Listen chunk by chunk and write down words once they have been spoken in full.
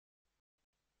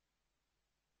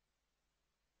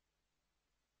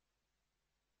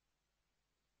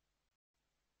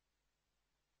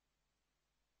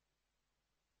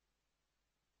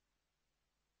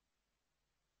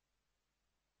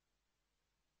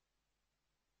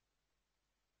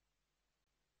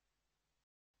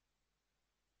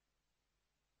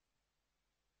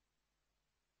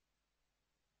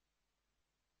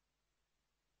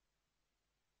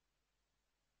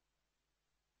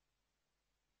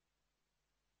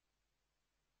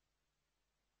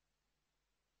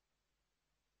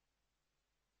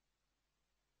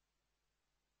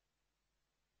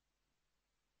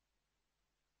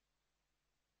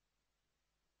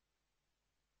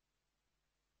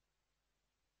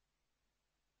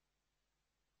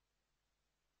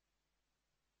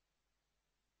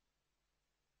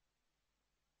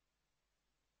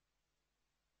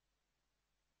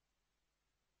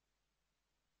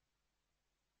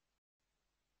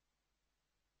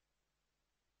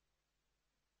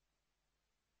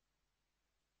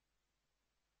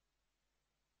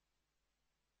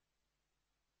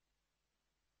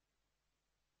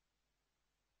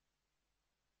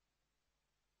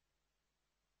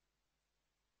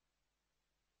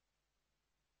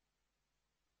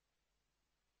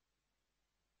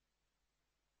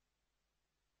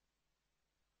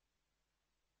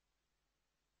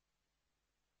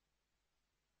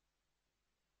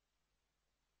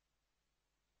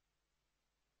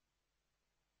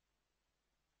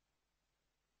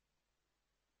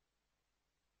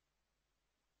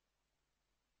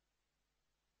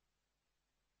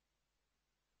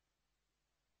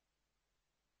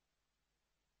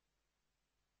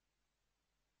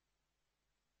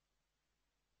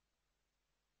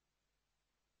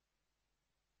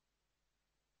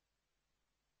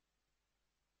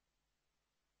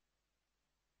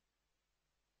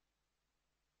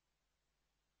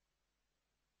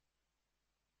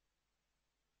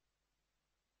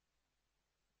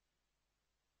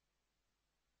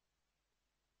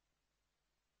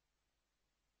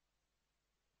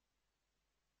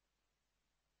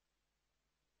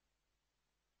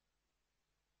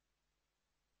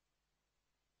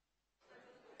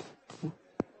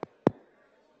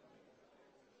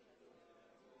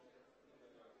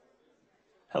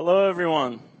Hello,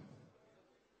 everyone.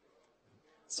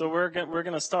 So we're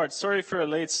going to start. Sorry for a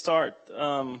late start.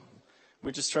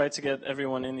 We just tried to get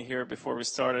everyone in here before we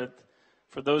started.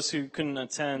 For those who couldn't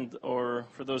attend, or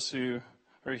for those who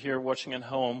are here watching at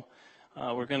home,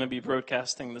 we're going to be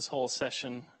broadcasting this whole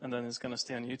session, and then it's going to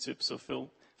stay on YouTube. So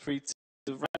feel free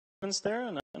to write comments there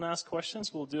and ask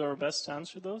questions. We'll do our best to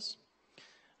answer those.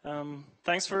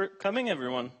 Thanks for coming,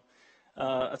 everyone.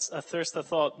 At first, I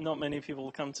thought not many people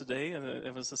will come today.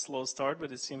 It was a slow start,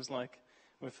 but it seems like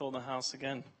we filled the house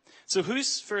again. So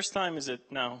whose first time is it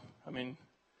now? I mean,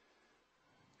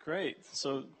 great.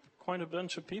 So quite a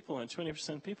bunch of people, and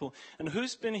 20% people. And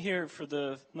who's been here for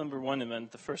the #1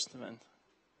 event, the first event?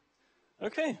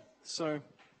 Okay, so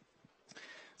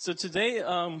today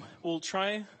we'll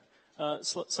try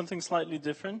something slightly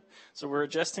different. So we're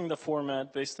adjusting the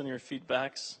format based on your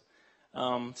feedbacks.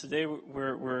 Today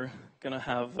we're going to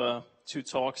have 2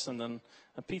 talks and then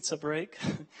a pizza break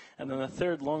and then a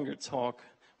third longer talk,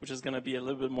 which is going to be a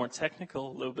little bit more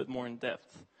technical, a little bit more in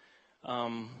depth.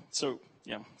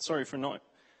 Sorry for not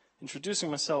introducing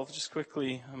myself. Just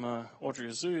quickly, I'm Audrey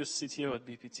Azouyas, CTO at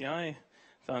BPTI,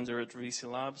 founder at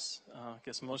VC Labs. I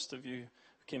guess most of you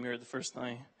who came here the first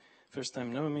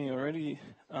time know me already.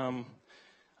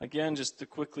 Again, just to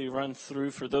quickly run through,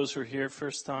 for those who are here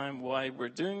first time, why we're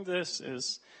doing this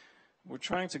is we're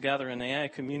trying to gather an AI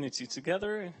community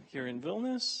together here in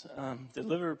Vilnius,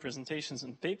 deliver presentations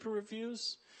and paper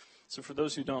reviews. So for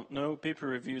those who don't know, paper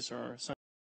reviews are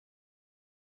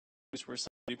where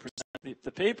somebody presents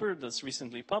the paper that's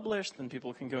recently published, and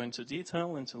people can go into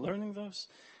detail into learning those.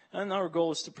 And our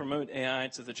goal is to promote AI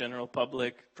to the general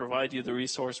public, provide you the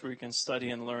resource where you can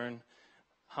study and learn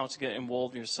how to get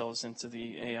involved yourselves into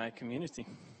the AI community.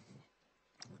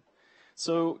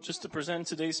 So just to present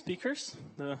today's speakers,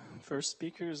 the first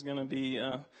speaker is going to be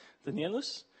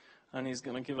Danielius, and he's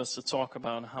going to give us a talk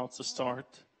about how to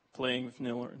start playing with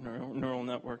neural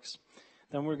networks.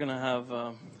 Then we're going to have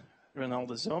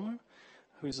Renaldas,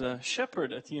 who's a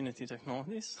shepherd at Unity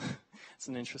Technologies. It's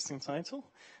an interesting title.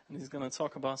 And he's going to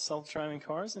talk about self-driving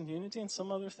cars in Unity and some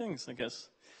other things, I guess.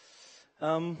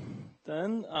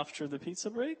 Then, after the pizza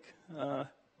break,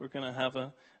 we're going to have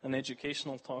an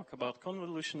educational talk about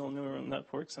convolutional neural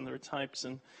networks and their types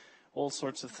and all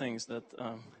sorts of things that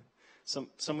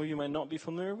some of you might not be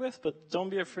familiar with, but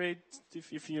don't be afraid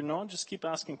if you're not. Just keep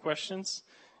asking questions.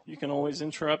 You can always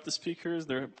interrupt the speakers.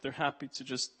 They're happy to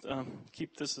just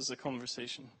keep this as a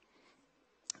conversation.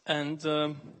 And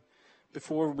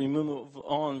before we move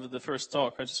on with the first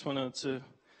talk, I just wanted to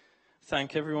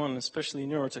thank everyone, especially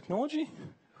Neurotechnology,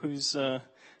 who's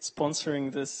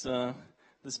sponsoring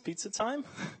this pizza time.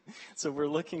 So we're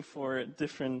looking for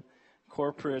different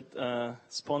corporate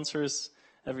sponsors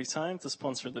every time to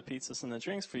sponsor the pizzas and the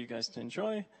drinks for you guys to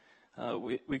enjoy.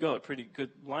 We got a pretty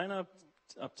good lineup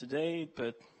up to date,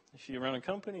 but if you run a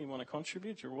company, you want to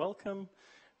contribute, you're welcome.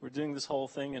 We're doing this whole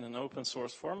thing in an open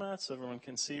source format so everyone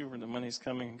can see where the money's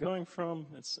coming and going from.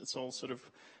 It's all sort of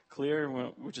clear.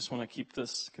 We just want to keep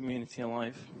this community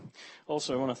alive.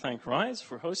 Also, I want to thank Rise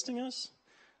for hosting us.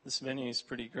 This venue is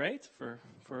pretty great for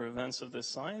events of this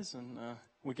size, and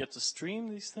we get to stream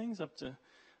these things up to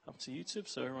YouTube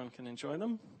so everyone can enjoy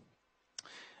them.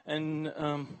 And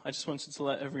I just wanted to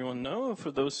let everyone know, for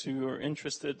those who are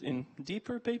interested in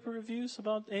deeper paper reviews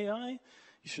about AI,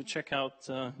 you should check out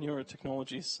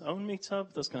Neurotechnology's own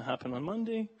meetup. That's going to happen on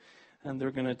Monday. And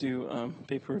they're going to do a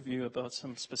paper review about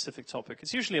some specific topic.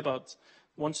 It's usually about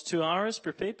 1 to 2 hours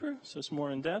per paper, so it's more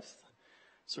in depth.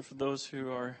 So for those who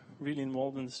are really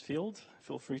involved in this field,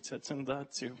 feel free to attend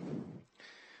that too.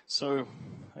 So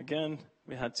again,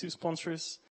 we had 2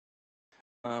 sponsors.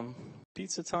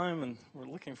 Pizza time, and we're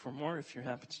looking for more if you're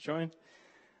happy to join.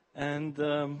 And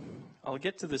I'll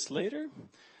get to this later.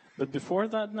 But before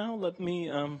that now, let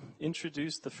me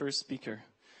introduce the first speaker.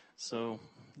 So,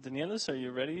 Danielius, are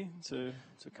you ready to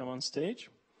come on stage?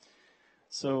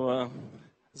 So,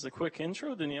 as a quick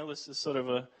intro, Danielius is sort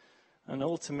of an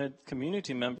ultimate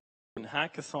community member in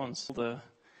hackathons, the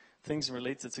things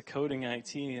related to coding,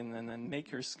 IT, and then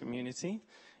makers community.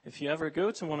 If you ever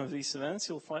go to one of these events,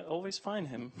 you'll always find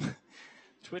him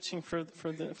twitching from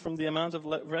the amount of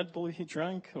Red Bull he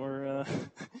drank or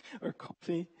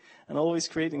coffee, and always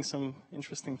creating some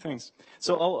interesting things.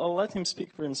 So I'll let him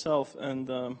speak for himself, and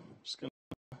just going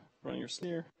to run your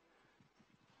smear.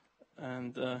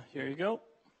 And here you go.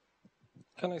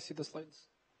 Can I see the slides?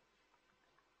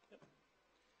 Yep.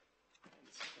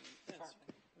 It's going to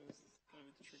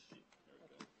be tricky. There we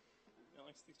go. Yeah,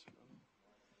 like Steve.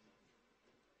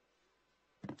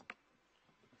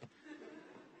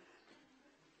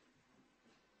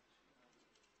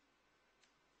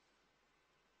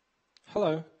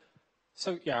 Hello.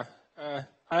 So yeah, I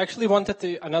actually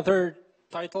wanted another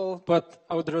title, but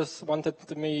Audrus wanted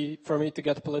for me to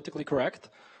get politically correct.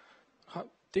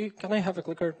 Can I have a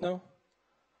clicker? No?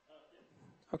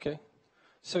 Okay.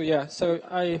 So yeah, so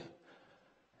I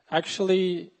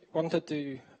actually wanted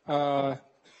to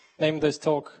name this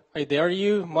talk I Dare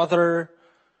You, Mother,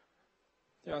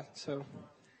 yeah, so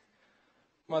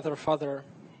Mother, Father.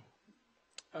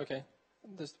 Okay,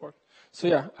 this worked. So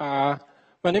yeah,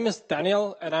 my name is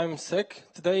Daniel and I'm sick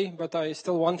today, but I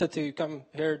still wanted to come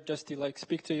here just to like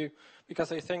speak to you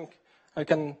because I think I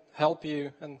can help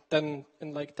you, and then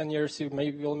in like 10 years you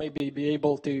will maybe be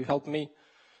able to help me.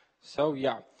 So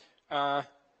yeah,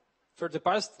 for the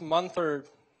past month or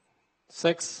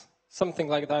 6, something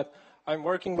like that, I'm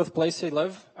working with Place You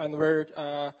Live, and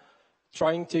we're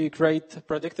trying to create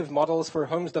predictive models for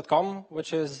homes.com,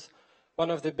 which is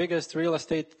one of the biggest real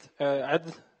estate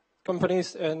ad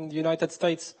companies in the United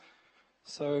States.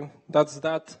 So that's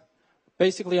that.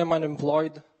 Basically, I'm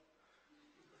unemployed.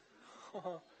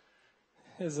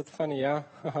 Is it funny, yeah?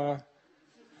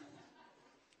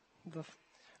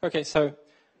 Okay,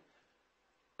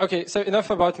 so enough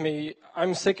about me.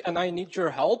 I'm sick and I need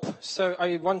your help. So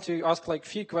I want to ask like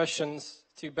few questions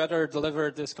to better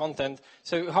deliver this content.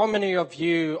 So how many of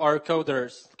you are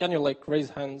coders? Can you like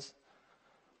raise hands?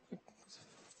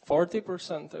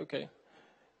 40%, okay.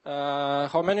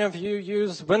 How many of you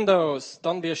use Windows?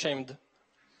 Don't be ashamed.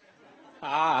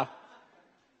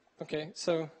 Okay,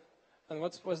 so, and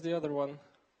what was the other one?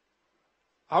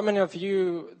 How many of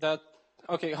you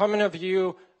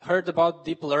heard about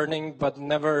deep learning but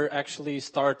never actually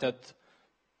started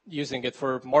using it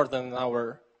for more than an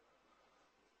hour?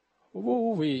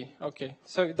 Ooh-wee. Okay,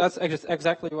 so that's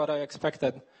exactly what I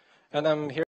expected. And I'm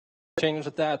here to change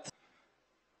that.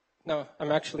 No,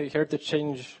 I'm actually here to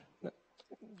change,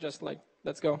 just like,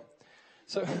 let's go.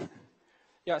 So,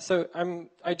 yeah, so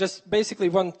I just basically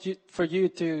want for you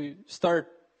to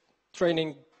start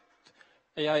training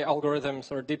AI algorithms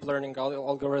or deep learning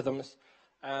algorithms.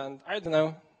 And I don't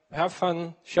know, have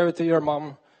fun, show it to your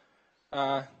mom.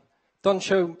 Don't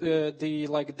show the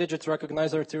like digit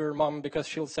recognizer to your mom because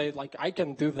she'll say like, I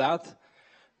can do that.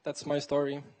 That's my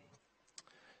story.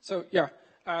 So yeah,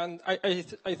 and I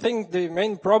think the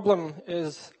main problem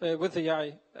is with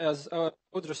AI, as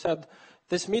Audrey said,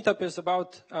 this meetup is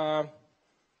about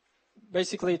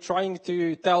basically trying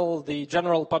to tell the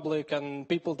general public and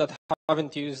people that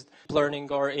haven't used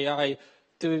learning or AI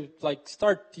to like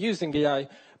start using AI.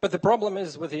 But the problem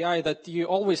is with AI that you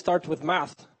always start with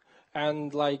math,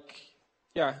 and like,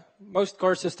 yeah, most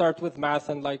courses start with math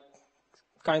and like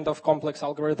kind of complex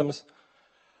algorithms.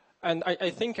 And I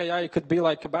think AI could be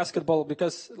like a basketball,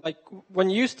 because like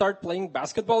when you start playing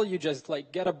basketball, you just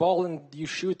like get a ball and you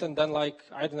shoot, and then like,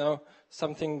 I don't know,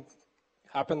 something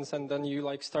happens, and then you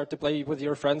like start to play with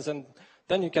your friends, and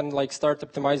then you can like start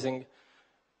optimizing.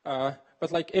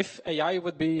 But like if AI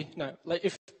would be, no, like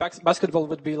if basketball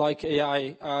would be like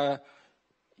AI,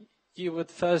 you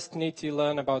would first need to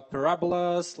learn about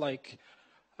parabolas, like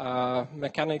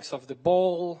mechanics of the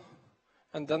ball,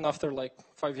 and then after like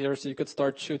 5 years you could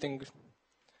start shooting.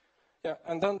 Yeah,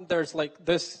 and then there's like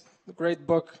this great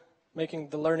book, Making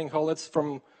the Learning Whole. It's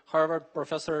from Harvard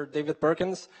professor David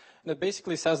Perkins, and it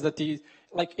basically says that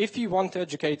like if you want to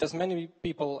educate as many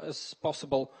people as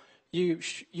possible, you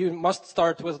must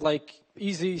start with like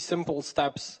easy, simple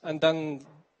steps, and then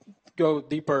go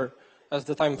deeper as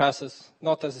the time passes,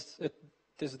 not as it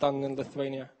is done in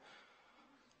Lithuania.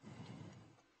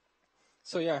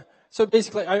 So yeah, so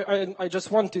basically I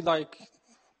just want to like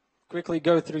quickly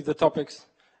go through the topics,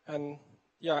 and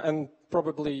yeah, and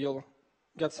probably you'll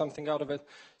get something out of it.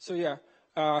 So yeah,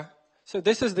 so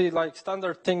this is the like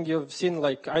standard thing you've seen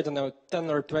like, I don't know, 10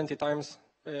 or 20 times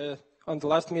on the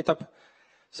last meetup.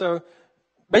 So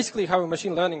basically how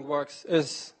machine learning works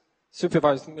is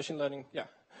supervised machine learning, yeah.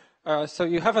 So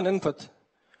you have an input.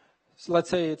 So let's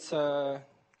say it's, I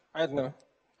don't know,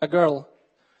 a girl.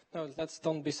 No,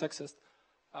 don't be sexist.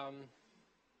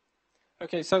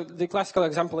 Okay, so the classical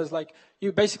example is like,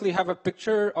 you basically have a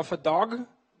picture of a dog,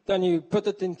 then you put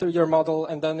it into your model,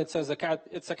 and then it says a cat,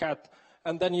 it's a cat.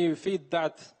 And then you feed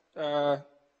that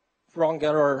wrong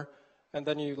error, and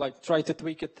then you like try to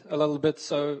tweak it a little bit.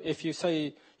 So if you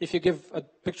give a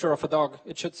picture of a dog,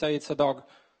 it should say it's a dog,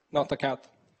 not a cat.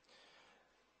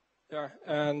 Yeah,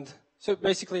 and so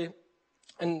basically,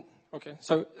 and okay,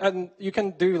 so, and you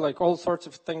can do like all sorts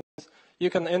of things. You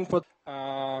can input,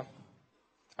 I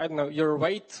don't know, your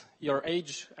weight, your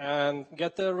age, and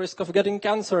get the risk of getting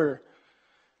cancer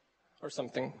or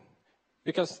something.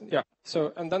 Because, yeah,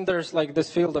 so, and then there's like this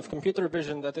field of computer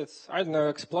vision that it's, I don't know,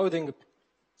 exploding.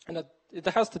 And it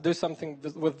has to do something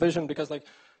with vision, because like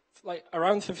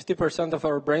around 50% of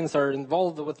our brains are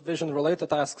involved with vision-related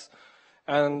tasks.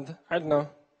 And I don't know,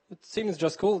 it seems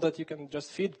just cool that you can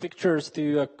just feed pictures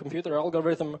to a computer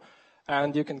algorithm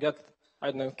and you can get,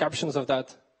 I don't know, captions of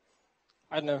that.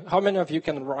 I don't know, how many of you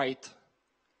can write?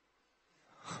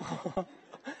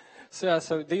 So yeah,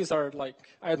 so these are like,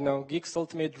 I don't know, geek's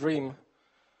ultimate dream.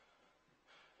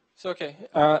 So okay,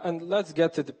 and let's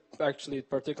get to the actually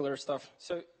particular stuff.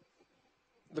 So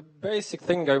the basic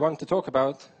thing I want to talk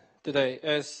about today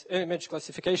is image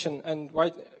classification, and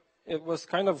why it was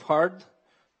kind of hard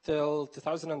till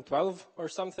 2012 or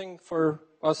something for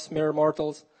us mere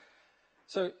mortals.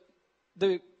 So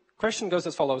the question goes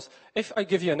as follows. If I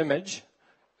give you an image,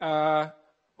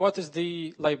 what is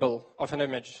the label of an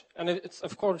image? And it's,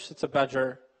 of course, it's a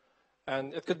badger,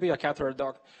 and it could be a cat or a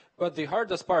dog. But the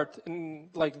hardest part in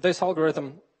like this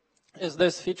algorithm is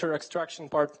this feature extraction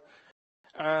part.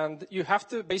 And you have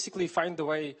to basically find a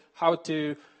way how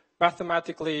to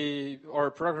mathematically or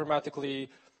programmatically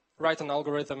write an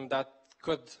algorithm that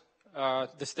could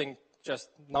distinct just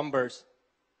numbers,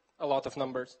 a lot of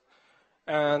numbers.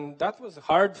 And that was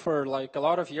hard for like a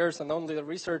lot of years, and only the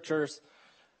researchers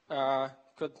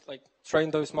could like train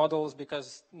those models,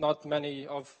 because not many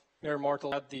of mere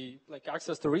mortals had the like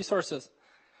access to resources.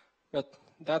 But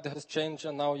that has changed,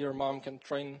 and now your mom can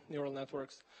train neural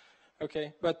networks.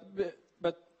 Okay, but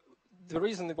the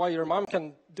reason why your mom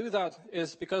can do that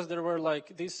is because there were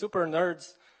like these super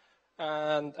nerds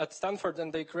and at Stanford,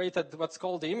 and they created what's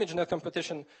called the ImageNet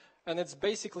competition, and it's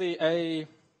basically a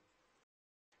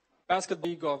basket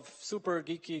league of super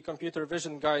geeky computer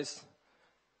vision guys,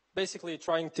 basically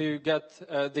trying to get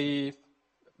the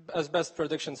as best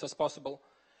predictions as possible.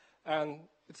 And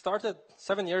it started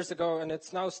 7 years ago, and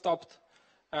it's now stopped.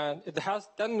 And it has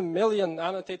 10 million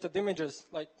annotated images.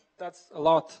 Like, that's a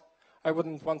lot. I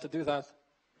wouldn't want to do that.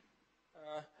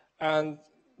 And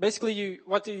basically,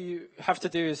 what you have to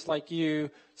do is, like, you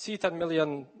see 10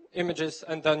 million images,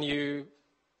 and then you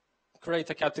create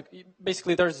a category.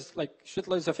 Basically, there's, like,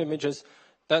 shitloads of images,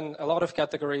 then a lot of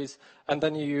categories, and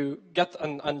then you get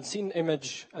an unseen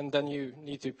image, and then you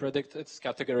need to predict its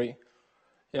category.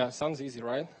 Yeah, sounds easy,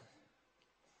 right?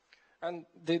 And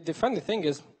the funny thing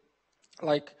is,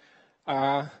 like,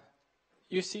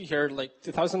 you see here, like,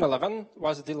 2011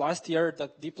 was the last year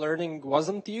that deep learning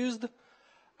wasn't used.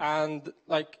 And,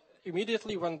 like,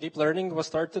 immediately when deep learning was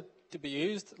started to be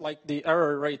used, like, the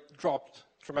error rate dropped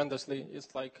tremendously.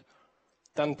 It's like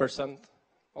 10%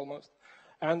 almost.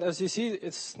 And as you see,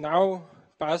 it's now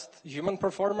past human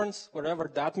performance, whatever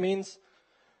that means.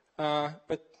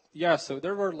 But, yeah, so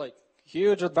there were, like,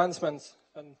 huge advancements.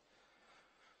 And,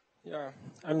 yeah,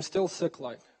 I'm still sick,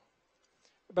 like.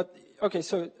 But, okay,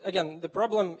 so again, the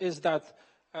problem is that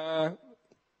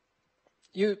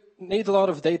you need a lot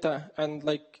of data, and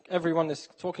like everyone is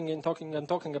talking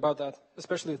about that,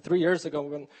 especially 3 years ago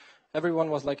when everyone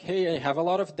was like, hey, I have a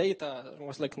lot of data. It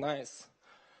was like, nice.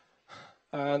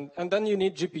 And then you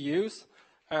need GPUs,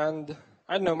 and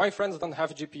I don't know, my friends don't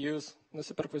have GPUs.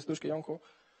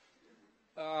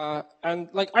 And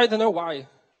like, I don't know why.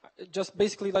 Just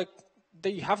basically like,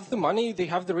 they have the money, they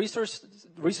have the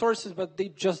resources, but they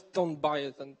just don't buy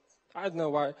it, and I don't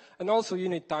know why. And also, you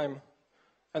need time,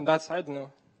 and that's, I don't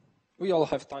know. We all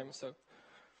have time, so.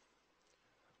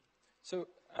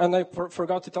 And I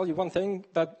forgot to tell you one thing,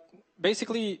 that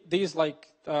basically these like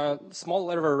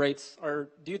small error rates are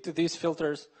due to these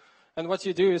filters. And what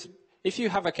you do is, if you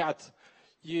have a cat,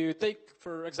 you take,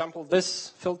 for example, this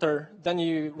filter, then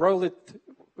you roll it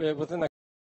within a,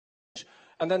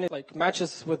 and then it like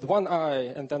matches with one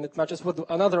eye, and then it matches with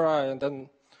another eye, and then,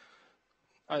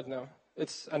 I don't know,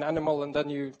 it's an animal, and then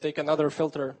you take another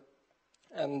filter,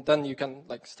 and then you can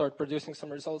like start producing some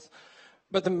results.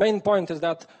 But the main point is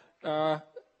that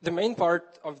the main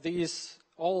part of these,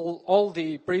 all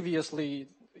the previous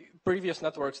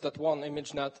networks that won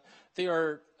ImageNet, they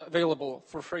are available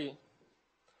for free.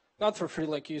 Not for free,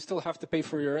 like you still have to pay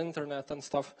for your internet and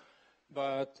stuff,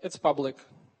 but it's public.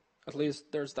 At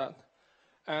least there's that.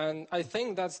 And I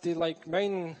think that's the like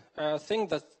main thing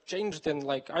that changed in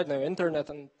like, I don't know, internet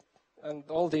and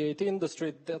all the IT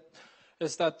industry, that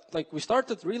is that like we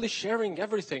started really sharing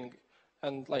everything,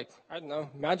 and like, I don't know,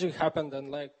 magic happened,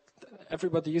 and like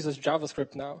everybody uses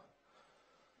JavaScript now.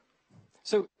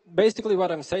 So basically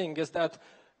what I'm saying is that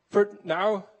for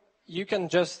now, you can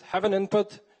just have an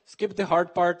input, skip the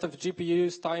hard part of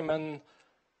GPUs, time and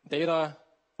data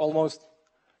almost,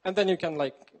 and then you can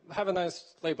like have a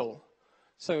nice label.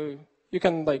 So you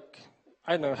can like,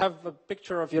 I don't know, have a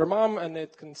picture of your mom, and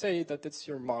it can say that it's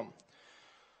your mom.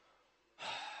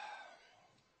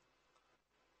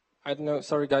 I don't know,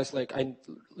 sorry guys, like I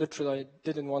literally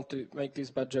didn't want to make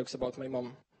these bad jokes about my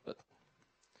mom. But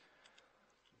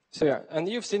so yeah, and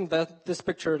you've seen this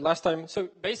picture last time. So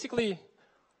basically,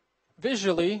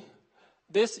 visually,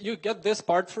 you get this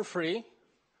part for free.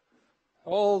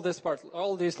 All this part,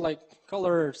 all these like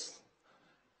colors.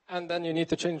 And then you need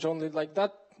to change only like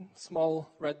that small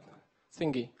red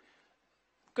thingy.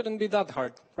 Couldn't be that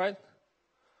hard, right?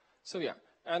 So yeah,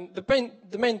 and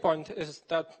the main point is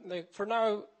that like, for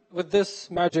now, with this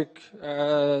magic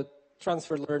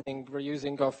transfer learning we're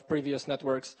using of previous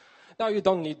networks, now you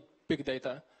don't need big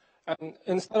data. And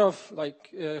instead of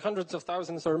like hundreds of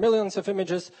thousands or millions of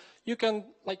images, you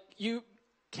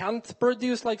can't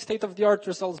produce like state-of-the-art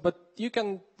results, but you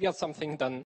can get something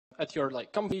done at your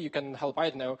like company. You can help, I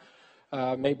don't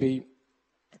know, maybe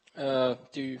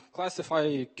to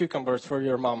classify cucumbers for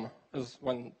your mom, as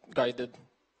one guy did.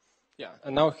 Yeah,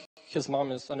 and now his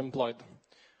mom is unemployed.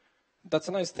 That's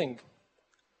a nice thing.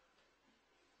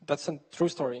 That's a true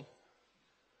story.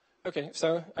 Okay,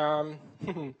 so,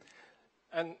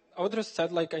 and Audrey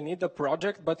said, like, I need a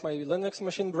project, but my Linux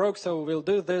machine broke, so we'll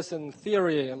do this in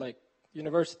theory, like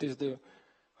universities do.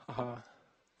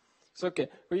 So, okay,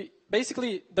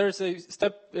 basically, there's a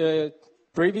step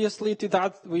previously to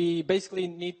that. We basically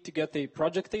need to get a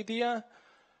project idea,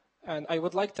 and I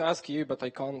would like to ask you, but I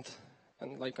can't,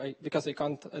 and because I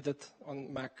can't edit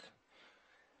on Mac.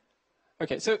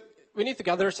 Okay, so we need to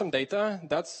gather some data.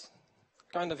 That's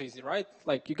kind of easy, right?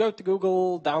 Like you go to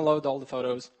Google, download all the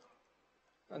photos,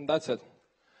 and that's it.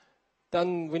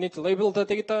 Then we need to label the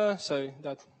data, so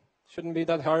that shouldn't be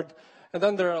that hard. And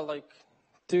then there are like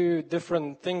 2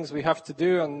 different things we have to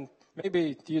do, and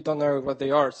maybe you don't know what they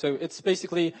are. So it's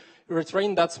basically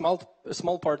retrain that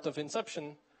small part of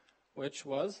inception, which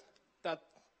was that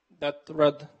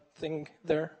red thing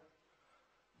there.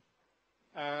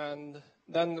 And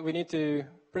then we need to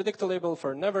predict a label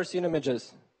for never seen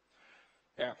images.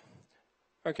 Yeah.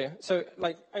 Okay, so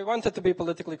like I wanted to be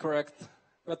politically correct,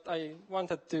 but I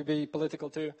wanted to be political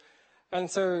too. And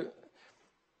so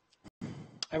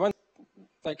I want to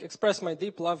like express my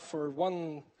deep love for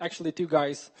actually 2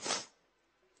 guys.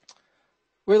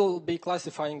 We'll be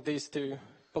classifying these 2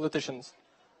 politicians.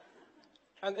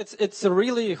 And it's a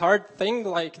really hard thing,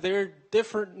 like they're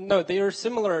different, no, they are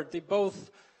similar, they both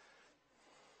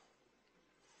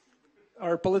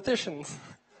are politicians.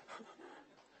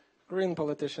 Green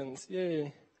politicians,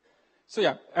 yay. So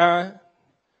yeah,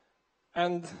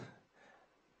 and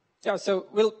yeah, so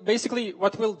basically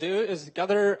what we'll do is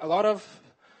gather a lot of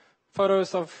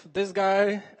photos of this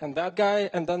guy, and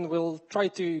then we'll try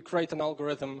to create an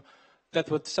algorithm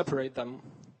that would separate them.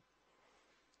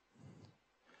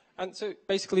 And so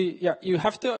basically, yeah, you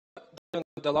have to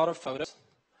download a lot of photos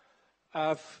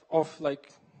of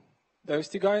like those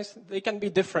 2 guys. They can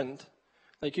be different.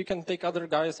 Like you can take other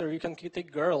guys, or you can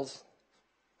take girls,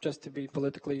 just to be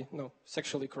politically,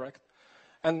 sexually correct.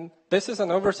 And this is an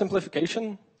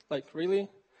oversimplification, like really.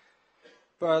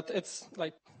 But it's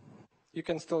like, you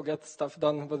can still get stuff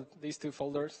done with these 2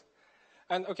 folders.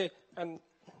 And okay, and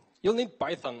you'll need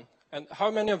Python. And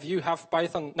how many of you have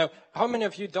Python? No, how many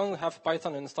of you don't have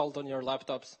Python installed on your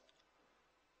laptops?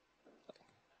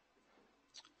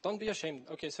 Don't be ashamed.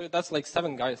 Okay, so that's like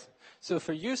 7 guys. So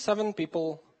for you 7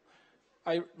 people,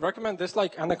 I recommend this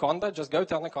like Anaconda. Just go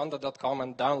to anaconda.com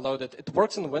and download it. It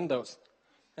works in Windows.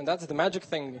 And that's the magic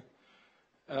thing.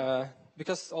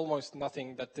 Because almost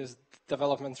nothing that is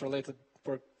development related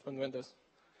works on Windows.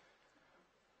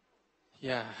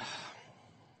 Yeah.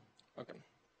 Okay.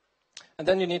 And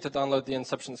then you need to download the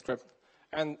Inception script.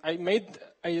 And I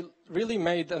really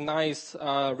made a nice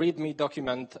README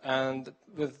document, and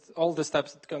with all the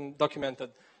steps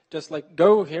documented. Just like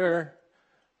go here.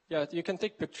 Yeah, you can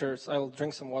take pictures. I'll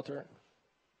drink some water.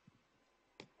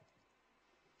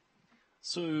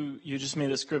 So you just made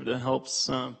a script that helps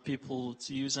people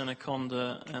to use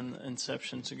Anaconda and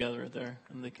Inception together there,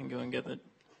 and they can go and get it.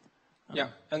 Yeah,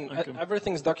 and okay.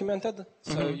 Everything's documented,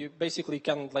 so you basically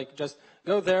can like just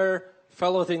go there,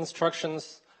 follow the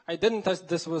instructions. I didn't test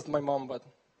this with my mom, but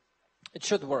it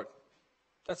should work.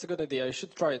 That's a good idea. You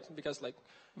should try it because like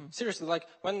seriously, like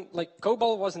when like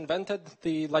COBOL was invented,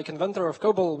 the like inventor of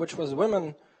COBOL, which was a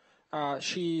woman,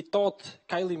 she taught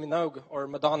Kylie Minogue or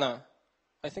Madonna,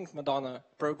 I think Madonna,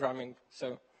 programming.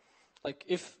 So like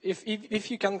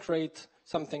if you can create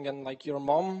something and like your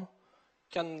mom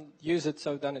can use it,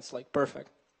 so then it's like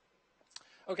perfect.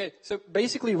 Okay, so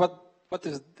basically what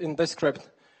is in this script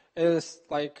is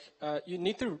like you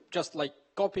need to just like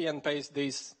copy and paste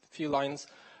these few lines.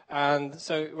 And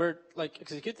so we're like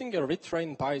executing a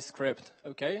retrain by script,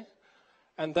 okay?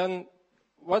 And then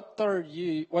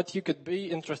what you could be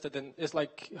interested in is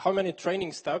like how many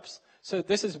training steps. So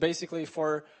this is basically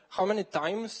for how many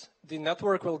times the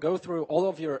network will go through all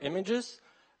of your images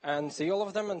and see all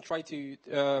of them and try to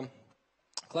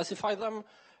classify them.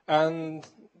 And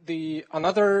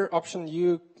another option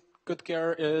you could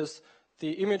care is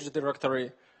the image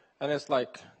directory, and it's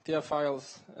like TF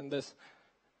files and this.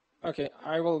 Okay,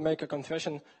 I will make a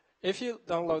confession. If you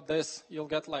download this, you'll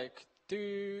get like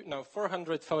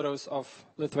 400 photos of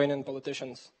Lithuanian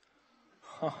politicians.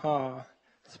 Haha,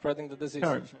 spreading the disease.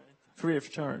 Free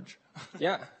of charge.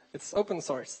 Yeah, it's open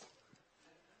source.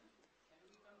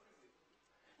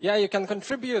 Yeah, you can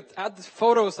contribute, add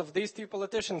photos of these two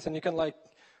politicians, and you can like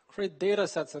create data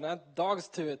sets and add dogs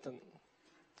to it. And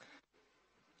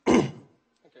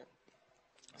okay,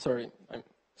 sorry, I'm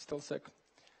still sick.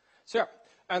 So yeah,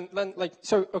 and then like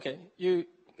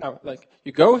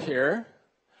you go here.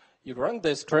 You run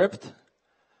this script,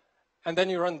 and then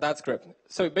you run that script.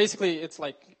 So basically, it's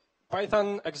like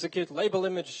Python execute label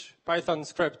image Python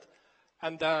script,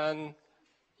 and then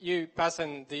you pass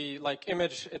in the like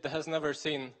image it has never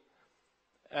seen,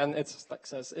 and it's like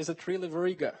says, "Is it really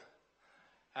Veriga?"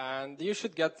 And you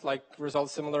should get like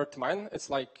results similar to mine.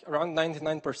 It's like around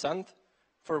 99%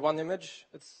 for one image.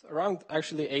 It's around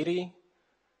actually 80,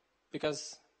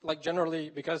 because. Like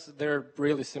generally, because they're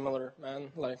really similar,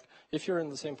 man. Like if you're in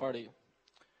the same party,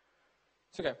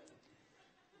 it's okay.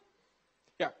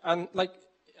 Yeah, and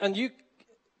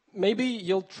maybe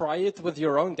you'll try it with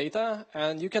your own data,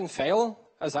 and you can fail,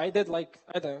 as I did. Like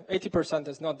I don't know, 80%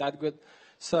 is not that good.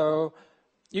 So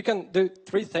you can do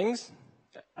 3 things.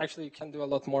 Actually, you can do a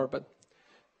lot more, but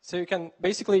so you can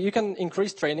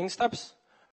increase training steps,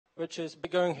 which is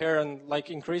going here and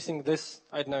like increasing this,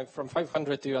 I don't know, from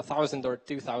 500 to 1,000 or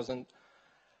 2,000.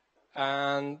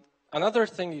 And another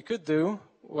thing you could do,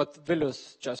 what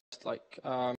Vilus just like,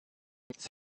 you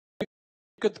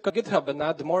could go to GitHub and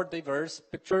add more diverse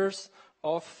pictures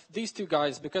of these two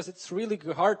guys, because it's really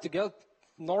hard to get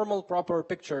normal, proper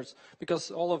pictures,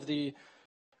 because all of the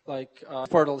like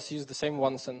portals use the same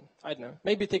ones. And I don't know,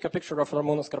 maybe take a picture of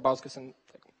Ramūnas Karbauskis and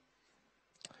like,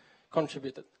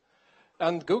 contribute it.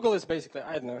 And Google is basically,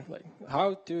 I don't know, like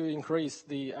how to increase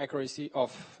the accuracy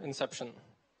of inception.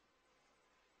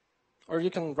 Or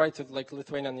you can write it like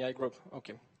Lithuanian AI group.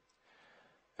 Okay.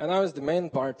 And now is the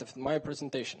main part of my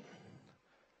presentation.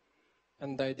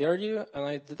 And I dare you, and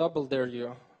I double dare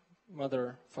you,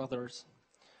 mother, fathers.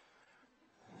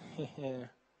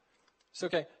 It's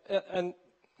okay. And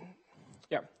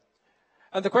yeah.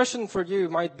 And the question for you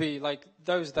might be like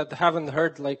those that haven't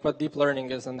heard like what deep learning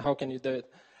is and how can you do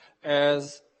it.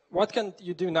 As what can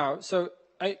you do now? So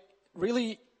I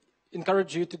really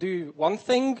encourage you to do one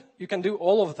thing. You can do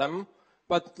all of them,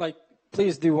 but like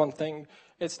please do one thing.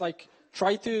 It's like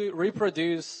try to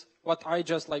reproduce what I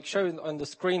just like showed on the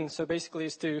screen. So basically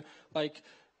is to like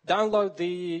download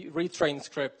the retrain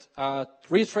script,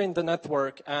 retrain the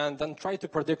network, and then try to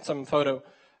predict some photo.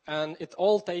 And it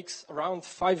all takes around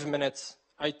 5 minutes.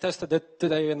 I tested it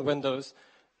today in Windows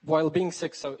while being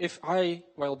sick. So if I,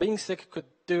 while being sick, could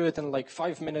do it in like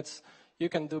 5 minutes, you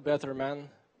can do better, man.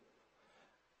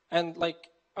 And like,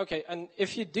 okay, and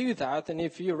if you do that, and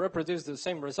if you reproduce the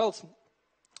same results,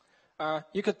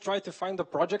 you could try to find a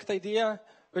project idea,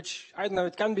 which, I don't know,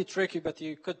 it can be tricky, but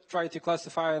you could try to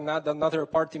classify and add another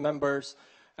party members,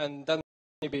 and then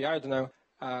maybe, I don't know,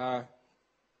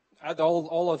 add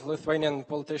all of Lithuanian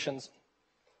politicians.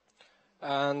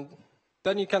 And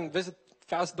then you can visit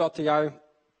fast.ai.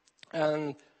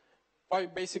 And why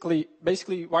basically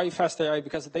why fast AI?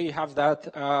 Because they have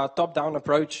that top-down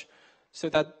approach, so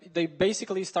that they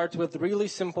basically start with really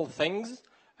simple things,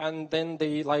 and then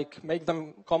they like make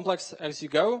them complex as you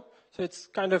go. So it's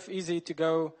kind of easy to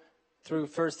go through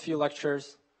first few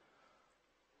lectures.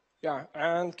 Yeah,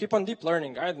 and keep on deep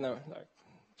learning. I don't know, like,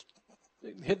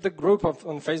 hit the group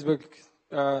on Facebook,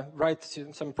 write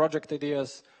some project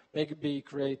ideas. Maybe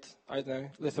create, I don't know,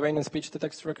 Lithuanian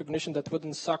speech-to-text recognition that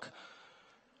wouldn't suck.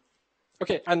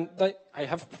 Okay, and I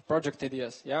have project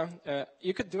ideas, yeah?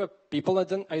 You could do a people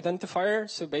identifier.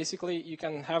 So basically, you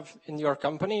can have in your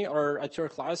company or at your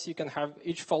class, you can have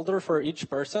each folder for each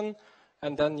person,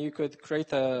 and then you could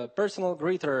create a personal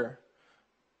greeter.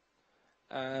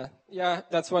 Yeah,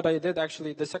 that's what I did,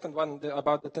 actually. The second one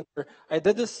about the Tinder. I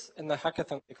did this in the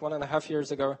hackathon like 1.5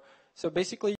 years ago. So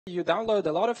basically, you download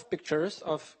a lot of pictures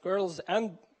of girls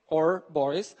and or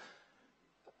boys,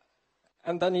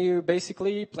 and then you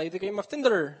basically play the game of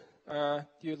Tinder.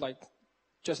 You like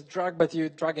just drag, but you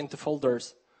drag into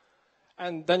folders.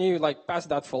 And then you like pass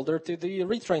that folder to the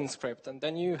retrain script, and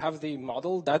then you have the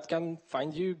model that can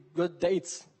find you good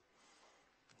dates.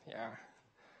 Yeah.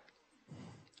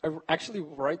 I actually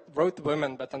wrote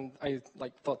women, but then I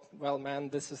thought, well, man,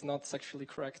 this is not sexually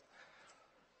correct.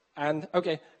 And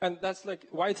okay, and that's like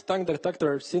white tongue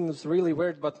detector seems really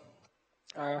weird, but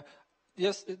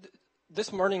yes,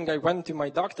 this morning I went to my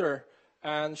doctor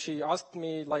and she asked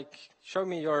me show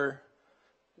me your.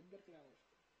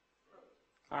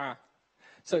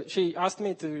 So she asked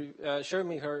me to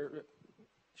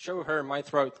show her my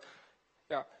throat.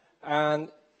 Yeah, and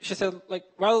she said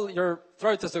well, your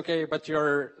throat is okay, but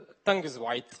your tongue is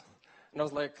white. And I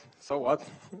was like, so what?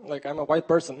 I'm a white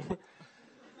person.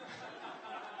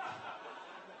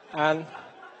 And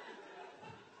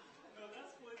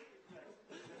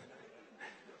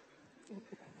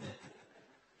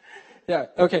yeah,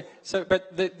 okay. So,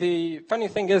 but the funny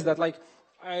thing is that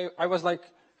I was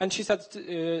and she said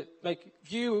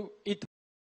you eat too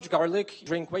much garlic,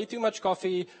 drink way too much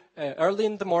coffee early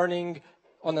in the morning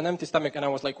on an empty stomach, and I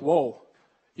was like, whoa,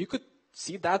 you could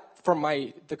see that from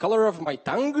the color of my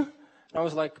tongue? And I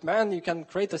was like, man, you can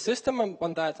create a system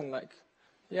on that, and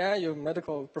yeah, you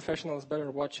medical professionals better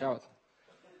watch out.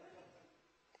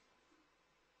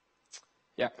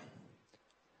 Yeah.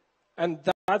 And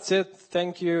that's it.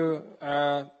 Thank you.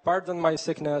 Pardon my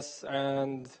sickness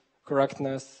and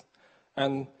correctness.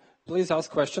 And please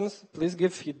ask questions. Please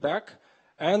give feedback.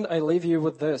 And I leave you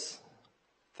with this.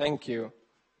 Thank you.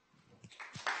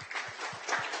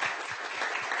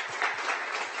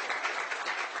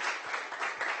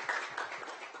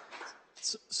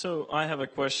 So I have a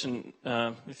question,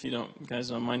 if you guys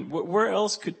don't mind. Where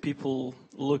else could people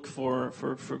look for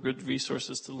good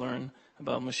resources to learn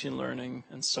about machine learning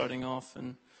and starting off?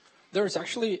 And there's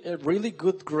actually a really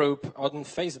good group on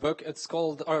Facebook. It's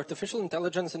called Artificial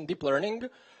Intelligence and Deep Learning,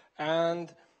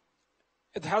 and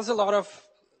it has a lot of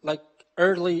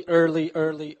early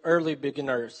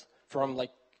beginners from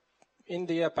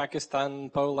India,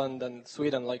 Pakistan, Poland, and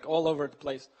Sweden, all over the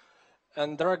place.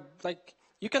 And there are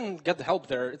you can get help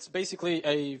there. It's basically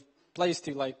a place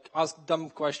to ask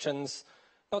dumb questions,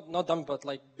 not dumb, but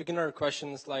beginner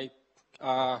questions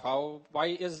why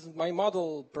is my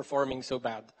model performing so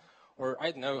bad? Or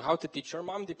I don't know, how to teach your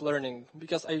mom deep learning,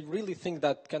 because I really think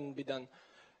that can be done.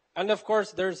 And of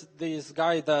course, there's this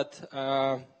guy that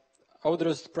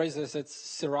Audrus praises, it's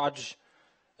Siraj,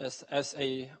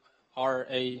 S-A-R-A-J.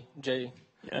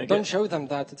 Yeah, don't show them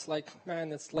that. It's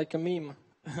man, it's like a meme.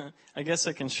 I guess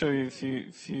I can show you a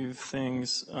few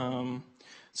things.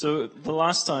 So the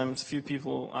last time, a few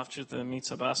people after the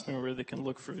meetup asked me where they can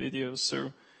look for videos.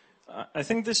 So I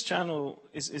think this channel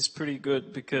is pretty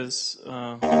good because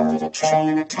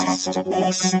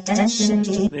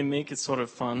they make it sort of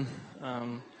fun.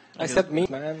 I said me,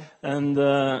 man. And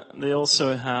they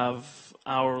also have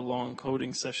hour-long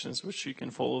coding sessions which you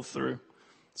can follow through.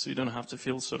 So you don't have to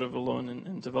feel sort of alone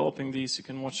in developing these. You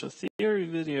can watch a theory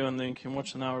video and then you can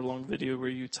watch an hour-long video where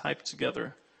you type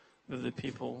together with the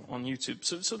people on YouTube.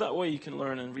 So that way you can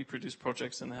learn and reproduce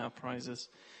projects and have prizes.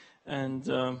 And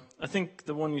I think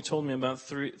the one you told me about,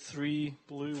 three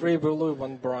blue,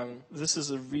 1 brown. This is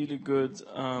a really good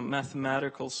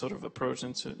mathematical sort of approach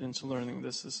into learning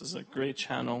this. This is a great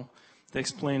channel. They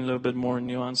explain a little bit more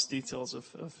nuanced details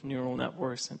of neural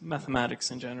networks and mathematics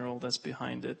in general that's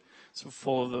behind it. So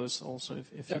follow those also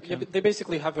if you can. They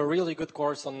basically have a really good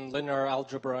course on linear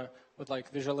algebra with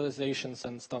visualizations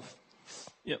and stuff.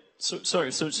 Yep. So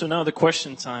sorry. So now the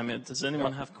question time. Does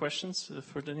anyone have questions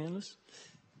for Danielius?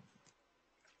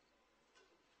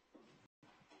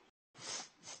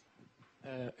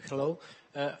 Hello.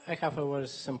 I have a very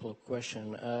simple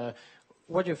question.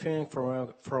 What do you think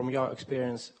from your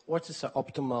experience? What is the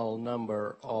optimal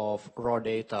number of raw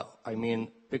data? I mean,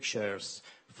 pictures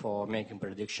for making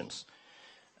predictions.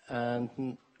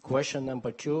 And question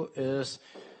number 2 is,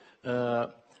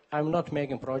 I'm not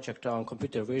making project on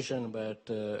computer vision, but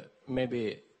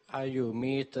maybe you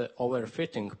meet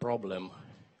overfitting problem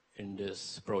in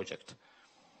this project?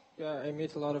 Yeah, I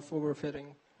meet a lot of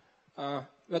overfitting.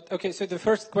 But okay, so the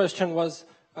first question was,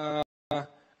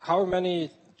 how many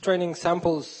training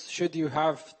samples should you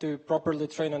have to properly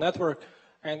train a network?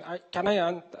 And can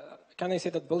I say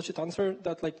that bullshit answer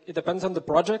that it depends on the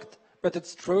project, but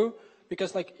it's true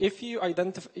because if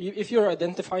you're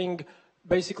identifying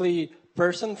basically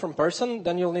person from person,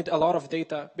 then you'll need a lot of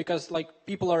data because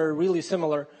people are really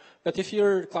similar. But if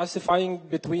you're classifying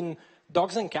between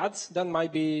dogs and cats, then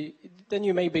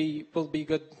you maybe will be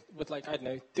good with I don't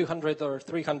know, 200 or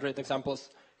 300 examples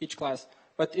each class.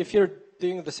 But if you're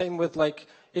doing the same with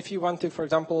if you want to, for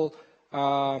example,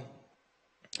 tell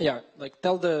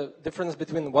the difference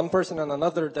between one person and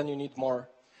another, then you need more.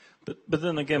 But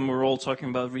then again, we're all talking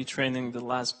about retraining the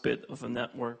last bit of a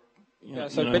network.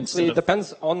 So basically it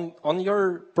depends on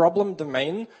your problem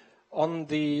domain, on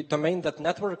the domain that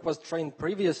network was trained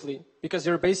previously, because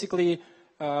you're basically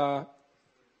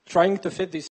trying to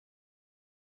fit these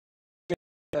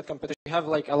that competition. You have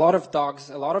like a lot of dogs,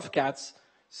 a lot of cats,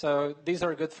 so these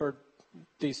are good for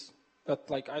these. But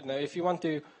like I don't know, if you want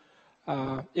to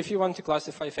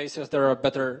classify faces, there are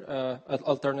better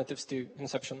alternatives to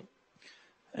Inception.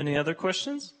 Any other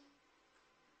questions?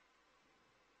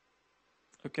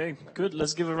 Okay, good.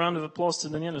 Let's give a round of applause to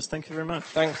Danielius. Thank you very much.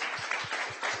 Thanks.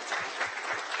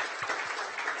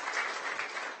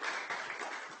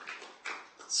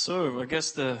 So I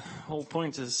guess the whole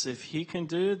point is if he can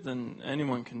do it, then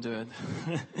anyone can do it.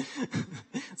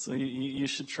 So you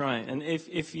should try. And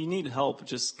if you need help,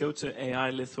 just go to AI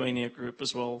Lithuania group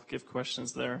as well. Give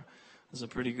questions there. There's a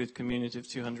pretty good community of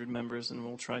 200 members, and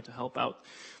we'll try to help out.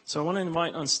 So I want to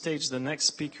invite on stage the next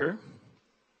speaker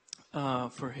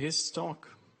for his talk.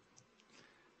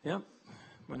 Yeah,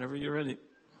 whenever you're ready.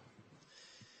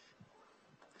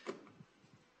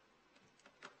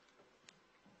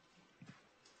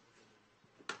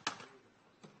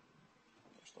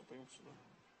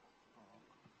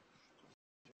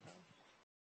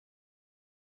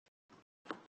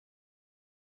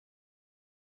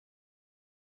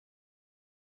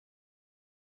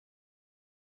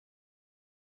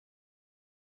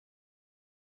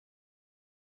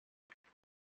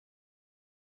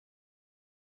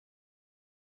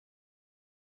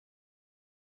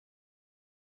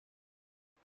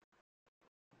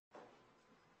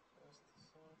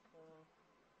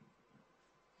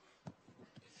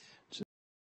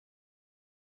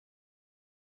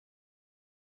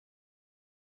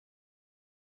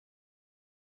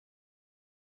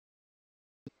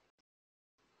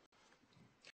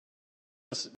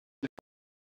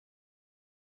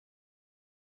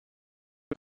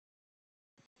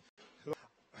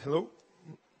 Hello.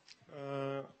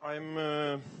 I'm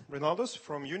Renaldas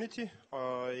from Unity.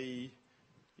 I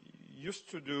used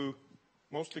to do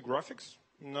mostly graphics.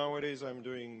 Nowadays I'm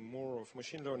doing more of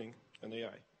machine learning and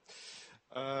AI.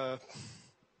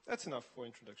 That's enough for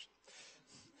introduction.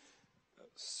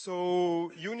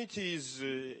 So Unity is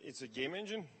it's a game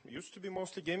engine. It used to be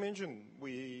mostly game engine.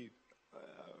 We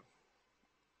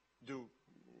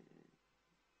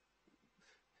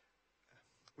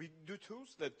do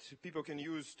tools that people can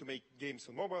use to make games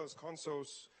on mobiles,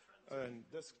 consoles, and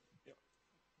desk. Yeah.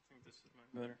 I think this is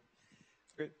better.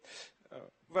 Okay.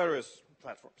 Various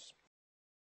platforms.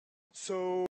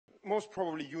 So most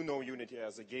probably you know Unity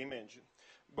as a game engine,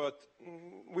 but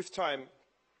with time,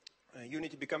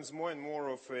 Unity becomes more and more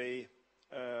of a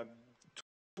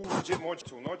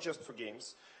tool, not just for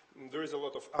games. There is a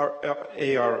lot of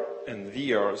AR and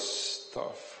VR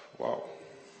stuff. Wow.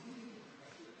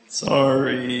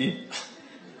 Sorry.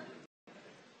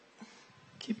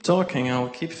 Keep talking, I'll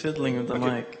keep fiddling with the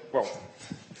mic. Well,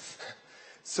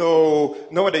 so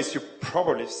nowadays you've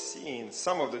probably seen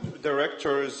some of the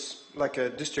directors, like a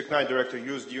District 9 director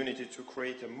used Unity to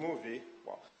create a movie.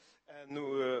 Wow. And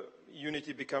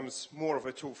Unity becomes more of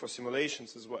a tool for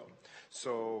simulations as well.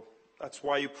 So that's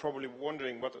why you're probably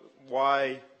wondering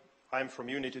why I'm from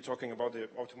Unity talking about the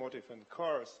automotive and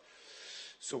cars.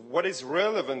 So what is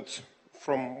relevant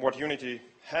from what Unity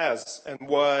has and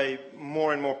why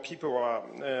more and more people are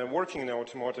working in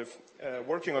automotive,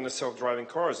 working on the self-driving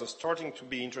cars are starting to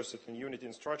be interested in Unity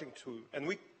and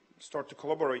we start to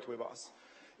collaborate with us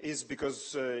is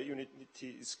because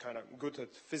Unity is kind of good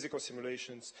at physical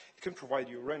simulations. It can provide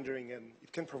you rendering and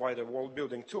it can provide a world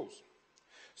building tools.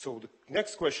 So the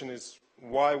next question is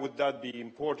why would that be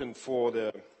important for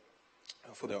the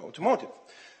automotive?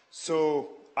 So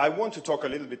I want to talk a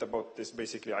little bit about this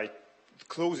basically.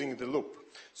 Closing the loop.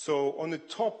 So on the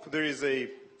top there is a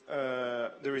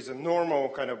normal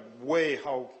kind of way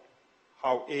how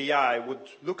AI would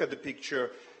look at the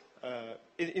picture.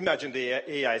 Imagine the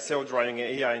AI self-driving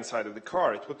AI inside of the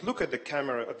car. It would look at the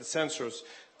camera, at the sensors,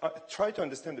 try to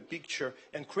understand the picture,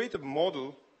 and create a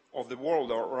model of the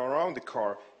world or around the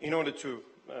car in order to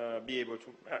be able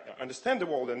to understand the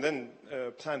world and then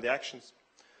plan the actions.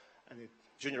 And it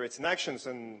generates an actions,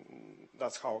 and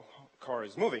that's how car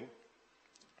is moving.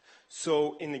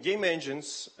 So in the game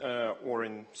engines or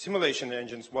in simulation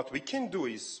engines, what we can do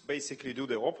is basically do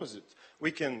the opposite.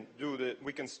 We can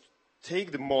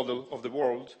take the model of the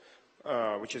world,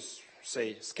 which is,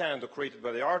 say, scanned or created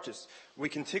by the artist. We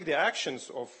can take the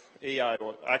actions of AI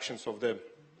or actions of the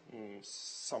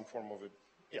some form of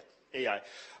AI,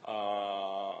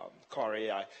 car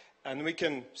AI, and we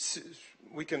can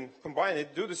combine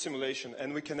it, do the simulation,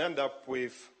 and we can end up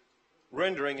with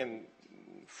rendering, and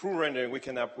through rendering we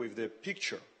can end up with the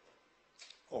picture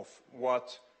of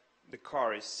what the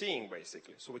car is seeing,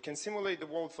 basically. So we can simulate the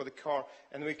world for the car,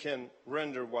 and we can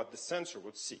render what the sensor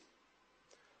would see.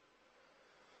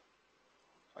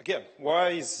 Again, why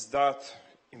is that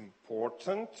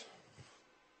important?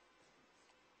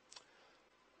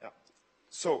 Yeah.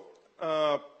 So,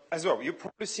 as well, you've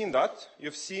probably seen that.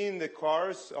 You've seen the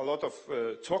cars, a lot of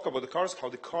talk about the cars, how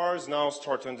the cars now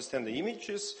start to understand the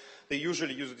images. They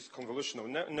usually use this convolutional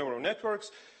neural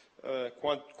networks,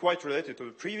 quite related to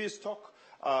the previous talk.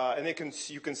 And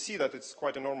you can see that it's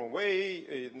quite a normal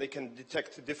way. They can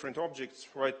detect different objects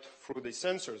right through the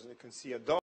sensors. They can see a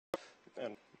dog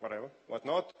and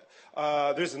whatnot.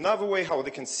 There's another way how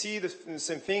they can see the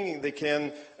same thing. They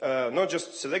can not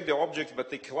just select the object, but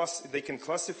they can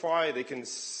classify. They can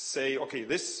say, okay,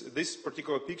 this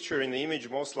particular picture in the image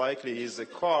most likely is a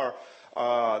car.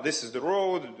 This is the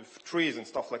road, the trees, and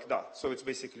stuff like that. So it's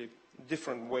basically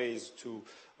different ways to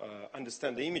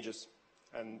understand the images.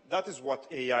 And that is what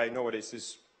AI nowadays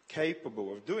is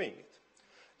capable of doing it.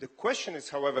 The question is,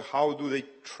 however, how do they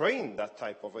train that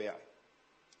type of AI?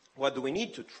 What do we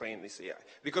need to train this AI?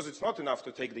 Because it's not enough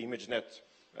to take the ImageNet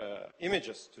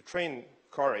images to train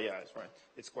car AIs, right?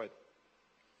 It's quite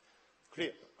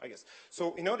clear, I guess.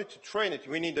 So in order to train it,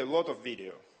 we need a lot of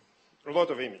video, a lot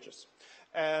of images,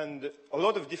 and a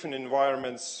lot of different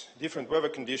environments, different weather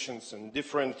conditions, and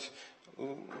different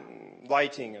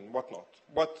lighting and whatnot.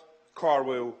 What car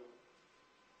will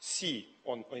see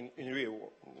in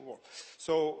real world.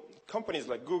 So companies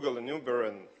like Google and Uber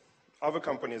and other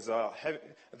companies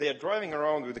they are driving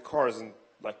around with the cars, and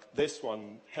like this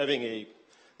one having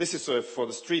this is for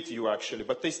the street view actually,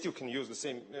 but they still can use the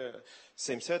same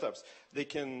setups. They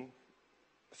can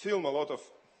film a lot of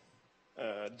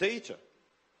data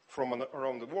from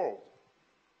around the world.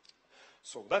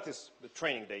 So that is the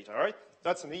training data, right?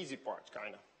 That's an easy part,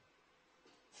 kind of.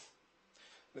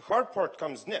 The hard part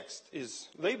comes next, is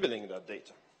labeling that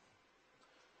data.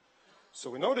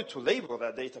 So in order to label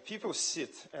that data, people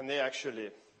sit and they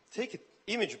actually take it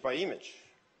image by image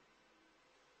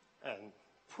and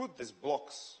put these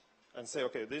blocks and say,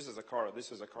 okay, this is a car,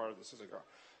 this is a car, this is a car.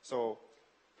 So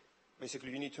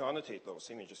basically you need to annotate those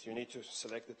images. You need to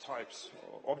select the types,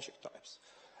 or object types.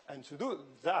 And to do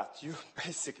that,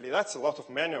 that's a lot of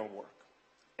manual work.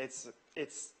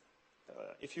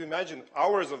 If you imagine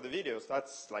hours of the videos,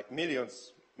 that's like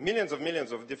millions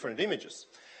of different images.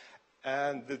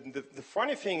 And the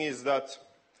funny thing is that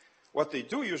what they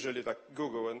do usually, like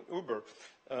Google and Uber,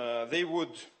 they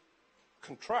would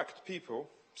contract people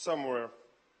somewhere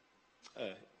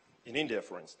in India,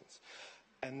 for instance.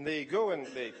 And they go and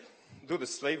they do the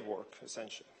slave work,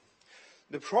 essentially.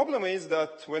 The problem is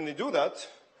that when they do that,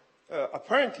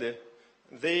 apparently,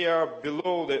 they are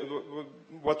below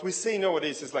what we say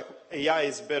nowadays is like AI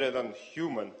is better than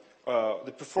human.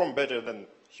 They perform better than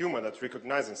human at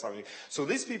recognizing something. So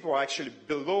these people are actually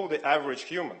below the average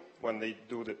human when they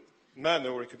do the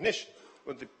manual recognition.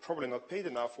 But they're probably not paid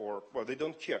enough, or well, they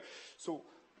don't care. So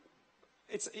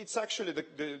it's actually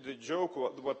the joke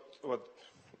what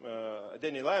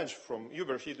Danielius from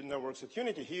Uber, he now works at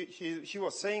Unity. He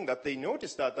was saying that they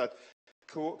noticed that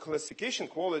classification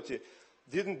quality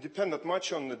didn't depend that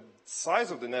much on the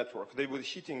size of the network. They were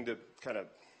hitting the kind of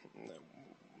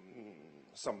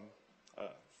some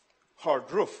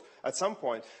hard roof at some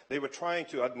point. They were trying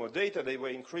to add more data. They were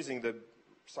increasing the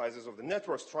sizes of the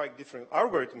networks, trying different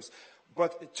algorithms.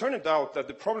 But it turned out that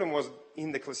the problem was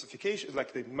in the classification,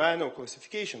 like the manual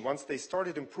classification. Once they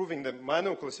started improving the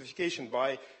manual classification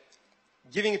by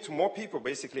giving it to more people,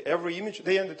 basically every image,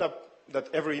 they ended up that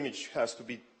every image has to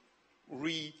be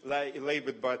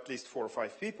relabeled by at least 4 or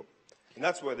 5 people. And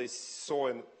that's where they saw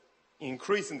an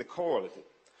increase in the quality.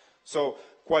 So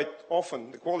quite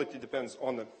often the quality depends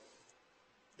on the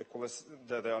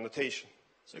annotation.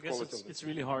 So I guess it's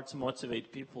really hard to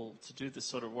motivate people to do this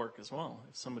sort of work as well.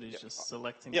 If somebody's just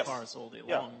selecting cars all day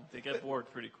long, they get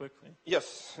bored pretty quickly.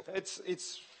 Yes,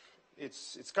 it's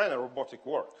kind of robotic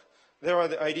work. There are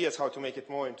the ideas how to make it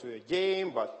more into a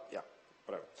game, but yeah,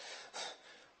 whatever.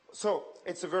 So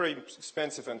it's a very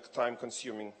expensive and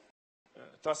time-consuming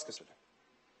task.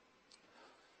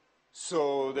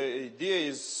 So the idea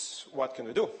is, what can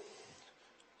we do?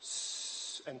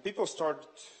 And people start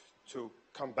to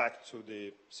come back to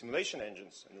the simulation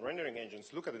engines and rendering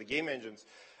engines, look at the game engines,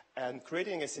 and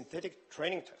creating a synthetic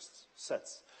training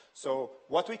sets. So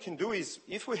what we can do is,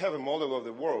 if we have a model of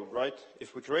the world, right,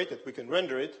 if we create it, we can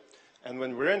render it, and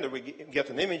when we render, we get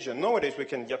an image, and nowadays we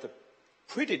can get a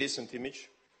pretty decent image,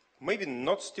 maybe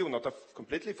still not a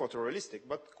completely photorealistic,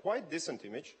 but quite decent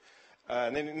image.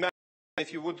 And then imagine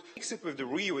if you would mix it with the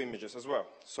real images as well,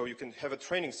 so you can have a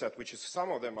training set, which is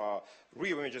some of them are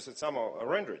real images and some are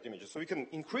rendered images. So you can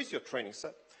increase your training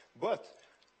set, but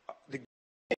the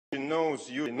game knows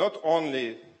you not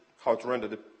only how to render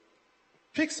the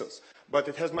pixels, but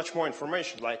it has much more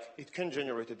information, like it can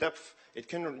generate the depth, it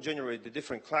can generate the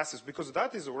different classes, because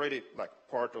that is already like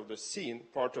part of the scene,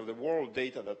 part of the world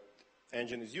data that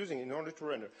engine is using in order to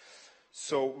render.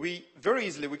 So very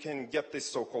easily we can get this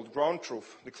so-called ground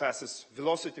truth, the classes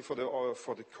velocity for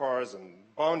the cars and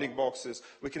bounding boxes.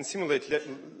 We can simulate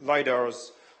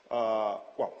LiDARs.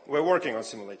 Well, we're working on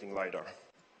simulating LiDAR,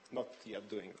 not yet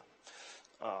doing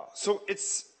that. So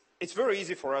it's very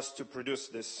easy for us to produce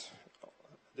this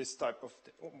type of,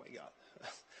 oh my God,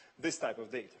 this type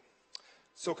of data.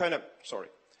 So kind of, sorry.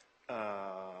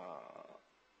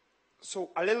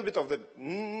 So a little bit of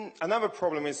another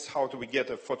problem is how do we get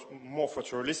more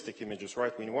photorealistic images,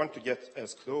 right? We want to get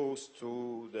as close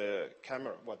to the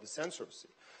camera, what the sensors see.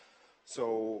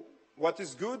 So what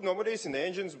is good nowadays in the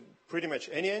engines, pretty much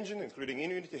any engine, including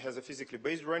Unity, has a physically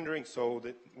based rendering, so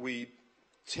that we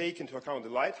take into account the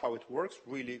light, how it works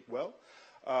really well.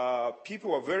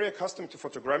 People are very accustomed to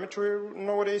photogrammetry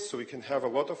nowadays, so we can have a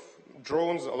lot of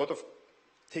drones, a lot of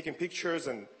taking pictures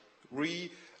and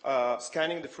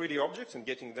scanning the 3D objects and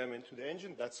getting them into the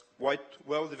engine. That's quite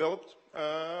well-developed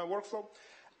workflow.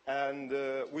 And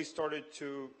we started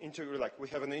to integrate, like we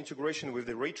have an integration with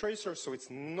the ray tracer, so it's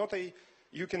not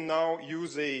you can now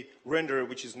use a renderer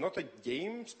which is not a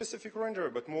game-specific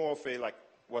renderer, but more of a, like,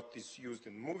 what is used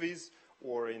in movies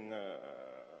or in,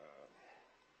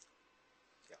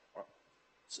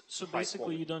 So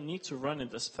basically, you don't need to run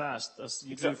it as fast as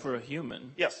you do for a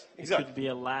human. Yes, exactly. It could be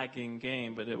a lagging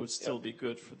game, but it would still be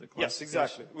good for the classification.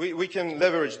 Yes, exactly. We can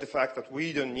leverage the fact that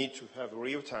we don't need to have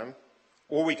real time,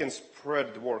 or we can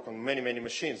spread the work on many, many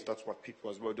machines. That's what people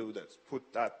as well do. That's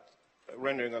put that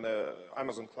rendering on the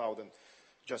Amazon cloud and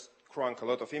just crank a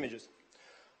lot of images.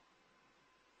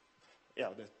 Yeah,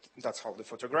 that's how the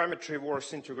photogrammetry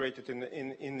works integrated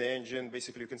in the engine.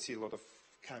 Basically, you can see a lot of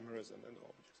cameras and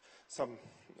objects. Some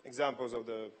examples of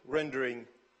the rendering,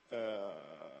 the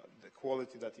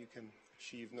quality that you can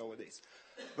achieve nowadays.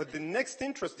 But the next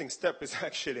interesting step is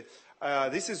actually,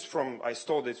 this is I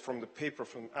stole it from the paper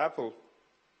from Apple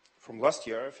from last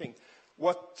year, I think.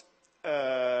 What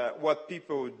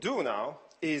people do now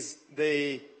is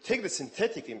they take the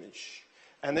synthetic image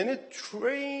and then they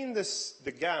train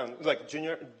the GAN, like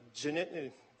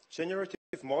generative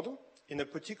model in a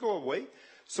particular way,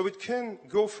 so it can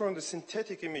go from the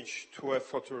synthetic image to a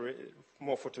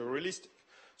more photorealistic.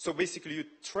 So basically, you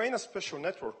train a special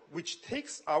network which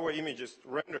takes our images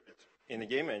rendered in a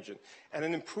game engine and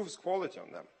then improves quality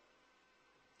on them.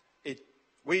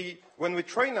 When we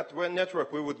train that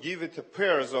network, we would give it a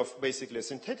pairs of basically a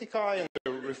synthetic eye and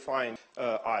a refined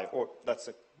eye, or that's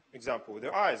an example with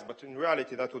the eyes, but in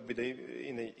reality, that would be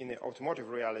in the automotive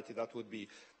reality, that would be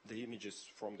the images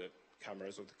from the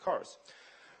cameras of the cars.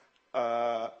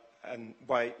 And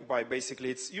by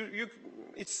basically,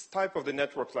 it's type of the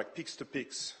network like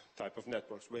pix-to-pix type of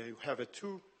networks, where you have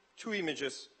two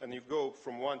images and you go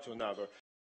from one to another.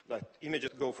 Like images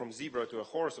go from zebra to a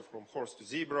horse, or from horse to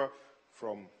zebra,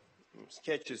 from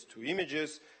sketches to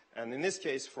images, and in this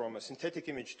case, from a synthetic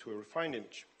image to a refined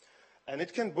image. And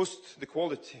it can boost the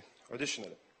quality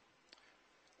additionally.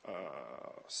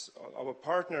 Our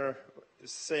partner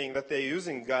is saying that they're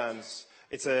using GANs.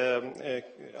 It's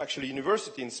actually a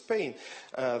university in Spain.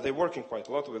 They're working quite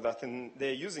a lot with that, and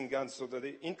they're using GANs. So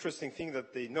the interesting thing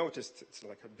that they noticed, it's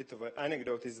like a bit of an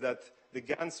anecdote, is that the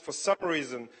GANs, for some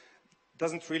reason,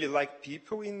 doesn't really like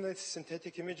people in the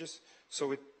synthetic images,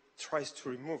 so it tries to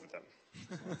remove them.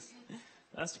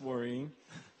 That's worrying.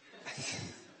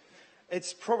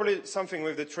 It's probably something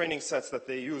with the training sets that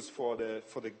they use for the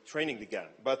training the GAN,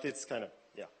 but it's kind of,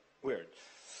 yeah, weird.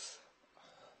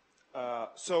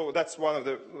 So that's one of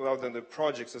the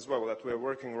projects as well that we're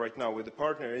working right now with the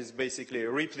partner, is basically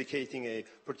replicating a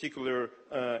particular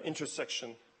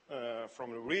intersection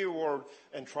from the real world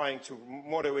and trying to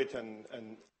model it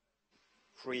and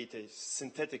create a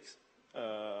synthetic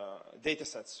data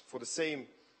sets for the same,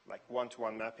 like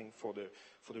one-to-one mapping for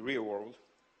the real world.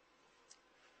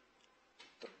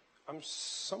 I'm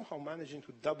somehow managing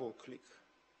to double click.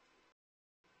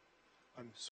 I'm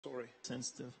sorry.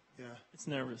 Sensitive. Yeah. It's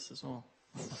nervous as well.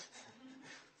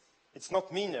 It's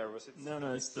not me nervous.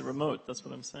 No, it's the remote. That's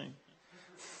what I'm saying.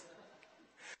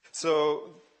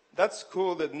 So that's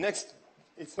cool. The next,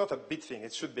 it's not a big thing.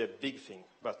 It should be a big thing,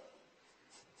 but.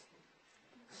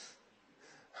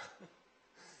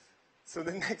 So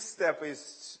the next step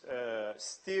is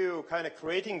still kind of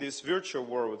creating these virtual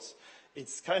worlds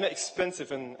it's kind of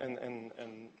expensive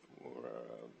and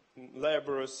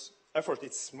laborious effort.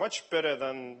 It's much better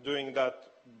than doing that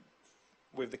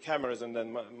with the cameras and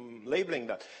then labeling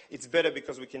that. It's better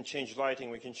because we can change lighting,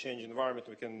 we can change environment,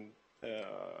 we can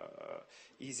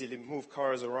easily move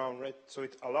cars around, right? So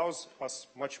it allows us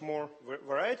much more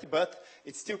variety, but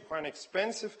it's still quite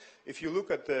expensive. If you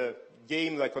look at the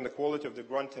game, like on the quality of the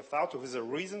Grand Theft Auto, there's a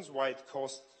reasons why it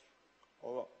cost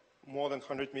more than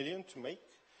 100 million to make.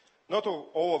 Not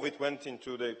all of it went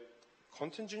into the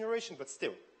content generation, but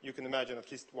still, you can imagine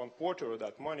at least 1/4 of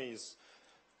that money is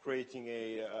creating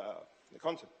the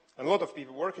content. And a lot of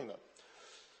people working on that.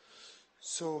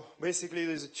 So basically,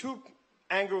 there's two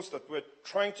angles that we're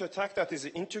trying to attack. That is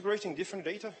integrating different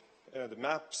data, the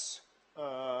maps,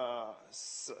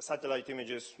 satellite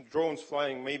images, drones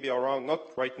flying maybe around,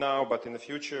 not right now, but in the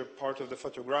future, part of the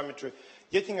photogrammetry,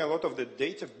 getting a lot of the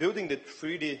data, building the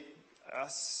 3D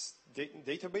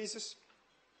databases,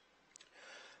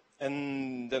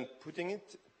 and then putting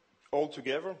it all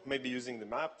together, maybe using the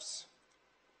maps.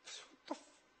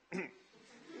 You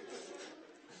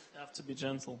have to be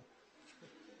gentle.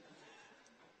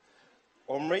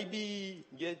 Or maybe,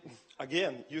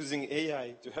 again, using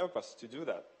AI to help us to do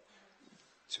that.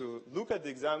 To look at the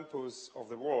examples of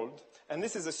the world. And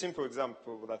this is a simple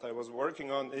example that I was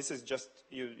working on. This is just,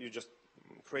 you just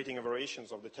creating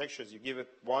variations of the textures. You give it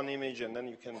one image and then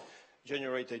you can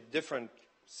generate a different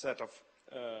set of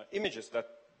images that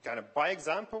kind of, by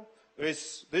example,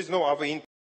 there's no other input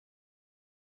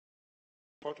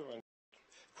photo and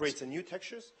creates a new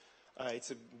textures.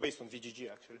 It's based on VGG,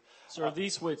 actually. So are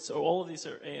these, so all of these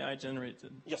are AI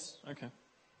generated? Yes. Okay.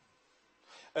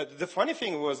 The funny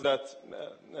thing was that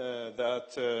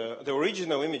the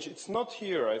original image, it's not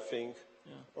here, I think.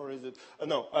 Yeah. Or is it?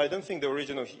 No, I don't think the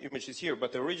original image is here,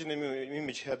 but the original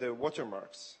image had the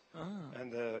watermarks. Ah.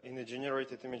 And in the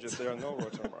generated images, there are no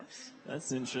watermarks.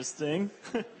 That's interesting.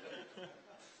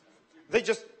 They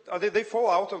just, they fall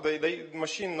out of the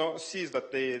machine sees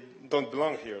that they don't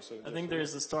belong here. So I think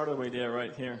there's the startup idea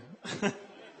right here.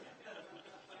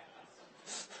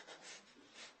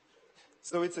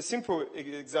 So it's a simple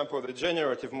example of the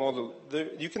generative model.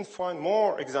 You can find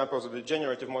more examples of the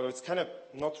generative model. It's kind of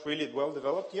not really well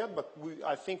developed yet, but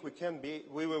I think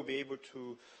we will be able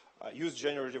to use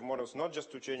generative models not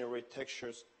just to generate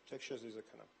textures. Textures is a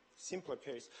kind of simpler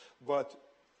case, but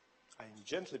I'm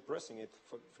gently pressing it,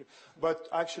 but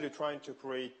actually trying to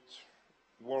create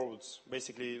worlds.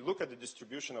 Basically, look at the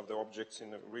distribution of the objects in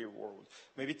the real world.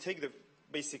 Maybe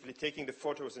basically taking the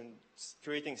photos and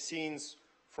creating scenes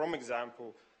from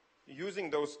example, using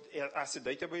those asset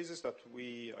databases that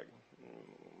we are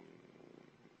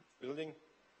building,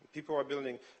 people are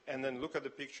building, and then look at the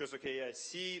pictures. Okay, I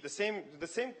see the same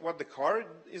what the car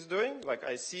is doing. Like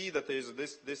I see that there's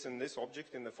this and this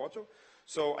object in the photo.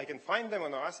 So I can find them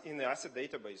in the asset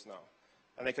database now.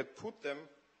 And I could put them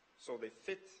so they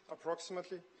fit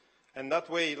approximately. And that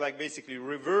way, like basically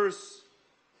reverse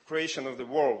creation of the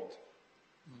world.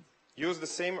 Use the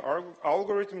same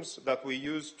algorithms that we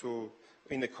use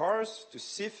in the cars to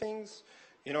see things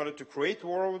in order to create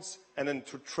worlds and then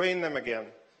to train them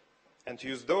again. And to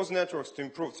use those networks to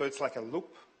improve. So it's like a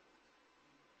loop,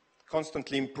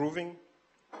 constantly improving.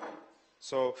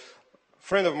 So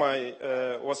friend of mine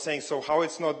was saying, so how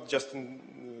it's not just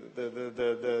the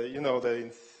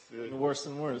worse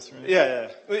and worse, right? Yeah.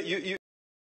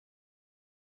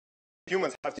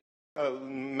 Humans have to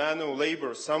manual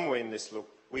labor somewhere in this loop.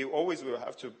 We always will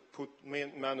have to put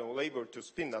manual labor to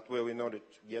spin that wheel in order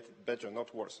to get it better,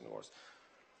 not worse and worse.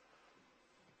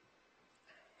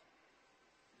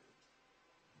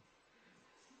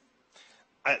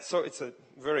 So it's a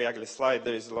very ugly slide.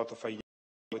 There is a lot of ideas.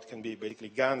 It can be basically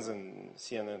guns and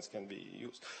CNNs can be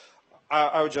used.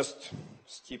 I'll just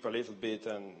skip a little bit.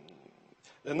 And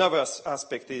another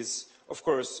aspect is, of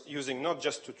course, using not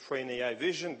just to train AI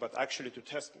vision, but actually to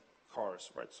test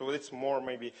cars, right? So it's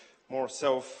maybe more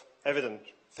self-evident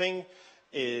thing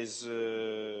is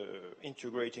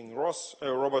integrating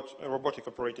robotic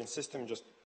operating system. Just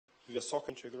Visockas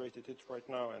integrated it right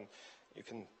now, and you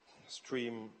can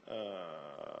stream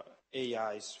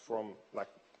AIs from like.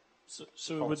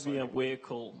 So it would be a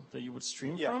vehicle that you would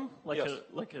stream from, like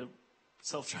a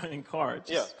self-driving car,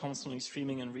 just constantly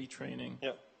streaming and retraining.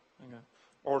 Yeah. Okay.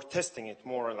 Or testing it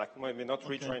more, like maybe not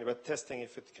retraining, but testing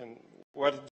if it can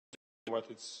what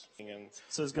it's. And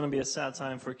so it's going to be a sad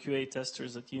time for QA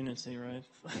testers at Unity, right?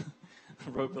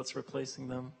 Robots replacing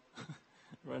them,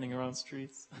 running around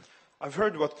streets. I've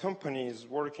heard what company is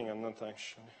working on that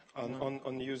actually.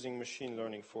 on using machine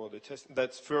learning for the test.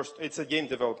 That's first, it's a game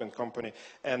development company,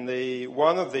 and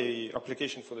one of the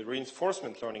applications for the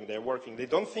reinforcement learning they're working, they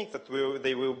don't think that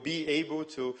they will be able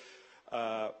to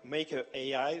make an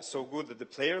AI so good that the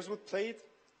players would play it,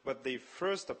 but the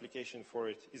first application for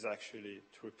it is actually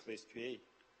to replace QA,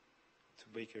 to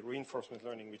make a reinforcement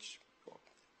learning which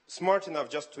smart enough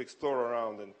just to explore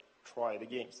around and try the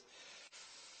games.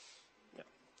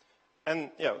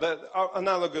 And yeah,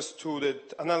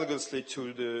 analogously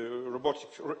to the robotic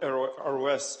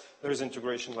ROS, there is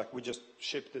integration, like we just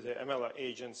shipped the ML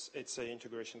agents. It's an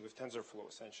integration with TensorFlow,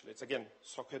 essentially. It's, again,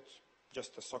 socket,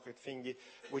 just a socket thingy,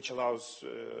 which allows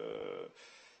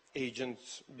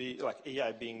agents, like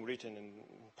AI being written in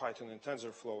Python and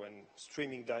TensorFlow and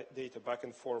streaming data back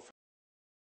and forth,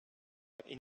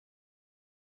 in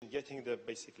getting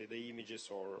basically the images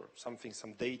or some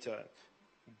data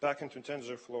back into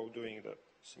TensorFlow, doing the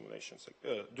simulations,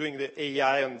 doing the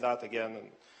AI on that again, and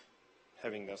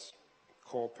having this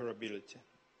cooperability.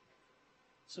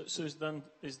 So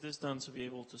is this done to be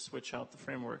able to switch out the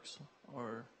frameworks,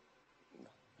 or?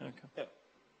 No. Okay. Yeah.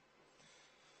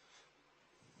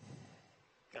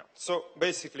 Yeah. So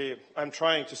basically, I'm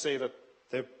trying to say that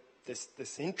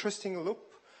this interesting loop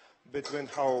between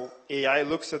how AI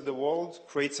looks at the world,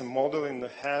 creates a model in the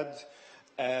head,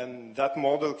 and that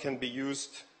model can be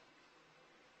used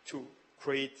to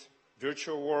create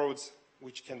virtual worlds,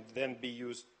 which can then be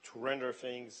used to render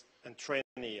things and train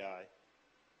AI.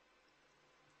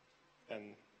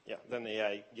 And yeah, then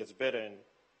AI gets better and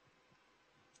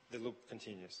the loop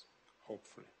continues,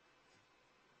 hopefully.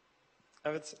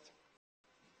 And that's it.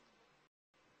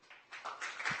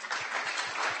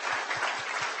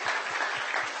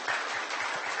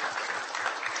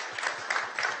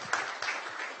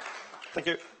 Thank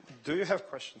you. Do you have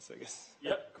questions, I guess?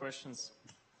 Yeah, questions.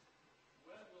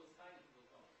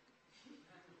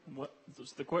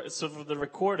 So for the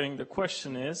recording, the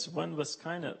question is, when the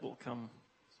Skynet will come?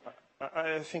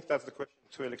 I think that's the question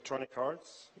to Electronic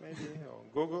Arts, maybe, or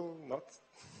Google, not.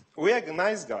 We are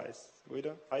nice guys.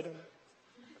 I don't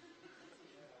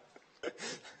know.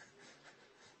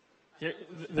 Here,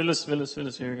 Willis,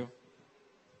 here you go.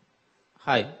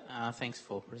 Hi, thanks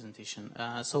for presentation.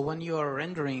 So when you are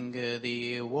rendering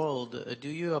the world, do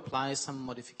you apply some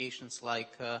modifications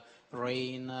like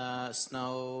rain,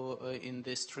 snow in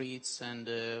the streets, and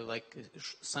like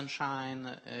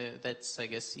sunshine? That's, I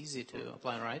guess, easy to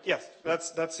apply, right? Yes,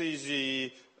 that's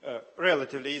easy,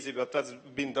 relatively easy, but that's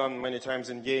been done many times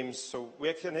in games. So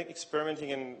we're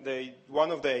experimenting, and one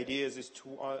of the ideas is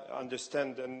to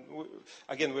understand, and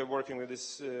again, we're working with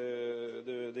this,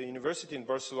 the university in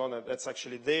Barcelona, that's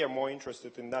actually, they are more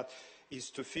interested in that,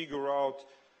 is to figure out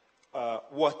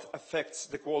what affects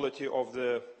the quality of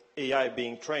the AI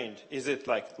being trained. Is it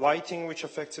like lighting which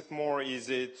affects it more? Is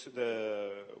it the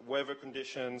weather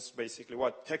conditions, basically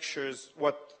what textures,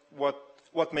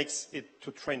 what makes it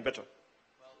to train better?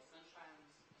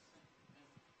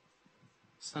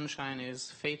 Sunshine is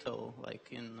fatal,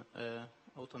 like in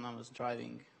autonomous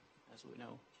driving, as we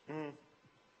know. Mm.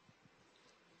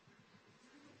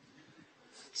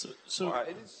 So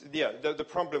yeah, the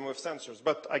problem with sensors,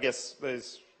 but I guess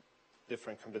there's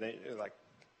different combinations, like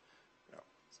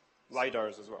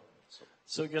LiDARs as well.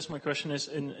 So I guess my question is,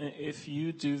 if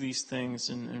you do these things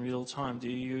in real time, do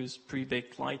you use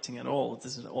pre-baked lighting at all?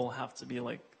 Does it all have to be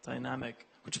like dynamic?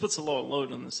 Which puts a lot of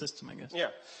load on the system, I guess. Yeah.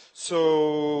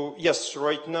 So yes,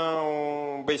 right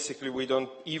now, basically, we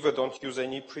don't use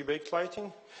any pre-baked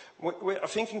lighting. We are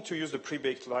thinking to use the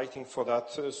pre-baked lighting for that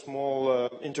small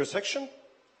intersection,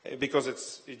 because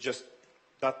it's just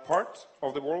that part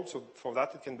of the world. So for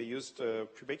that, it can be used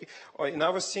pre-baked. In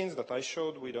other scenes that I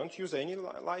showed, we don't use any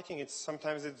lighting.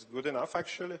 Sometimes it's good enough,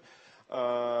 actually.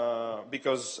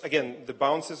 Because again, the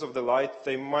bounces of the light,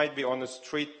 they might be on the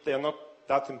street. They are not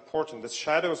that important. The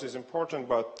shadows is important,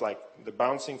 but like the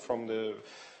bouncing from the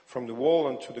wall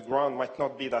onto the ground might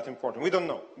not be that important. We don't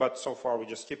know, but so far we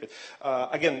just keep it.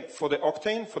 Again, for the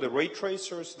Octane, for the ray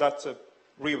tracers, that's a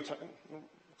real-time,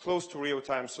 close to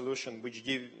real-time solution,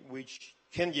 which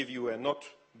can give you a not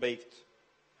baked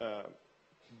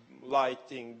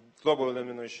lighting, global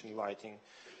illumination lighting.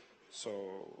 So,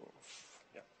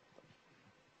 yeah.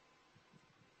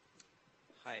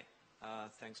 Hi.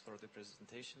 Thanks for the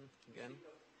presentation again.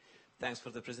 Thanks for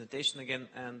the presentation again.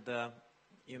 And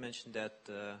you mentioned that,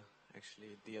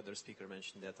 actually the other speaker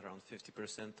mentioned that around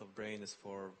 50% of brain is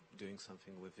for doing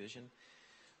something with vision.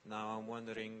 Now I'm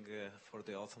wondering, for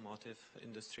the automotive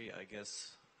industry, I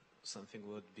guess something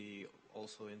would be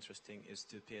also interesting is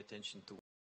to pay attention to.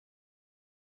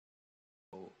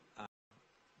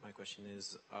 My question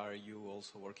is, are you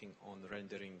also working on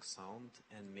rendering sound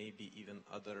and maybe even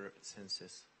other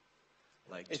senses,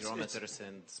 like gyrometers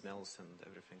and smells and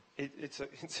everything?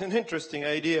 It's an interesting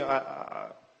idea.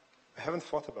 I haven't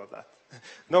thought about that.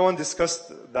 No one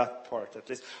discussed that part, at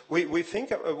least. We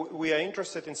think we are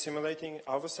interested in simulating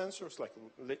other sensors, like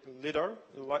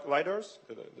LiDARs,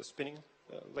 the spinning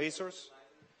lasers.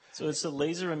 So it's a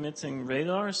laser emitting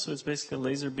radar, so it's basically a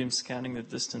laser beam scanning the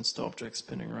distance to objects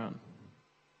spinning around.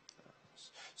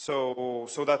 So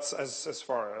that's as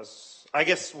far as, I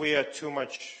guess we are too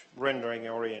much rendering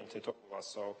oriented, all of us,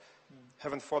 so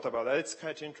haven't thought about that. It's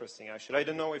quite interesting, actually. I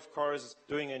don't know if cars is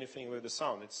doing anything with the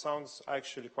sound. It sounds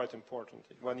actually quite important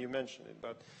when you mention it,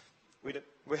 but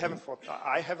we haven't thought,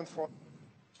 I haven't thought.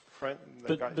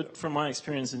 But from my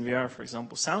experience in VR, for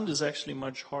example, sound is actually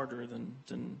much harder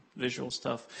than visual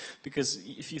stuff, because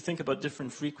if you think about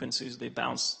different frequencies, they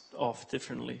bounce off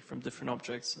differently from different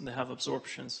objects, and they have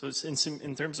absorption. So it's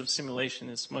in terms of simulation,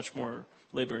 it's much more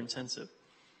labor intensive.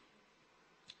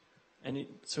 Any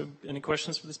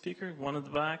questions for the speaker? One at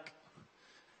the back.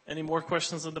 Any more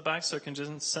questions at the back, so I can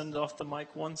just send off the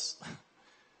mic once?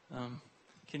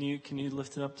 Can you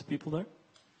lift it up to people there?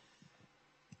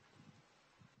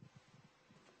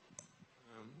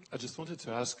 I just wanted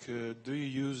to ask, do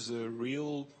you use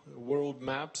real world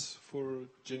maps for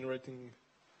generating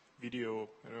video,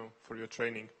 for your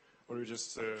training, or you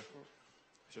just I don't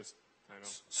know?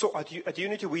 So at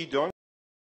Unity we don't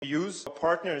use,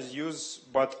 partners use,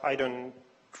 but I don't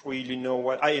really know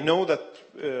what. I know that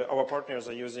our partners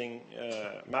are using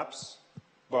maps,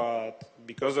 but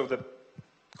because of the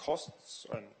costs,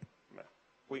 and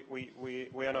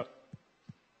we are not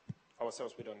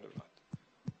ourselves. We don't do that.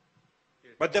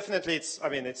 But definitely, it's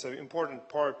an important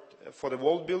part for the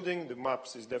world building. The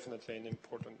maps is definitely an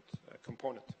important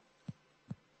component.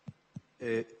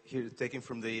 Here, taking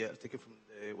from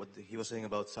what he was saying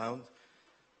about sound,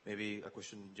 maybe a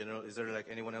question in general: is there like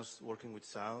anyone else working with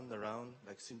sound around,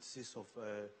 like synthesis of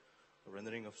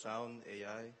rendering of sound,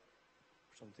 AI,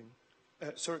 or something?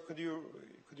 Sorry, could you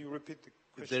repeat the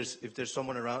question? If there's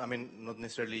someone around, I mean, not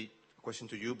necessarily a question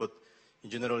to you, but in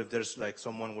general, if there's like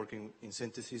someone working in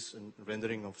synthesis and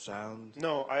rendering of sound,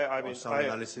 no, I mean sound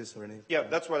analysis or anything. Yeah,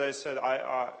 that's what I said.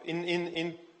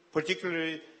 In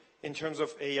particularly in terms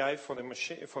of AI for the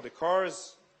machine, for the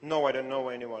cars, no, I don't know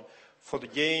anyone. For the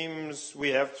games, we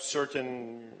have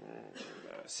certain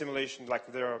simulation.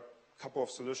 Like there are a couple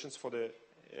of solutions for the,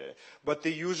 but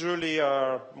they usually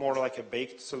are more like a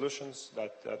baked solutions.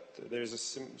 That there is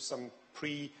some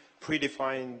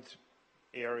predefined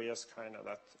areas kind of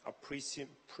that are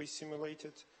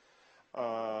pre-simulated,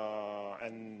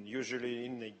 and usually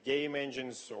in the game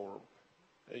engines, or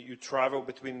you travel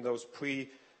between those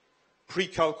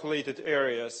pre-calculated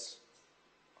areas,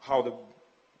 how the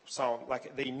sound,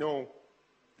 like they know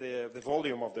the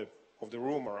volume of the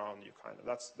room around you, kind of.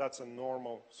 That's a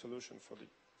normal solution for the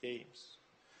games.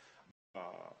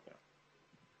 Yeah.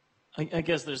 I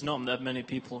guess there's not that many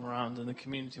people around in the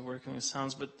community working with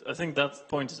sounds, but I think that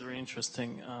point is very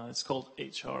interesting. It's called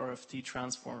HRFT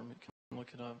Transform. You can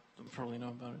look it up. You probably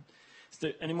know about it. Is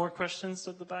there any more questions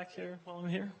at the back here while I'm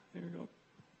here? Here we go.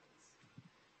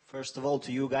 First of all, to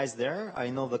you guys there, I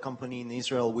know the company in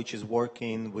Israel which is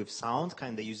working with sound,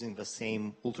 kind of using the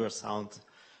same ultrasound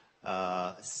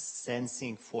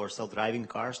sensing for self-driving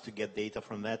cars to get data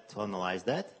from that to analyze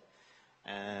that.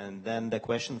 And then the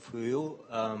question for you,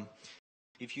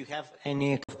 if you have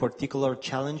any particular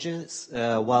challenges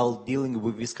while dealing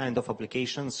with this kind of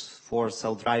applications for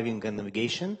self-driving and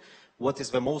navigation, what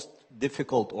is the most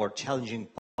difficult or challenging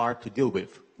part to deal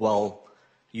with while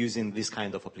using these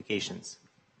kind of applications?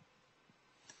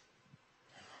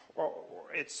 Well,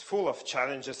 it's full of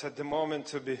challenges at the moment,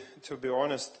 to be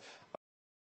honest.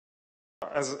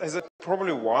 As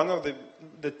probably one of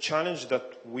the challenge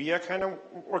that we are kind of,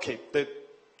 okay,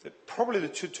 probably the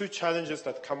two challenges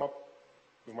that come up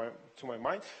to my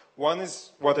mind. One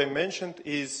is what I mentioned,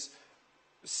 is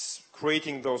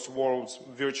creating those worlds,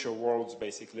 virtual worlds,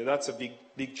 basically. That's a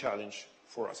big challenge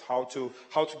for us. How to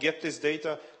get this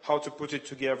data, how to put it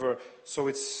together, so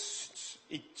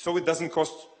it doesn't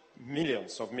cost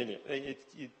millions.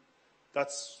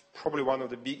 That's probably one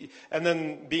of the big, and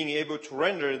then being able to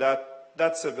render that.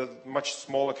 That's a much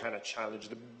smaller kind of challenge.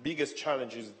 The biggest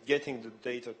challenge is getting the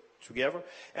data together,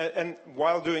 and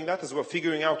while doing that as well,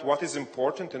 figuring out what is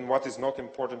important and what is not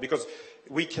important, because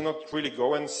we cannot really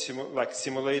go and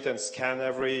simulate and scan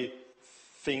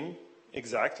everything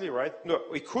exactly, right? No,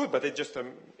 we could, but it's just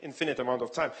an infinite amount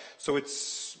of time. So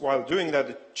it's, while doing that,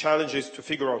 the challenge is to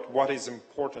figure out what is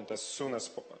important as soon as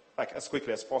like as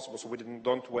quickly as possible, so we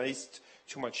don't waste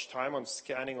too much time on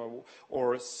scanning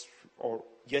or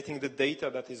getting the data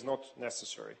that is not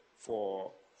necessary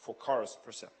for cars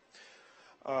per se.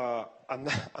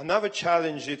 Another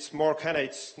challenge, it's more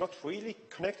it's not really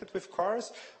connected with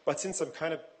cars, but since I'm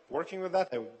kind of working with that,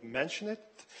 I would mention it.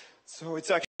 So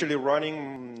it's actually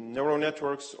running neural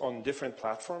networks on different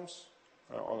platforms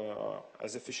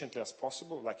as efficiently as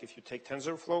possible. Like if you take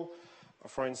TensorFlow,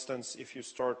 for instance, if you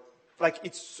start,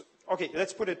 okay,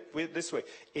 let's put it this way.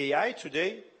 AI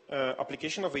today,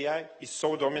 application of AI is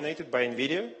so dominated by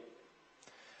NVIDIA.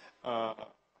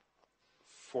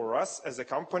 For us as a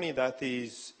company that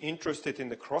is interested in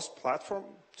the cross-platform,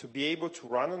 to be able to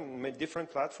run on different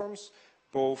platforms,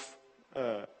 both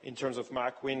in terms of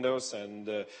Mac, Windows, and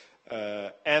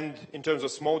in terms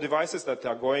of small devices that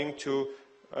are going to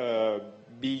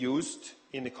be used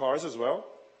in the cars as well,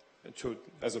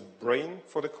 as a brain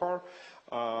for the car.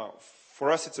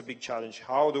 For us, it's a big challenge.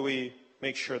 How do we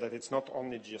make sure that it's not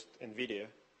only just NVIDIA,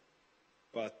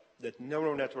 but that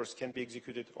neural networks can be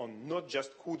executed on not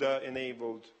just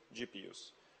CUDA-enabled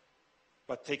GPUs,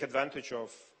 but take advantage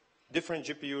of different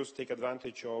GPUs, take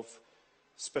advantage of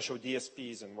special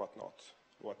DSPs and whatnot,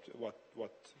 what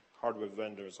hardware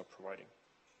vendors are providing.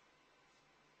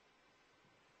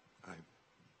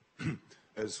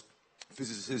 As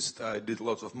physicist, I did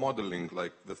lots of modeling,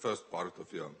 like the first part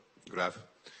of your graph.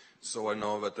 So I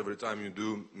know that every time you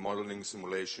do modeling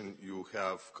simulation, you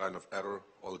have kind of error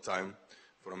all the time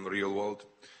from the real world.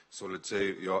 So let's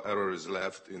say your error is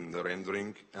left in the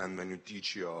rendering, and then you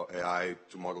teach your AI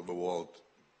to model the world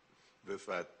with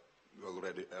that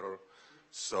already error.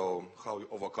 So how you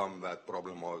overcome that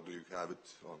problem, or do you have it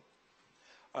on?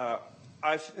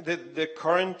 The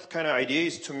current kind of idea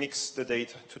is to mix the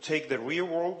data, to take the real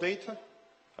world data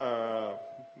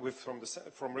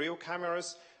from real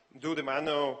cameras, do the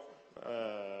manual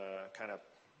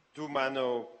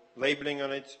manual labeling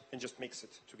on it, and just mix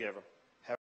it together.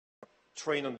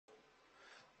 Train on,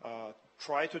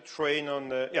 try to train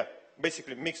on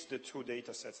basically mix the two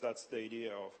data sets. That's the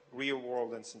idea of real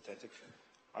world and synthetic.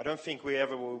 I don't think we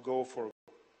ever will go for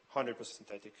 100%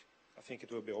 synthetic. I think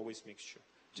it will be always mixture.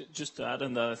 Just to add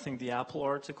on that, I think the Apple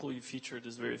article you featured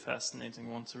is very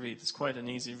fascinating one to read. It's quite an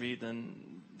easy read,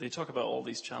 and they talk about all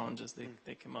these challenges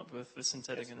they came up with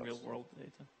synthetic and real world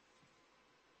data.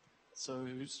 So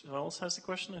who else has the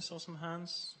question? I saw some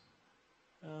hands.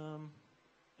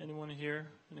 Anyone here?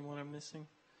 Anyone I'm missing?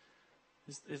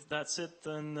 If that's it,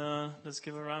 then let's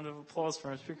give a round of applause for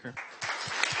our speaker.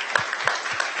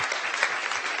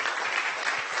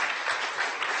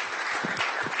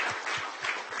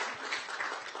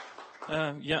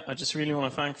 I just really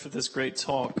want to thank for this great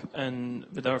talk. And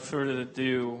without further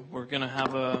ado, we're going to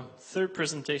have a third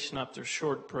presentation after a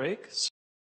short break.